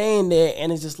 I'm staying there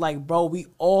and it's just like, bro, we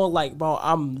all like, bro,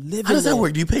 I'm living How does there. that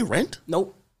work? Do you pay rent?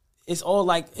 Nope. It's all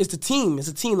like, it's the team. It's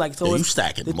a team. Like, so yeah, it's you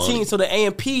stacking the money. team. So the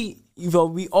A&P, you know,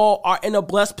 we all are in a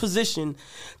blessed position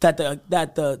that the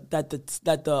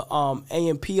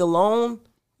A&P alone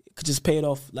could just pay it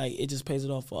off, like it just pays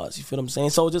it off for us. You feel what I'm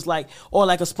saying? So just like, or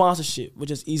like a sponsorship, which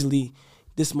is easily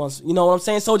this month. You know what I'm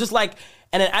saying? So just like,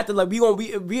 and then after like we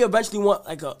eventually want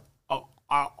like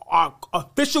our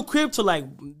official crib to like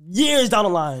years down the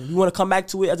line. You want to come back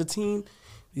to it as a team,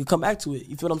 you can come back to it.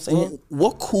 You feel what I'm saying?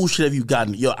 What cool shit have you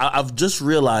gotten? Yo, I've just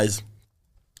realized.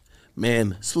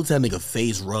 Man, salute to that nigga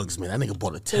FaZe Ruggs, man. That nigga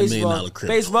bought a $10 million crib.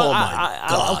 FaZe Ruggs, oh my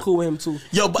God. I'm cool with him too.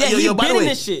 Yo, by the way,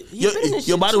 this shit.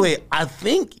 By the way, I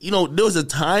think, there was a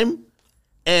time,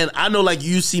 and I know like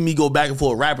you see me go back and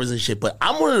forth with rappers and shit, but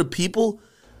I'm one of the people,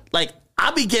 like,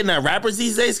 I be getting at rappers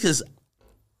these days because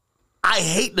I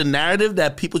hate the narrative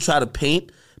that people try to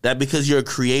paint that because you're a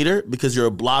creator, because you're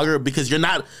a blogger, because you're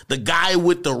not the guy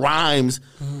with the rhymes,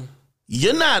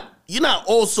 you're not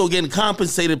also getting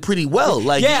compensated pretty well.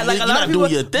 Like, yeah, like you're a lot not of people,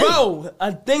 doing your thing. Bro,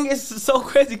 I think it's so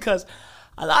crazy because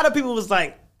a lot of people was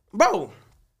like, bro.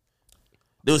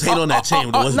 There was hate on that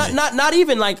chain, wasn't it? Not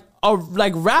even like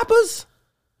rappers.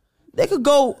 They could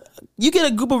go, you get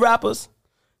a group of rappers,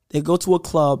 they go to a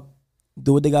club,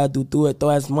 do what they gotta do it,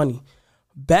 throw ass money.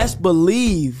 Best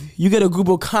believe you get a group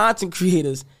of content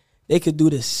creators, they could do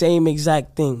the same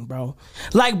exact thing, bro.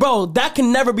 Like, bro, that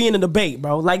can never be in a debate,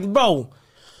 bro. Like, bro,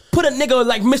 put a nigga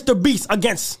like Mr. Beast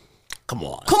against. Come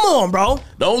on, bro.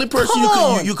 The only person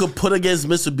you could put against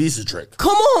Mr. Beast is Drake.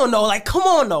 Come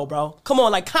on, though, bro. Come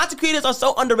on, like content creators are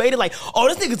so underrated. Like,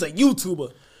 oh, this nigga's a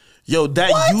YouTuber. Yo,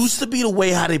 that used to be the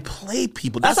way how they play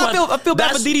people. That's why I feel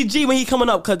bad for DDG when he coming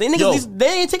up because they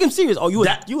ain't take him serious. Oh, you a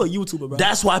YouTuber, bro.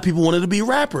 That's why people wanted to be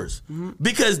rappers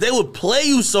because they would play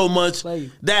you so much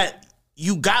that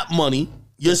you got money,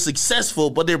 you're successful,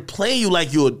 but they're playing you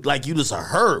like you just a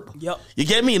herb. Yep. You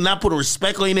get me? And not putting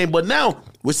respect on your name. But now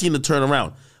we're seeing the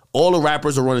turnaround. All the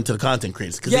rappers are running to the content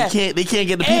creators because they can't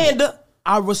get the people. And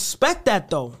I respect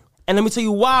that though. And let me tell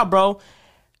you why, bro.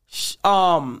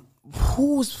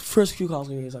 Who's first few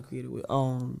content creators I created with?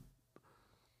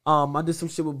 I did some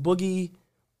shit with Boogie.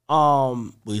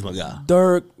 Boogie's my guy.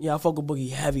 Dirk, yeah, I fuck with Boogie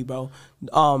heavy, bro.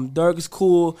 Dirk is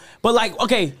cool, but like,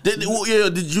 okay. Did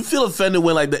you feel offended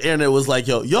when like the internet was like,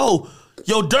 yo,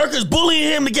 Dirk is bullying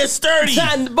him to get sturdy?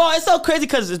 Boy, it's so crazy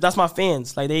because that's my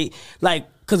fans.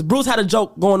 Because Bruce had a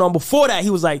joke going on before that. He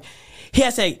was like, he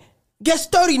had to say, get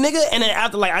sturdy, nigga. And then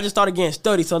after, like, I just started getting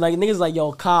sturdy. So, like, niggas like,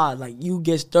 yo, COD, like, you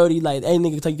get sturdy. Like, any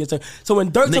nigga tell you get sturdy. So,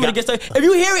 when Dirk told me to get sturdy, if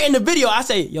you hear it in the video, I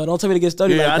say, yo, don't tell me to get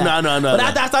sturdy like that. I know. But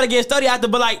after I started getting sturdy,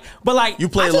 but like, you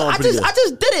play along pretty good. I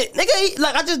just did it, nigga.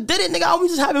 Like, I just did it, nigga. I was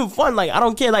just having fun. Like, I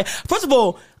don't care. Like, first of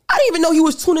all, I didn't even know he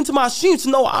was tuned into my streams to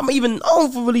know I'm even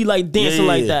on for really, like, dancing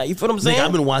like that. You feel what I'm saying? Nigga,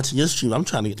 I've been watching your stream. I'm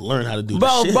trying to learn how to do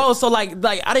this shit. Bro, so, like,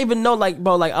 I didn't even know, like,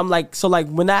 bro, like, I'm like, so, like,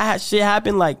 when that shit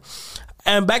happened, like,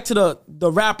 and back to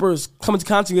the rappers coming to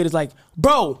content creators, like,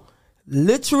 bro,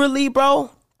 literally,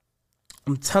 bro,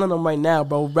 I'm telling them right now,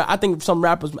 bro. I think some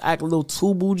rappers act a little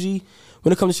too bougie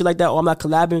when it comes to shit like that. Oh, I'm not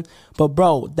collabing. But,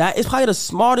 bro, that is probably the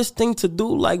smartest thing to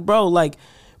do. Like, bro,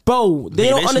 they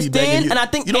don't understand. And I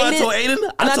think you know what I told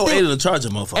Aiden? I told Aiden to charge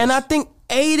him, motherfuckers. And I think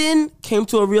Aiden came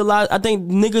to a realize. I think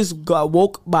niggas got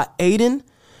woke by Aiden.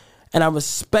 And I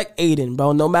respect Aiden,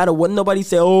 bro. No matter what nobody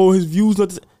say, oh, his views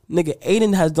not. Nigga,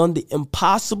 Aiden has done the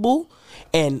impossible.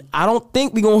 And I don't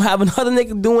think we gonna have another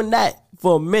nigga doing that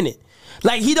for a minute.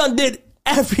 Like, he done did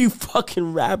every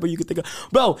fucking rapper you could think of.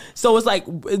 Bro, so it's like,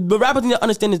 the rappers need to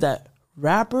understand is that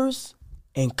rappers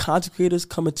and content creators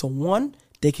come into one,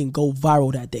 they can go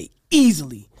viral that day.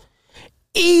 Easily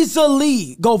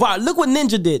go viral. Look what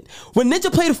Ninja did. When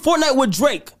Ninja played Fortnite with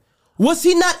Drake, was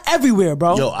he not everywhere,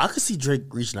 bro? Yo, I could see Drake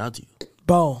reaching out to you.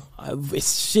 Bro,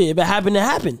 it's shit. If it happened, it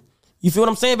happened. You feel what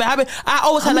I'm saying? If it happened, I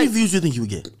always How had many like... views do you think you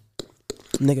would get?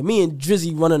 Nigga, me and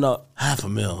Drizzy running up.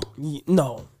 500,000.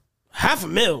 No.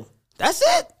 500,000. That's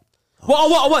it?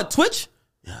 What? Twitch?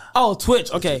 Yeah. Oh,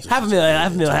 Twitch. Okay.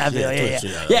 500,000.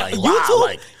 Yeah.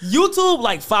 Like, YouTube,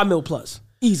 like 5 mil plus.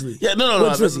 Easily. Yeah, no.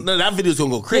 That video's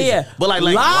gonna go crazy. Yeah. But like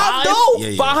live though,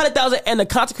 yeah. 500,000. And the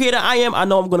content creator I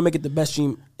know I'm gonna make it the best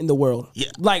stream in the world.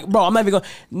 Yeah. Like, bro, I'm not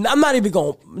even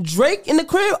going. Drake in the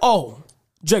crib? Oh,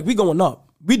 Drake, we going up.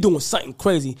 We doing something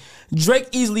crazy. Drake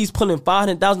easily is pulling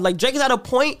 500,000. Like, Drake is at a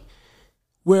point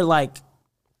where, like,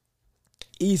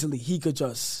 easily he could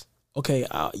just, okay,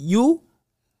 let me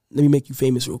make you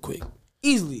famous real quick.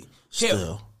 Easily.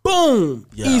 Still. Boom.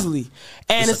 Yeah. Easily.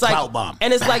 And it's like, clout bomb.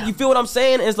 And it's like, you feel what I'm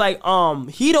saying? It's like,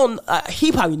 he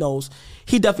probably knows.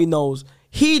 He definitely knows.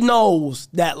 He knows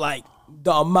that, like,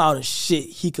 the amount of shit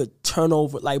he could turn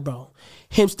over. Like, bro,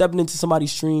 him stepping into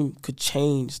somebody's stream could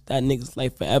change that nigga's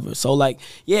life forever. So, like,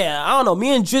 yeah, I don't know.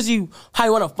 Me and Drizzy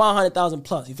probably want a 500,000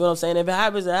 plus. You feel what I'm saying? If it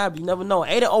happens, it happens. You never know.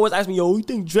 Aiden always asks me, yo, you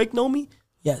think Drake know me?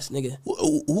 Yes, nigga.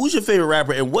 Who's your favorite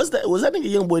rapper? And was that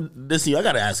nigga YoungBoy dissing you? I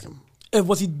gotta ask him.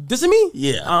 Was he dissing me?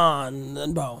 Yeah.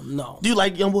 Bro, no. Do you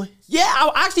like YoungBoy? Yeah,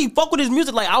 I actually fuck with his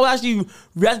music. Like, I would actually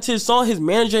react to his song. His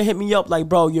manager hit me up like,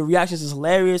 bro, your reactions is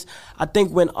hilarious. I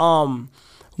think when YoungBoy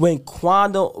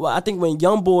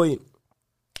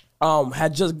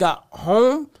had just got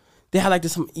home, they had like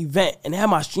some event and they had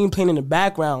my stream playing in the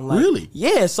background. Like, really?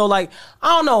 Yeah. So like,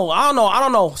 I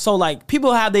don't know. So like,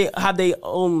 people have their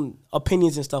own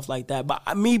opinions and stuff like that.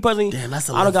 But me personally, damn, that's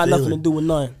I don't got nothing to do with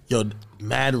none. Yo,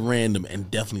 mad random and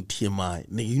definitely TMI.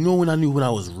 Nigga, you know when I knew when I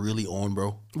was really on,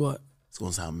 bro? What? It's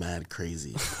gonna sound mad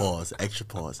crazy. Pause. Extra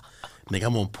pause. Nigga,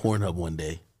 I'm on Pornhub one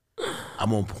day. And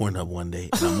I'm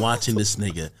watching this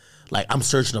nigga. Like, I'm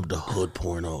searching up the hood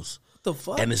pornos. What the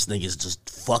fuck? And this nigga's just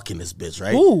fucking this bitch,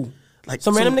 right? Who? Like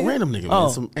some random nigga? Man. Oh.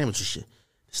 Some amateur shit.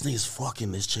 This nigga's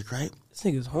fucking this chick, right? This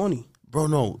nigga's horny. Bro,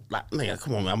 no. Like, nigga,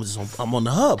 come on, man. I'm on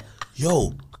the hub.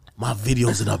 Yo, my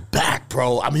video's in the back,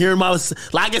 bro. I'm hearing I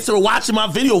guess they were watching my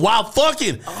video while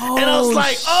fucking. Oh, and I was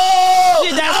like,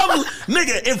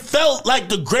 nigga, it felt like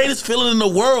the greatest feeling in the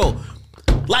world.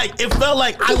 Like, it felt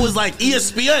like I was like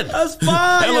ESPN. That's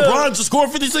fire. And LeBron just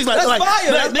scored 56. Like, That's like,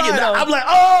 fire. That's nigga, fire. I'm like,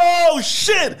 oh,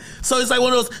 shit. So it's like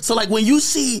one of those. So, like, when you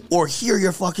see or hear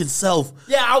your fucking self.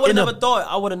 Yeah, I would have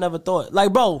never thought.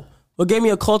 Like, bro, what gave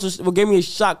me a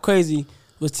shock crazy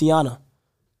was Tiana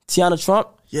Trump.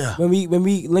 Yeah. When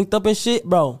we linked up and shit,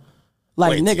 bro.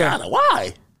 Like, wait, nigga. Tiana,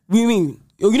 why? What do you mean?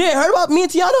 You didn't heard about me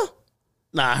and Tiana?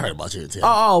 Nah, I heard about you and Tiana.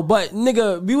 Oh, but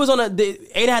nigga, we was on Ada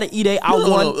had an E-Day. I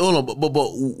won. No, but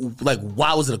like,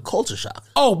 why was it a culture shock?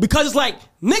 Oh, because it's like,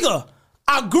 nigga,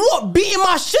 I grew up beating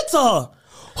my shit to her.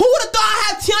 Who would have thought I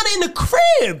had Tiana in the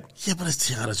crib? Yeah, but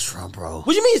it's Tiana Trump, bro.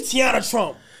 What you mean it's Tiana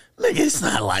Trump? Nigga, it's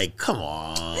not like, come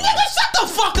on. Nigga, shut the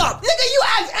fuck up. Nigga, you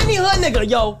ask any hood nigga,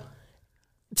 yo.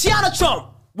 Tiana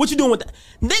Trump, what you doing with that?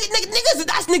 Niggas,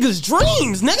 that's niggas'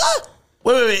 dreams, nigga.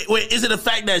 Wait. Is it the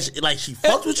fact that she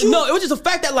fucked with you? No, it was just the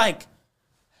fact that like,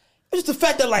 bro,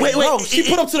 she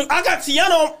put up to the. I got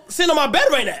Tiana sitting on my bed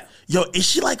right now. Yo, is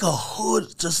she like a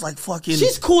hood, just like fucking?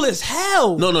 She's cool as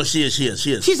hell. No, she is.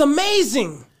 She's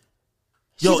amazing.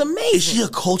 Yo, she's amazing. Is she a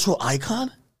cultural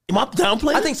icon? Am I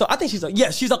downplaying? I think so. I think she's a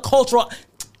cultural.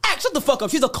 Shut the fuck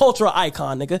up. She's a cultural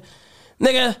icon, nigga.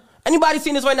 Nigga, anybody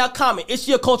seeing this right now? Comment. Is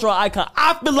she a cultural icon?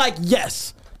 I feel like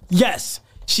yes,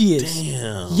 she is.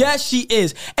 Damn. Yes, she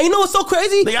is. And you know what's so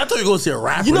crazy? Nigga, I thought you were going to see a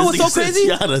rapper. You know what's so crazy?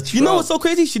 You know what's so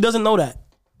crazy? She doesn't know that.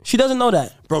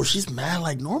 Bro, she's mad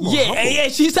like normal. Yeah,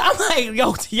 I'm like,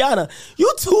 yo, Tiana,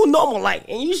 you too normal. Like,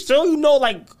 and you sure you know,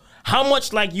 like, how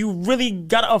much, like, you really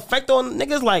got an effect on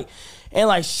niggas? Like, and,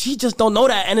 like, she just don't know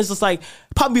that. And it's just, like,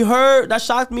 probably her, that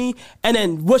shocked me. And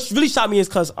then what really shocked me is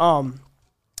because, you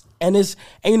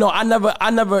know,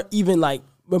 I never even, like,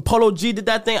 when Polo G did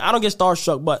that thing, I don't get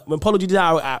starstruck, but when Polo G did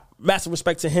that, massive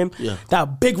respect to him. Yeah.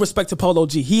 That big respect to Polo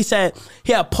G. He said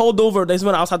he had pulled over. This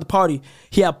went outside the party.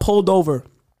 He had pulled over.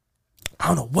 I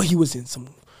don't know what he was in. Some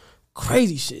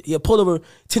crazy shit. He had pulled over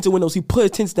tinted windows. He put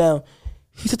his tints down.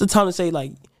 He took the time to say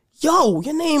like, "Yo,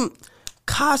 your name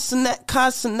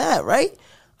Kaicenat, right?"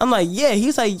 I'm like, "Yeah."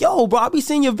 He's like, "Yo, bro, I be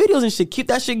seeing your videos and shit. Keep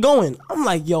that shit going." I'm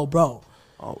like, "Yo, bro."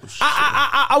 Oh shit.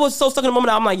 I was so stuck in the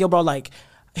moment. I'm like, "Yo, bro, like."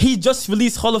 He just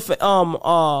released Hall of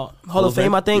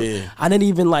Fame, I think. Yeah. I didn't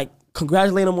even like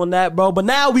congratulate him on that, bro. But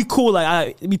now we cool.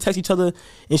 Like we text each other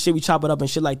and shit. We chop it up and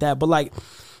shit like that. But like,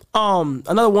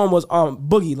 another one was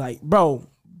Boogie. Like, bro,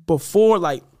 before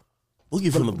like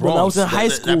Boogie from the Bronx. When I was in high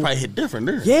school, that probably hit different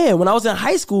there. Yeah, when I was in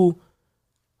high school,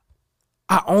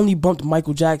 I only bumped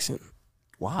Michael Jackson.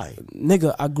 Why?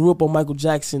 Nigga, I grew up on Michael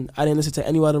Jackson. I didn't listen to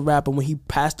any other rapper. When he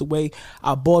passed away,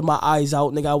 I bawled my eyes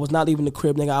out. Nigga, I was not leaving the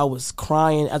crib. Nigga, I was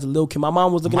crying as a little kid. My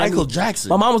mom was looking at me. Michael Jackson?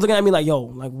 My mom was looking at me like, yo,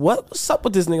 like, what's up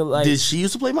with this nigga? Like, did she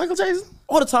used to play Michael Jackson?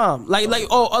 All the time.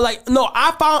 No,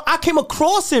 I came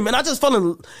across him and I just fell in.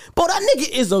 Bro, that nigga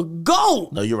is a GOAT.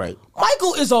 No, you're right.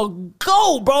 Michael is a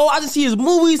GOAT, bro. I just see his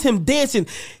movies, him dancing,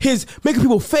 his making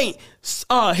people faint,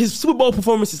 his Super Bowl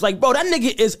performances. Like, bro, that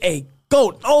nigga is a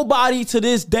GOAT. Nobody to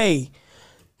this day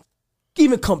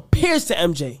even compares to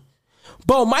MJ.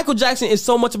 Bro, Michael Jackson is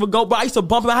so much of a GOAT, bro. I used to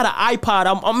bump him. I had an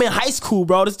iPod. I'm in high school,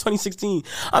 bro. This is 2016.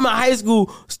 I'm in high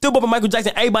school, still bumping Michael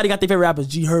Jackson. Everybody got their favorite rappers.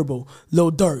 G Herbo,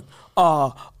 Lil Durk.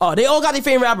 They all got their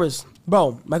favorite rappers.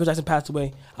 Bro, Michael Jackson passed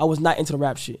away. I was not into the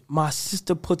rap shit. My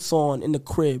sister puts on in the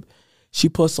crib. She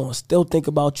puts on Still Think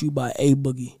About You by A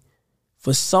Boogie.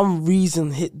 For some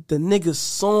reason, the nigga's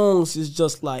songs is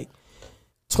just like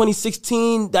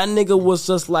 2016, that nigga was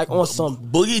just like on some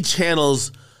Boogie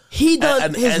channels. He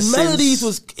does his essence.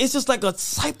 melodies it's just like a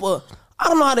type of, I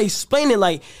don't know how to explain it.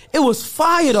 Like, it was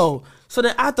fire though. So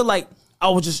then after like, I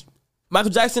was just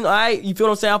Michael Jackson, all right, you feel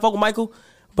what I'm saying? I fuck with Michael.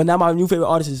 But now my new favorite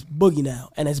artist is Boogie now.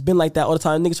 And it's been like that all the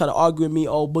time. Niggas try to argue with me,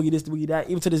 oh, Boogie this, Boogie that.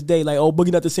 Even to this day, like, oh,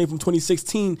 Boogie not the same from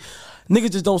 2016.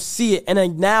 Niggas just don't see it. And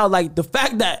then now, like, the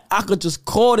fact that I could just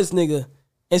call this nigga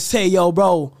and say, yo,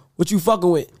 bro, what you fucking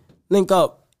with? Link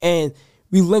up. And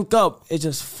we link up. It's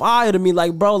just fire to me.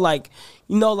 Like, bro, like,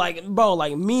 you know, like, bro,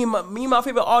 like, me and my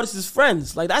favorite artist is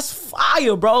friends. Like, that's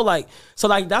fire, bro. Like, so,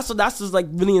 like, that's just, like,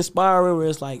 really inspiring where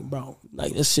it's like, bro,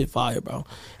 like, this shit fire, bro.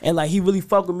 And, like, he really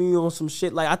fuck with me on some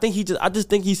shit. Like, I just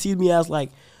think he sees me as,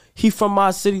 like, he from my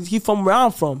city. He from where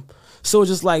I'm from. So, it's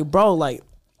just like, bro, like,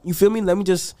 you feel me? Let me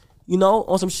just, you know,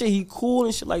 on some shit. He cool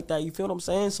and shit like that. You feel what I'm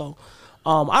saying? So,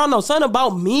 I don't know. Something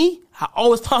about me, I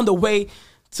always found a way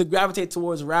to gravitate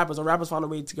towards rappers, or rappers found a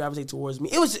way to gravitate towards me.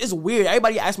 It's weird.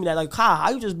 Everybody asked me that, like, how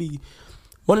you just be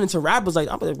running into rappers? Like,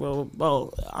 I'm like,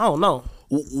 well, I don't know.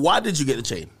 Why did you get the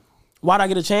chain? Why did I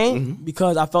get a chain? Mm-hmm.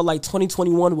 Because I felt like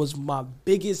 2021 was my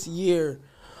biggest year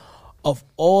of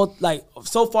all, like,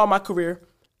 so far in my career.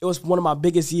 It was one of my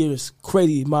biggest years.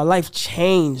 Crazy. My life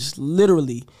changed,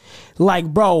 literally. Like,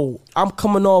 bro, I'm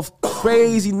coming off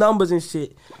crazy numbers and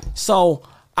shit. So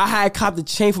I had copped the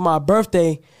chain for my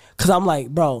birthday. Cause I'm like,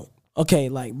 bro, okay,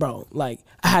 like, bro, like,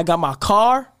 I had got my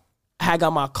car.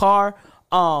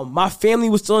 My family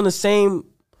was still in the same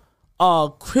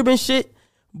crib and shit,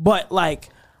 but like,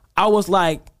 I was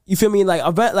like, you feel me? Like,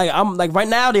 I'm like, right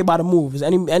now they about to move. It's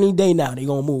any day now they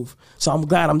gonna move. So I'm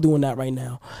glad I'm doing that right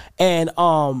now. And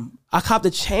I copped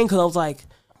the chain because I was like,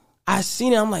 I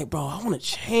seen it. I'm like, bro, I want a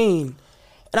chain.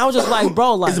 And I was just like,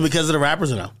 bro, like, is it because of the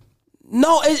rappers or no?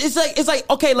 No, it's like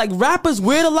okay, like, rappers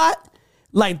weird a lot.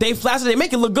 Like, they flash it, they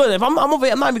make it look good. If I'm over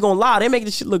here, I'm not even gonna lie, they make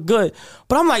this shit look good.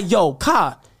 But I'm like, yo,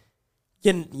 Ka,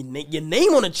 your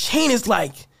name on a chain is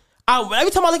like, every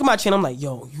time I look at my chain, I'm like,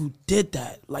 yo, you did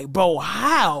that. Like, bro,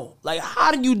 how? Like,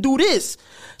 how did you do this?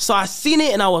 So I seen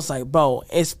it and I was like, bro,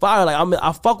 it's fire. Like,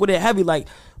 I fuck with it heavy. Like,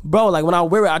 bro, like, when I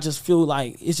wear it, I just feel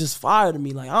like it's just fire to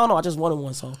me. Like, I don't know, I just wanted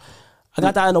one, so I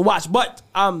got that in the watch. But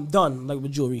I'm done, like,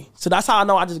 with jewelry. So that's how I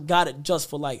know I just got it just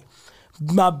for, like,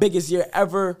 my biggest year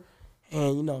ever.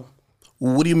 And, you know.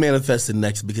 What are you manifesting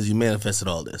next? Because you manifested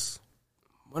all this.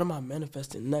 What am I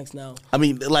manifesting next now? I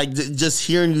mean, like, just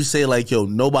hearing you say, like, yo,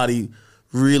 nobody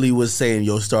really was saying,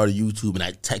 yo, start a YouTube, and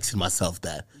I texted myself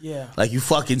that. Yeah. Like, you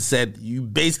fucking said, you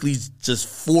basically just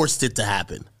forced it to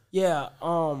happen. Yeah.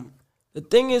 The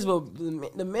thing is, well,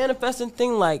 the manifesting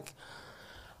thing, like,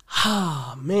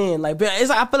 man, like,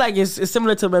 I feel like it's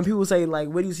similar to when people say, like,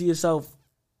 where do you see yourself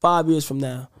 5 years from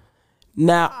now?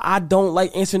 Now, I don't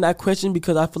like answering that question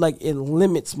because I feel like it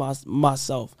limits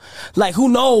myself. Like, who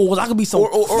knows? I could be some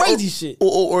crazy shit.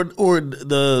 Or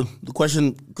the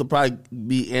question could probably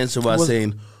be answered by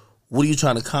saying, what are you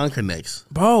trying to conquer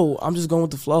next? Bro, I'm just going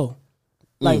with the flow.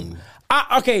 Like,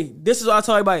 Okay, this is what I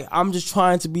tell everybody. I'm just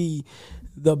trying to be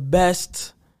the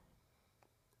best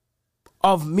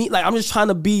of me. Like, I'm just trying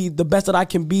to be the best that I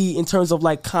can be in terms of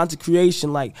like content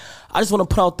creation. Like, I just want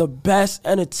to put out the best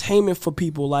entertainment for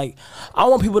people. Like, I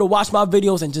want people to watch my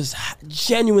videos and just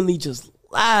genuinely just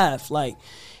laugh, like,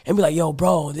 and be like, yo,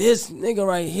 bro, this nigga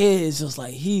right here is just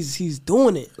like, he's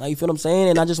doing it. Like, you feel what I'm saying?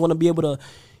 And I just want to be able to,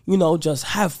 you know, just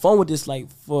have fun with this, like,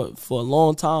 for a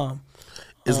long time.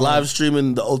 Is live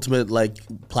streaming the ultimate like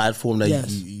platform that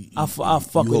yes. I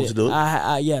fuck with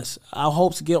it. Yes, I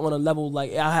hope to get on a level like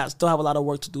still have a lot of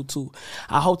work to do too.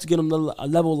 I hope to get on a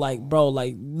level like, bro,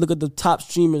 like look at the top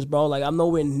streamers, bro. Like I'm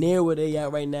nowhere near where they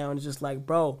at right now, and it's just like,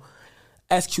 bro,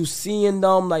 SQC and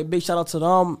them, like big shout out to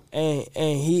them, and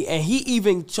he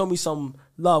even showed me some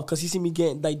love because he see me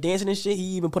getting like dancing and shit. He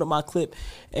even put up my clip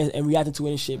and reacting to it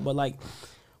and shit. But like,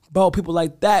 bro, people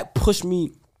like that push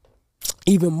me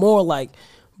even more. Like,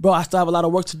 bro, I still have a lot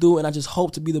of work to do, and I just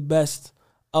hope to be the best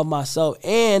of myself,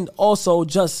 and also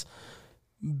just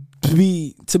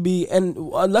be. And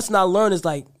a lesson I learned is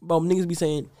like, bro, niggas be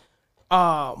saying,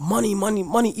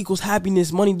 money equals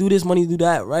happiness. Money do this, money do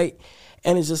that, right?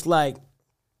 And it's just like,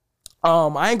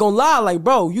 I ain't gonna lie, like,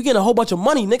 bro, you getting a whole bunch of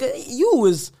money, nigga. You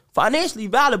is financially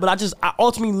valid, but I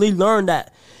ultimately learned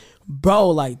that, bro,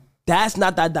 like, that's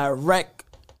not that direct,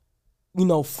 you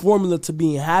know, formula to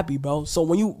being happy, bro. So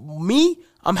when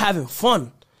I'm having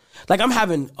fun. Like, I'm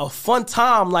having a fun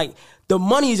time. Like, the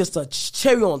money is just a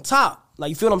cherry on top. Like,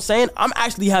 you feel what I'm saying? I'm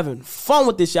actually having fun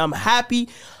with this shit. I'm happy.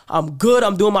 I'm good.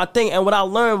 I'm doing my thing. And what I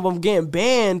learned from getting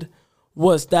banned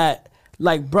was that,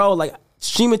 like, bro, like,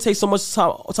 streaming takes so much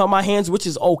time on my hands, which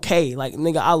is okay. Like,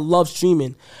 nigga, I love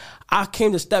streaming. I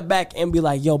came to step back and be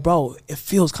like, yo, bro, it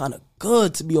feels kind of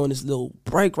good to be on this little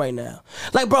break right now.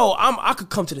 Like, bro, I could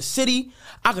come to the city.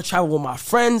 I could travel with my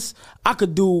friends. I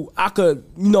could, you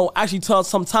know, actually take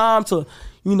some time to,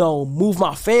 you know, move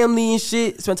my family and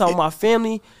shit, spend time with my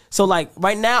family. So, like,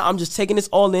 right now, I'm just taking this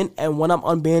all in, and when I'm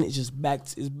unbanned, it's just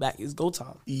it's go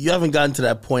time. You haven't gotten to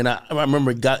that point. I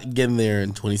remember getting there in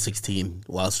 2016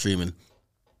 while streaming,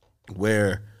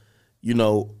 where, you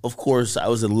know, of course, I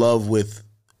was in love with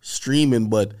streaming,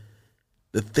 but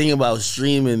the thing about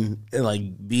streaming and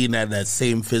like being at that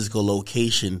same physical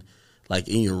location, like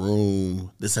in your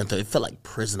room, the center, it felt like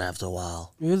prison after a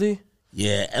while. Really?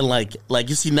 Yeah, and like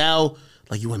you see now,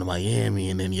 like you went to Miami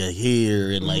and then you're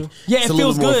here and like yeah, it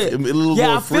feels good. A little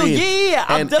more free.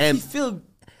 I definitely feel.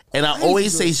 And I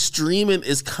always say streaming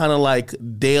is kind of like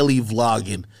daily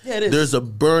vlogging. Yeah, it is. There's a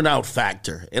burnout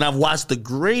factor, and I've watched the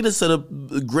greatest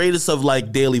of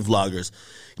like daily vloggers.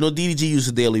 You know, DDG used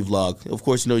to daily vlog. Of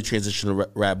course, you know, he transitioned to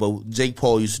rap, but Jake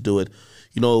Paul used to do it.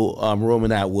 You know,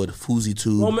 Roman Atwood, Fousey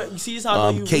too. You see, this how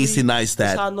I know you Casey Neistat.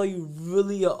 This how I know you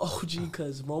really a OG,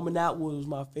 because Roman Atwood was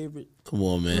my favorite. Come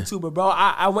on, man. YouTuber, bro.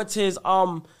 I went to his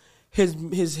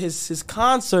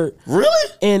concert. Really?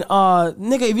 And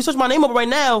nigga, if you search my name up right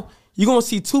now, you're gonna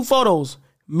see 2 photos.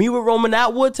 Me with Roman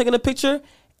Atwood taking a picture,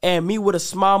 and me with a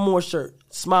Smile More shirt.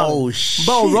 Smiling. Oh, shit.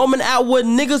 Bro, Roman Atwood,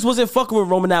 niggas wasn't fucking with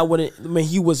Roman Atwood when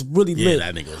he was really lit.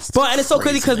 Yeah, that nigga was Bro, and it's so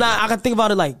crazy because now I can think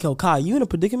about it like, yo, Kai, you in a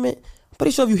predicament? I'm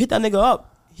pretty sure if you hit that nigga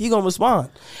up, he gonna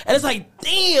respond. And it's like,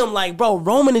 damn, like, bro,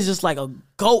 Roman is just like a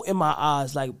GOAT in my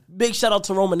eyes. Like, big shout out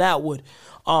to Roman Atwood.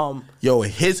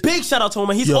 Big shout out to him.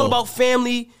 He's all about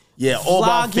family. Yeah, all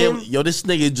about family. Yo, this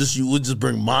nigga would just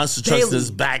bring monster trucks to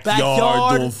his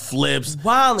backyard, doing flips,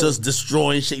 just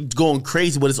destroying shit, going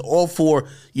crazy. But it's all for,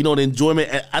 you know, the enjoyment.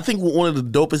 And I think one of the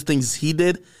dopest things he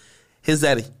did is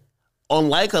that,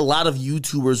 unlike a lot of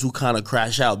YouTubers who kind of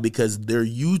crash out because their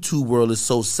YouTube world is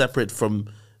so separate from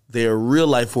their real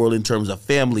life world in terms of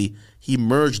family, he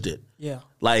merged it. Yeah.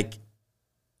 Like,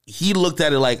 he looked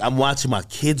at it like, I'm watching my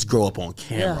kids grow up on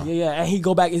camera. Yeah. And he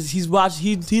go back, he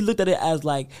looked at it as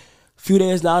like,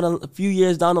 a few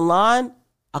years down the line,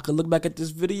 I could look back at this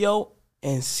video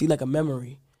and see like a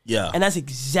memory. Yeah. And that's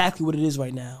exactly what it is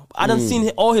right now. I done seen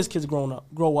all his kids grow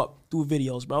up through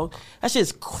videos, bro. That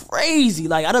shit's crazy.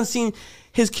 Like, I done seen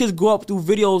his kids grow up through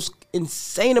videos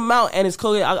one amount, and it's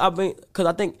cool. Because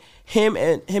I think him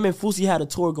and Fousey had a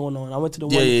tour going on. I went to the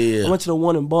one. I went to the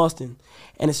one in Boston,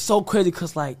 and it's so crazy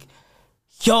because like,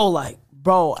 yo, like,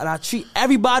 bro, and I treat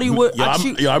everybody with. I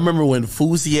remember when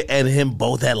Fousey and him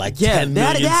both had like 10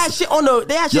 million. They had shit in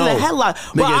the headline.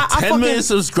 Nigga, 10 million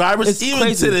subscribers, even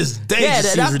crazy. to this day. Yeah,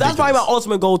 that's probably my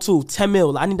ultimate goal too. 10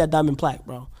 mil. I need that diamond plaque,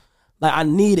 bro. Like, I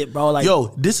need it, bro. Like,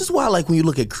 yo, this is why, like, when you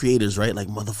look at creators, right? Like,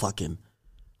 motherfucking,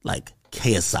 like,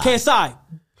 KSI.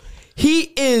 He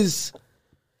is,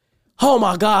 oh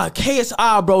my God,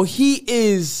 KSI, bro. He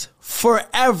is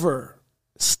forever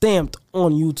stamped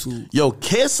on YouTube. Yo,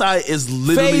 KSI is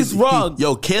literally FaZe Rug.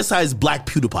 KSI is Black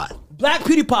PewDiePie. Black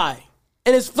PewDiePie.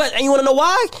 And it's flesh. And you wanna know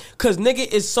why? Cause nigga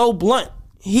is so blunt.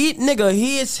 He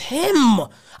is him.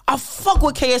 I fuck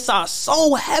with KSI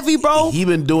so heavy, bro. He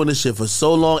been doing this shit for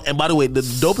so long. And by the way, the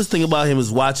dopest thing about him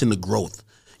is watching the growth.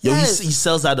 Yo, Yes. he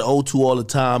sells out the O2 all the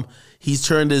time. He's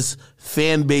turned his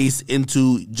fan base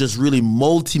into just really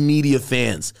multimedia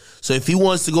fans. So if he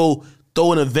wants to go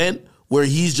throw an event where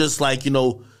he's just like,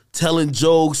 telling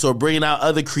jokes or bringing out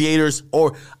other creators,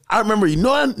 or I remember, I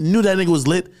knew that nigga was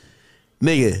lit.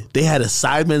 Nigga, they had a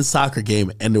Sidemen soccer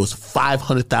game and there was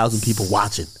 500,000 people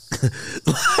watching.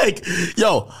 Like,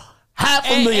 yo, half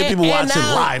a million people watching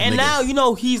live, and nigga.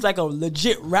 now, he's like a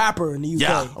legit rapper in the UK.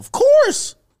 Yeah, of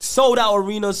course. Sold out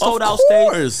arenas, sold out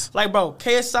stage. Like, bro,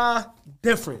 KSI,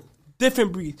 different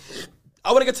breed.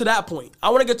 I want to get to that point.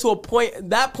 I want to get to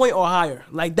that point or higher.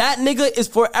 Like, that nigga is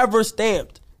forever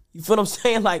stamped. You feel what I'm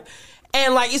saying? Like,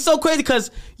 and like, it's so crazy because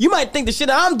you might think the shit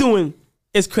that I'm doing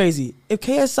is crazy. If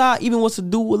KSI even was to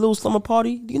do a little slumber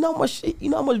party, do you know how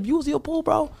much views he'll pull,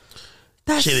 bro?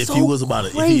 That's shit, if so he was about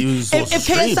it, if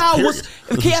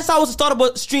KSI was to start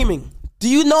about streaming, do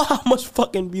you know how much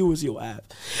fucking viewers he'll have?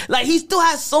 Like, he still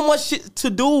has so much shit to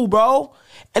do, bro.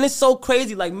 And it's so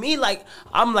crazy. Like, me, like,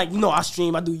 I'm like, I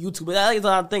stream, I do YouTube, but that's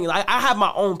another thing. Like, I have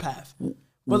my own path.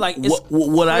 But like, it's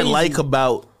what I like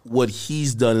about what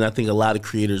he's done, and I think a lot of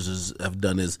creators have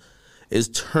done, is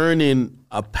turning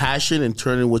a passion and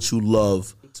turning what you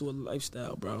love into a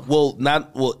lifestyle, bro.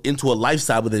 Into a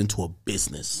lifestyle, but then into a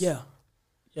business. Yeah.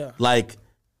 Like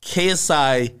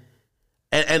KSI,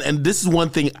 and this is one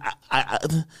thing I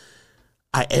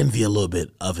envy a little bit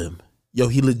of him. Yo,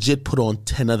 he legit put on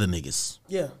 10 other niggas.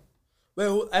 Yeah.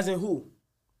 Wait, as in who?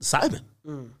 Simon.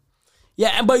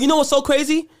 Yeah, but you know what's so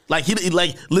crazy? Like he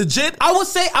like legit. I would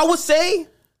say,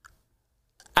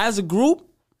 as a group,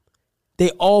 they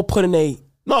all put in a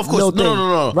no, of course,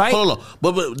 no, right? Hold on,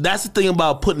 but that's the thing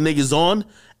about putting niggas on,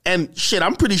 and shit.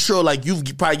 I'm pretty sure like you've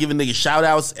probably given niggas shout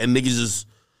outs, and niggas just,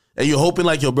 and you're hoping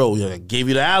like, yo, bro, I gave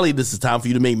you the alley. This is time for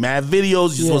you to make mad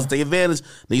videos. You're supposed to take advantage.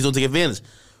 Niggas don't take advantage.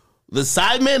 The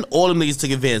Sidemen, all them niggas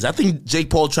took advantage. I think Jake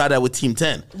Paul tried that with Team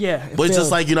 10. Yeah, but it's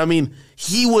just like, you know what I mean?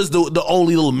 He was the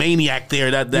only little maniac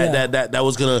there that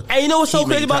was gonna. And you know what's so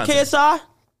crazy about KSI?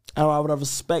 I would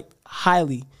respect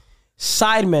highly.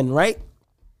 Sidemen, right?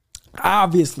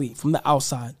 Obviously, from the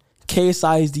outside,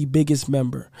 KSI is the biggest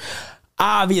member.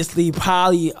 Obviously,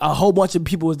 probably a whole bunch of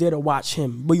people was there to watch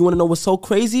him. But you want to know what's so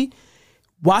crazy?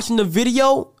 Watching the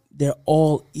video, they're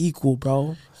all equal,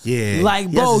 bro. Yeah.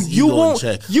 Like, bro, you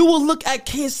will look at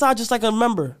KSI just like a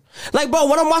member. Like, bro,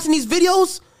 when I'm watching these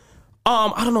videos,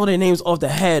 I don't know their names off the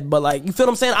head, but like, you feel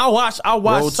what I'm saying? I watch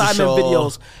Sidemen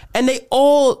videos, and they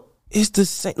all is the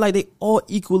same. Like, they all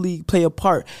equally play a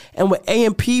part. And with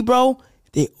AMP, bro,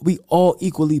 we all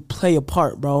equally play a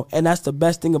part, bro. And that's the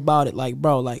best thing about it. Like,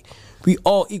 bro, like, we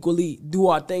all equally do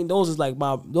our thing. Those is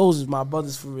my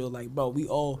brothers for real. Like, bro, we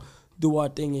all do our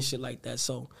thing and shit like that.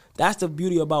 So that's the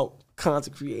beauty about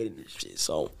content creating and shit.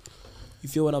 So you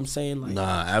feel what I'm saying? Like,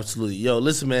 nah, absolutely. Yo,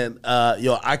 listen, man.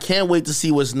 I can't wait to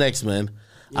see what's next, man.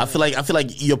 Yeah. I feel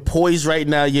like you're poised right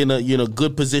now. You're in a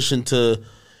good position to,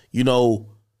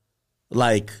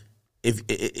 like if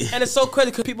and it's so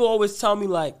crazy because people always tell me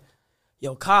like,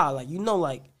 yo, Kyle, like,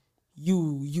 like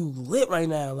you lit right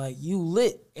now, like you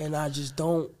lit, and I just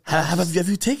don't. Have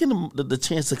you taken the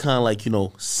chance to kind of like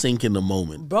sink in the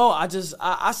moment, bro? There's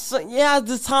times where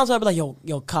I be like,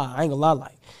 yo, Kyle, I ain't gonna lie,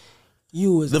 like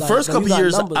you was the like, first couple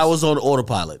years numbers. I was on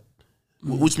autopilot,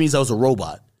 which means I was a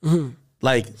robot. Mm-hmm.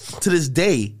 Like to this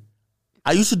day,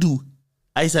 I used to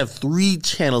have 3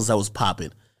 channels that was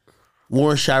popping.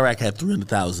 Warren Chirac had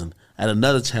 300,000. I had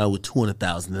another channel with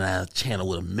 200,000, and I had a channel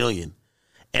with 1 million.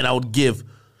 And I would give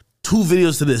 2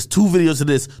 videos to this, 2 videos to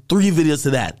this, 3 videos to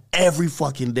that every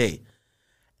fucking day.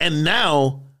 And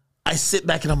now I sit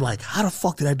back and I'm like, how the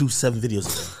fuck did I do 7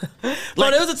 videos a day?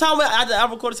 Bro, there was a time where I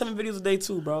recorded 7 videos a day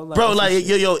too, bro. Like, bro,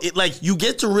 like, you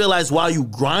get to realize while you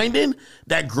grinding,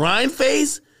 that grind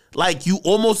phase, like you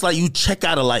almost like you check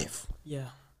out of life. Yeah.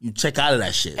 You check out of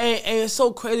that shit. And it's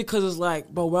so crazy because it's like,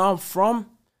 bro, where I'm from,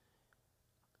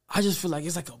 I just feel like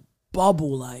it's like a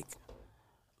bubble.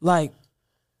 Like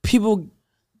people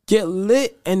get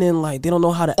lit and then like they don't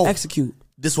know how to execute.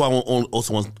 This is why I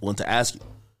also want to ask you.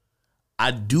 I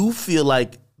do feel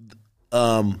like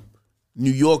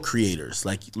New York creators,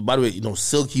 like, by the way,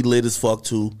 Silky lit as fuck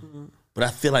too, but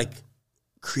I feel like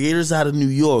creators out of New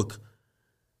York,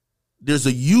 there's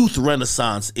a youth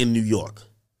renaissance in New York.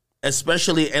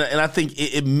 Especially, and I think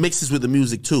it mixes with the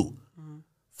music too. Mm-hmm.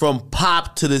 From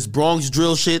pop to this Bronx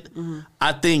drill shit,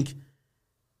 I think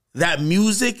that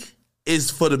music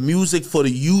is for the music for the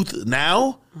youth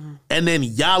now, and then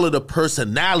y'all are the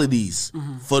personalities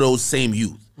for those same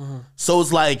youth. So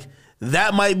it's like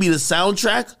that might be the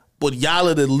soundtrack, but y'all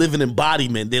are the living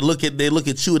embodiment. They look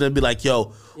at you and they be like,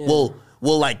 yo, well,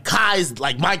 like Kai's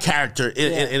like my character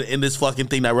in this fucking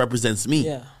thing that represents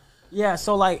me. Yeah.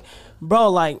 So like,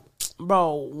 bro,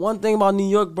 one thing about New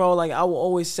York, bro, like I will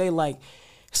always say, like,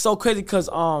 it's so crazy because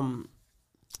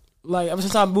like ever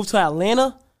since I moved to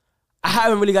Atlanta, I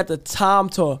haven't really got the time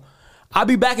to. I'll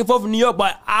be back and forth from New York,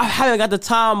 but I haven't got the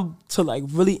time to like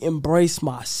really embrace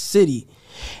my city.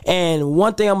 And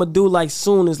one thing I'm gonna do like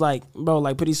soon is like, bro,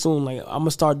 like pretty soon, like I'm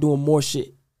gonna start doing more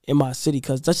shit in my city,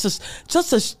 because that's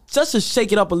just to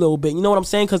shake it up a little bit. You know what I'm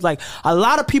saying? Because like a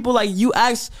lot of people, like you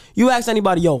ask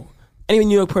anybody, any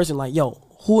New York person, like,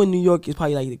 who in New York is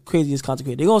probably like the craziest content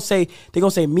creator? They're gonna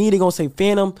say me, they're gonna say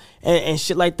Phantom and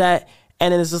shit like that.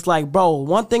 And then it's just like, bro,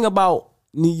 one thing about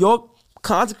New York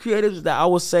content creators that I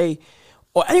would say,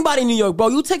 or anybody in New York, bro,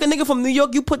 you take a nigga from New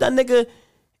York, you put that nigga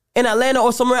in Atlanta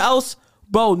or somewhere else,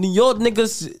 bro, New York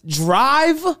niggas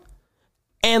drive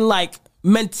and like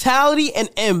mentality and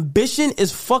ambition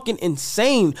is fucking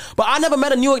insane. But I never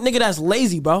met a New York nigga that's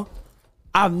lazy, bro.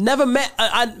 I've never met,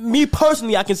 me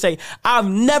personally, I can say, I've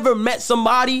never met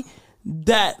somebody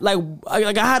that, like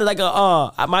I had like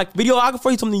my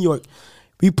videographer, he's from New York.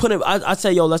 We put him, I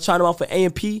say, let's try him out for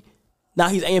A&P. Now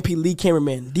he's A&P lead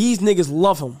cameraman. These niggas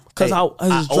love him because how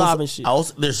his driving shit.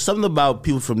 There's something about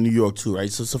people from New York too, right?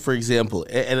 So for example,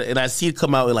 and I see it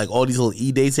come out in like all these little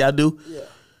E-dates y'all do. Yeah.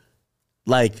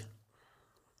 Like,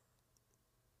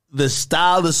 the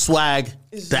style, the swag,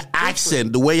 the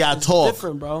accent, the way y'all talk.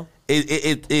 Different, bro.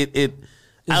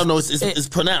 I don't know. It's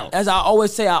pronounced. As I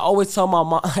always say, I always tell my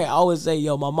mom. I always say,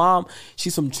 my mom,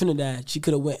 she's from Trinidad. She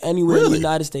could have went anywhere in the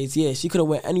United States. Yeah, she could have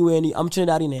went anywhere. I'm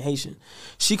Trinidadian and Haitian.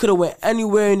 She could have went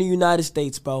anywhere in the United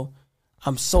States, bro.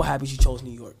 I'm so happy she chose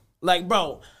New York. Like,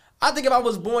 bro, I think if I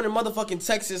was born in motherfucking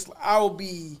Texas, I would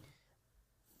be.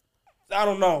 I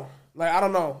don't know. Like, I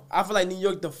don't know. I feel like New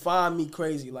York defined me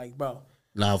crazy. Like, bro.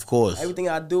 Nah, of course. Everything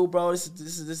I do, bro. This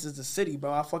is the city,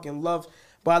 bro. I fucking love.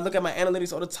 But I look at my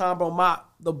analytics all the time, bro.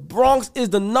 The Bronx is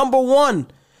the number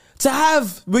one. To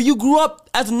have where you grew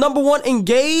up as number one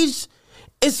engaged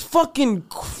is fucking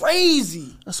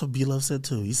crazy. That's what B-Love said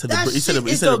too. He said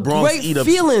the Bronx eat up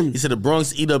feeling. He said the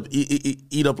Bronx eat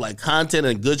up like content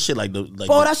and good shit like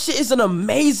that shit is an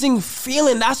amazing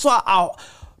feeling. That's why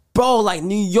bro, like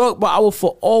New York, bro, I will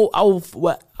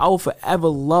forever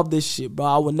love this shit, bro.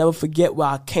 I will never forget where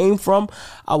I came from.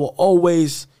 I will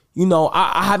always.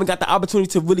 I haven't got the opportunity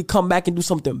to really come back and do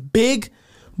something big.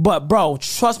 But, bro,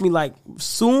 trust me, like,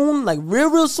 soon, like,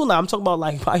 real soon. Like, I'm talking about,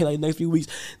 like, probably, like, next few weeks.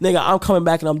 Nigga, I'm coming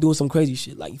back and I'm doing some crazy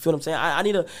shit. Like, you feel what I'm saying? I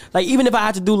need to, like, even if I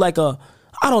had to do, like, I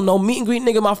don't know, meet and greet,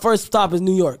 nigga, my first stop is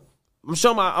New York. I'm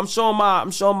showing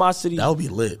my city. That would be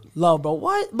lit. Love, bro.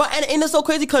 What? But, and it's so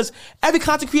crazy because every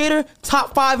content creator,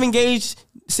 top 5 engaged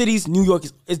cities, New York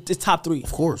is top 3.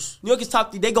 Of course. New York is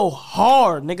top 3. They go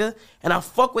hard, nigga. And I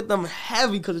fuck with them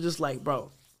heavy because it's just like,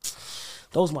 bro,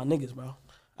 those my niggas, bro.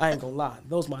 I ain't gonna lie.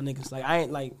 Those my niggas. Like, I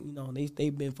ain't like, they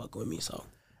been fucking with me, so.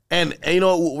 And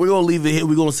we're gonna leave it here.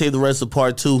 We're gonna save the rest of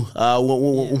part 2.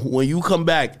 When you come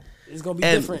back, it's gonna be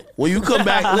different. When you come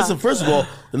back, listen, first of all,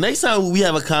 the next time we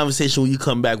have a conversation when you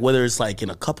come back, whether it's like in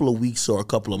a couple of weeks or a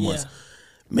couple of months,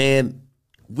 man,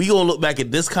 we gonna look back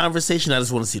at this conversation. I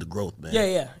just want to see the growth, man.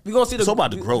 Yeah. We gonna see the. It's all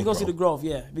about the growth. We gonna see the growth.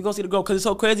 Yeah, we gonna see the growth because it's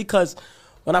so crazy. Because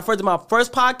when I first did my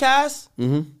first podcast,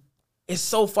 it's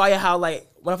so fire how like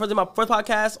when I first did my first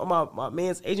podcast on my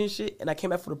man's agent shit, and I came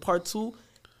back for the part 2,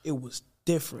 it was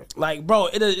different. Like, bro,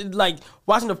 it like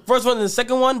watching the first one and the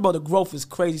second one, bro, the growth is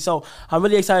crazy. So I'm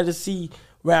really excited to see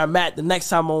where I'm at the next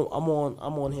time I'm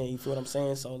on here. You feel what I'm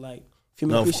saying? So like.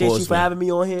 Appreciate you for having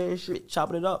me on here and shit,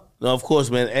 chopping it up. No, of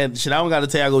course, man. And shit, I don't got to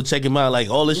tell you, I go check him out.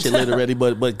 Like, all this shit later already.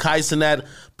 But Kaicenat,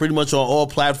 pretty much on all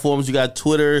platforms. You got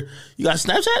Twitter. You got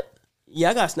Snapchat?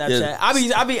 Yeah, I got Snapchat.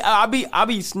 Yeah. I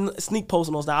be sneak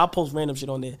posting on Snapchat. I'll post random shit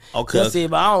on there. Okay. See,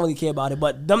 but I don't really care about it.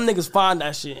 But them niggas find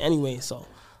that shit anyway, so.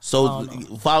 So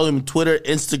follow him on Twitter,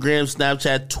 Instagram,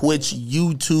 Snapchat, Twitch,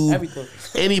 YouTube. Everything.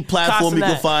 Any platform you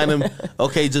can find him.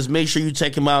 Okay, just make sure you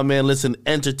check him out, man. Listen,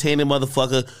 entertaining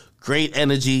motherfucker. Great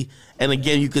energy. And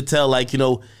again, you could tell, like,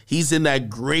 he's in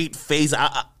that great phase.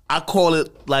 I call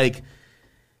it, like,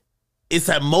 it's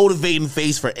that motivating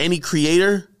phase for any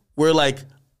creator where, like,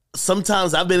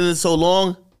 sometimes I've been in it so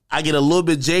long, I get a little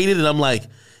bit jaded and I'm like,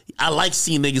 I like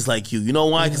seeing niggas like you. You know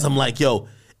why? Because I'm like, yo,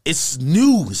 it's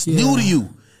new. It's new to you.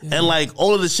 Yeah. And, like,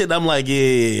 all of the shit, I'm like,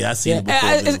 I seen it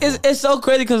before. It's so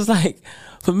crazy because, like,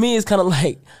 for me, it's kind of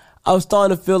like I was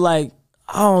starting to feel like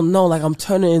I don't know. Like I'm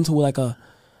turning into like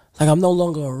I'm no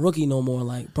longer a rookie no more.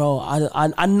 Like, bro,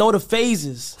 I know the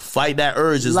phases. Fight that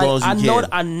urge as like, long as you can.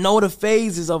 I know the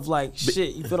phases of like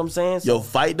shit. You feel what I'm saying? So, yo,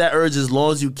 fight that urge as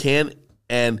long as you can,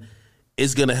 and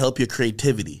it's gonna help your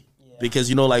creativity. Yeah. Because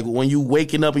you know, like when you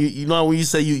waking up, you know when you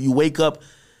say you wake up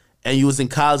and you was in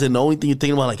college and the only thing you're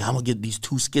thinking about like I'm gonna get these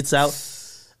 2 skits out.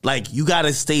 Like you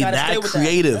gotta stay that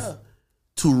creative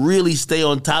to really stay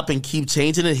on top and keep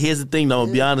changing it. Here's the thing, though, I'm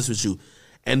gonna be honest with you.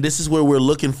 And this is where we're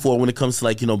looking for when it comes to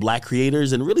like, you know, black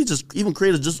creators and really just even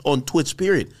creators just on Twitch,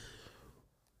 period.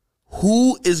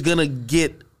 Who is going to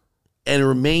get and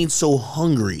remain so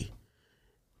hungry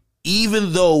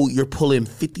even though you're pulling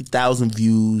 50,000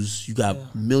 views, you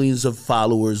got millions of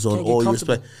followers on all your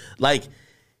stuff. Like,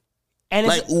 and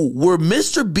like where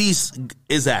Mr. Beast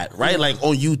is at, right? Like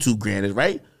on YouTube, granted,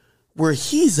 right? Where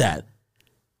he's at.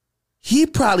 He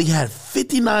probably had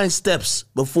 59 steps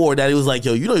before that. He was like,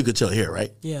 yo, you know you could chill here,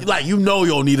 right? Yeah. Like, you know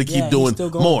you don't need to keep doing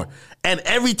more. And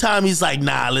every time he's like,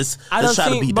 nah, let's try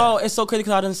to beat bro, that. It's so crazy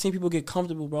because I done seen people get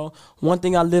comfortable, bro. One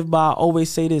thing I live by, I always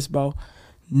say this, bro.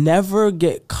 Never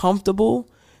get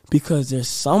comfortable because there's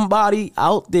somebody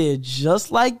out there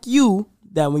just like you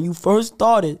that when you first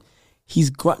started,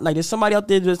 like there's somebody out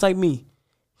there just like me.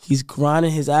 He's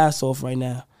grinding his ass off right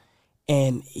now.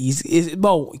 And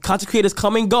bro, content creators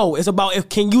come and go. It's about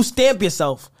can you stamp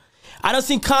yourself? I done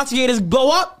seen content creators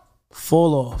blow up,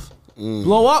 fall off.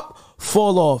 Blow up,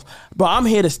 fall off. Bro, I'm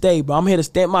here to stay, bro. I'm here to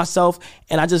stamp myself.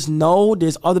 And I just know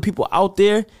there's other people out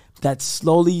there that's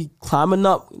slowly climbing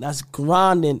up, that's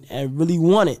grinding and really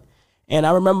want it. And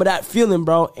I remember that feeling,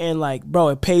 bro. And like, bro,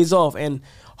 it pays off. And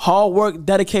hard work,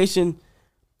 dedication,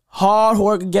 hard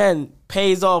work again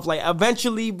pays off. Like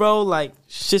eventually, bro, like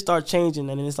shit start changing,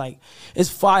 and then it's like it's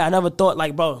fire. I never thought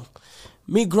like, bro,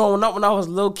 me growing up when I was a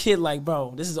little kid, like,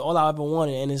 bro, this is all I ever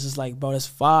wanted, and it's just like, bro, that's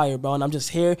fire, bro. And I'm just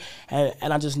here,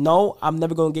 and I just know I'm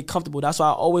never gonna get comfortable. That's why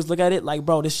I always look at it like,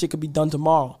 bro, this shit could be done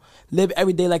tomorrow. Live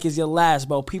every day like it's your last,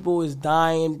 bro. People is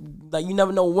dying. Like, you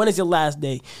never know when is your last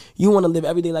day. You want to live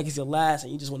every day like it's your last,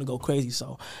 and you just want to go crazy.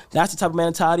 So that's the type of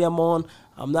mentality I'm on.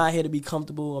 I'm not here to be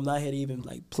comfortable. I'm not here to even,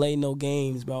 like, play no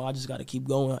games, bro. I just got to keep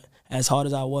going as hard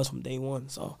as I was from day one.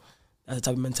 So that's the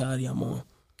type of mentality I'm on.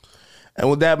 And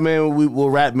with that, man, we will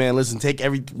wrap, man. Listen, take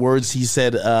every words he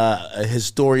said. His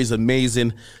story is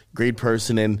amazing. Great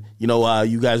person. And, you know,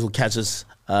 you guys will catch us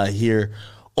here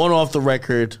on Off the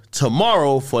Record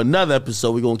tomorrow for another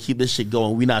episode. We're going to keep this shit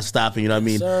going. We're not stopping, you know what I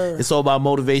mean? Sir. It's all about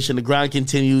motivation. The grind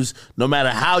continues no matter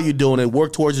how you're doing it.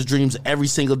 Work towards your dreams every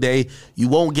single day. You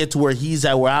won't get to where he's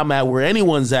at, where I'm at, where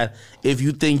anyone's at if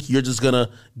you think you're just going to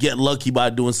get lucky by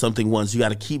doing something once. You got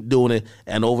to keep doing it,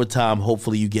 and over time,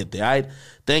 hopefully you get there, all right?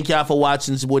 Thank y'all for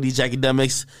watching. It's your boy, DJ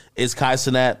Academics. It's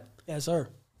Kaicenat. Yes, sir.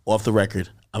 Off the Record.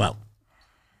 I'm out.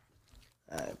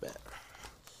 All right, man.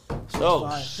 So,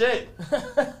 shit.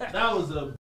 That was a...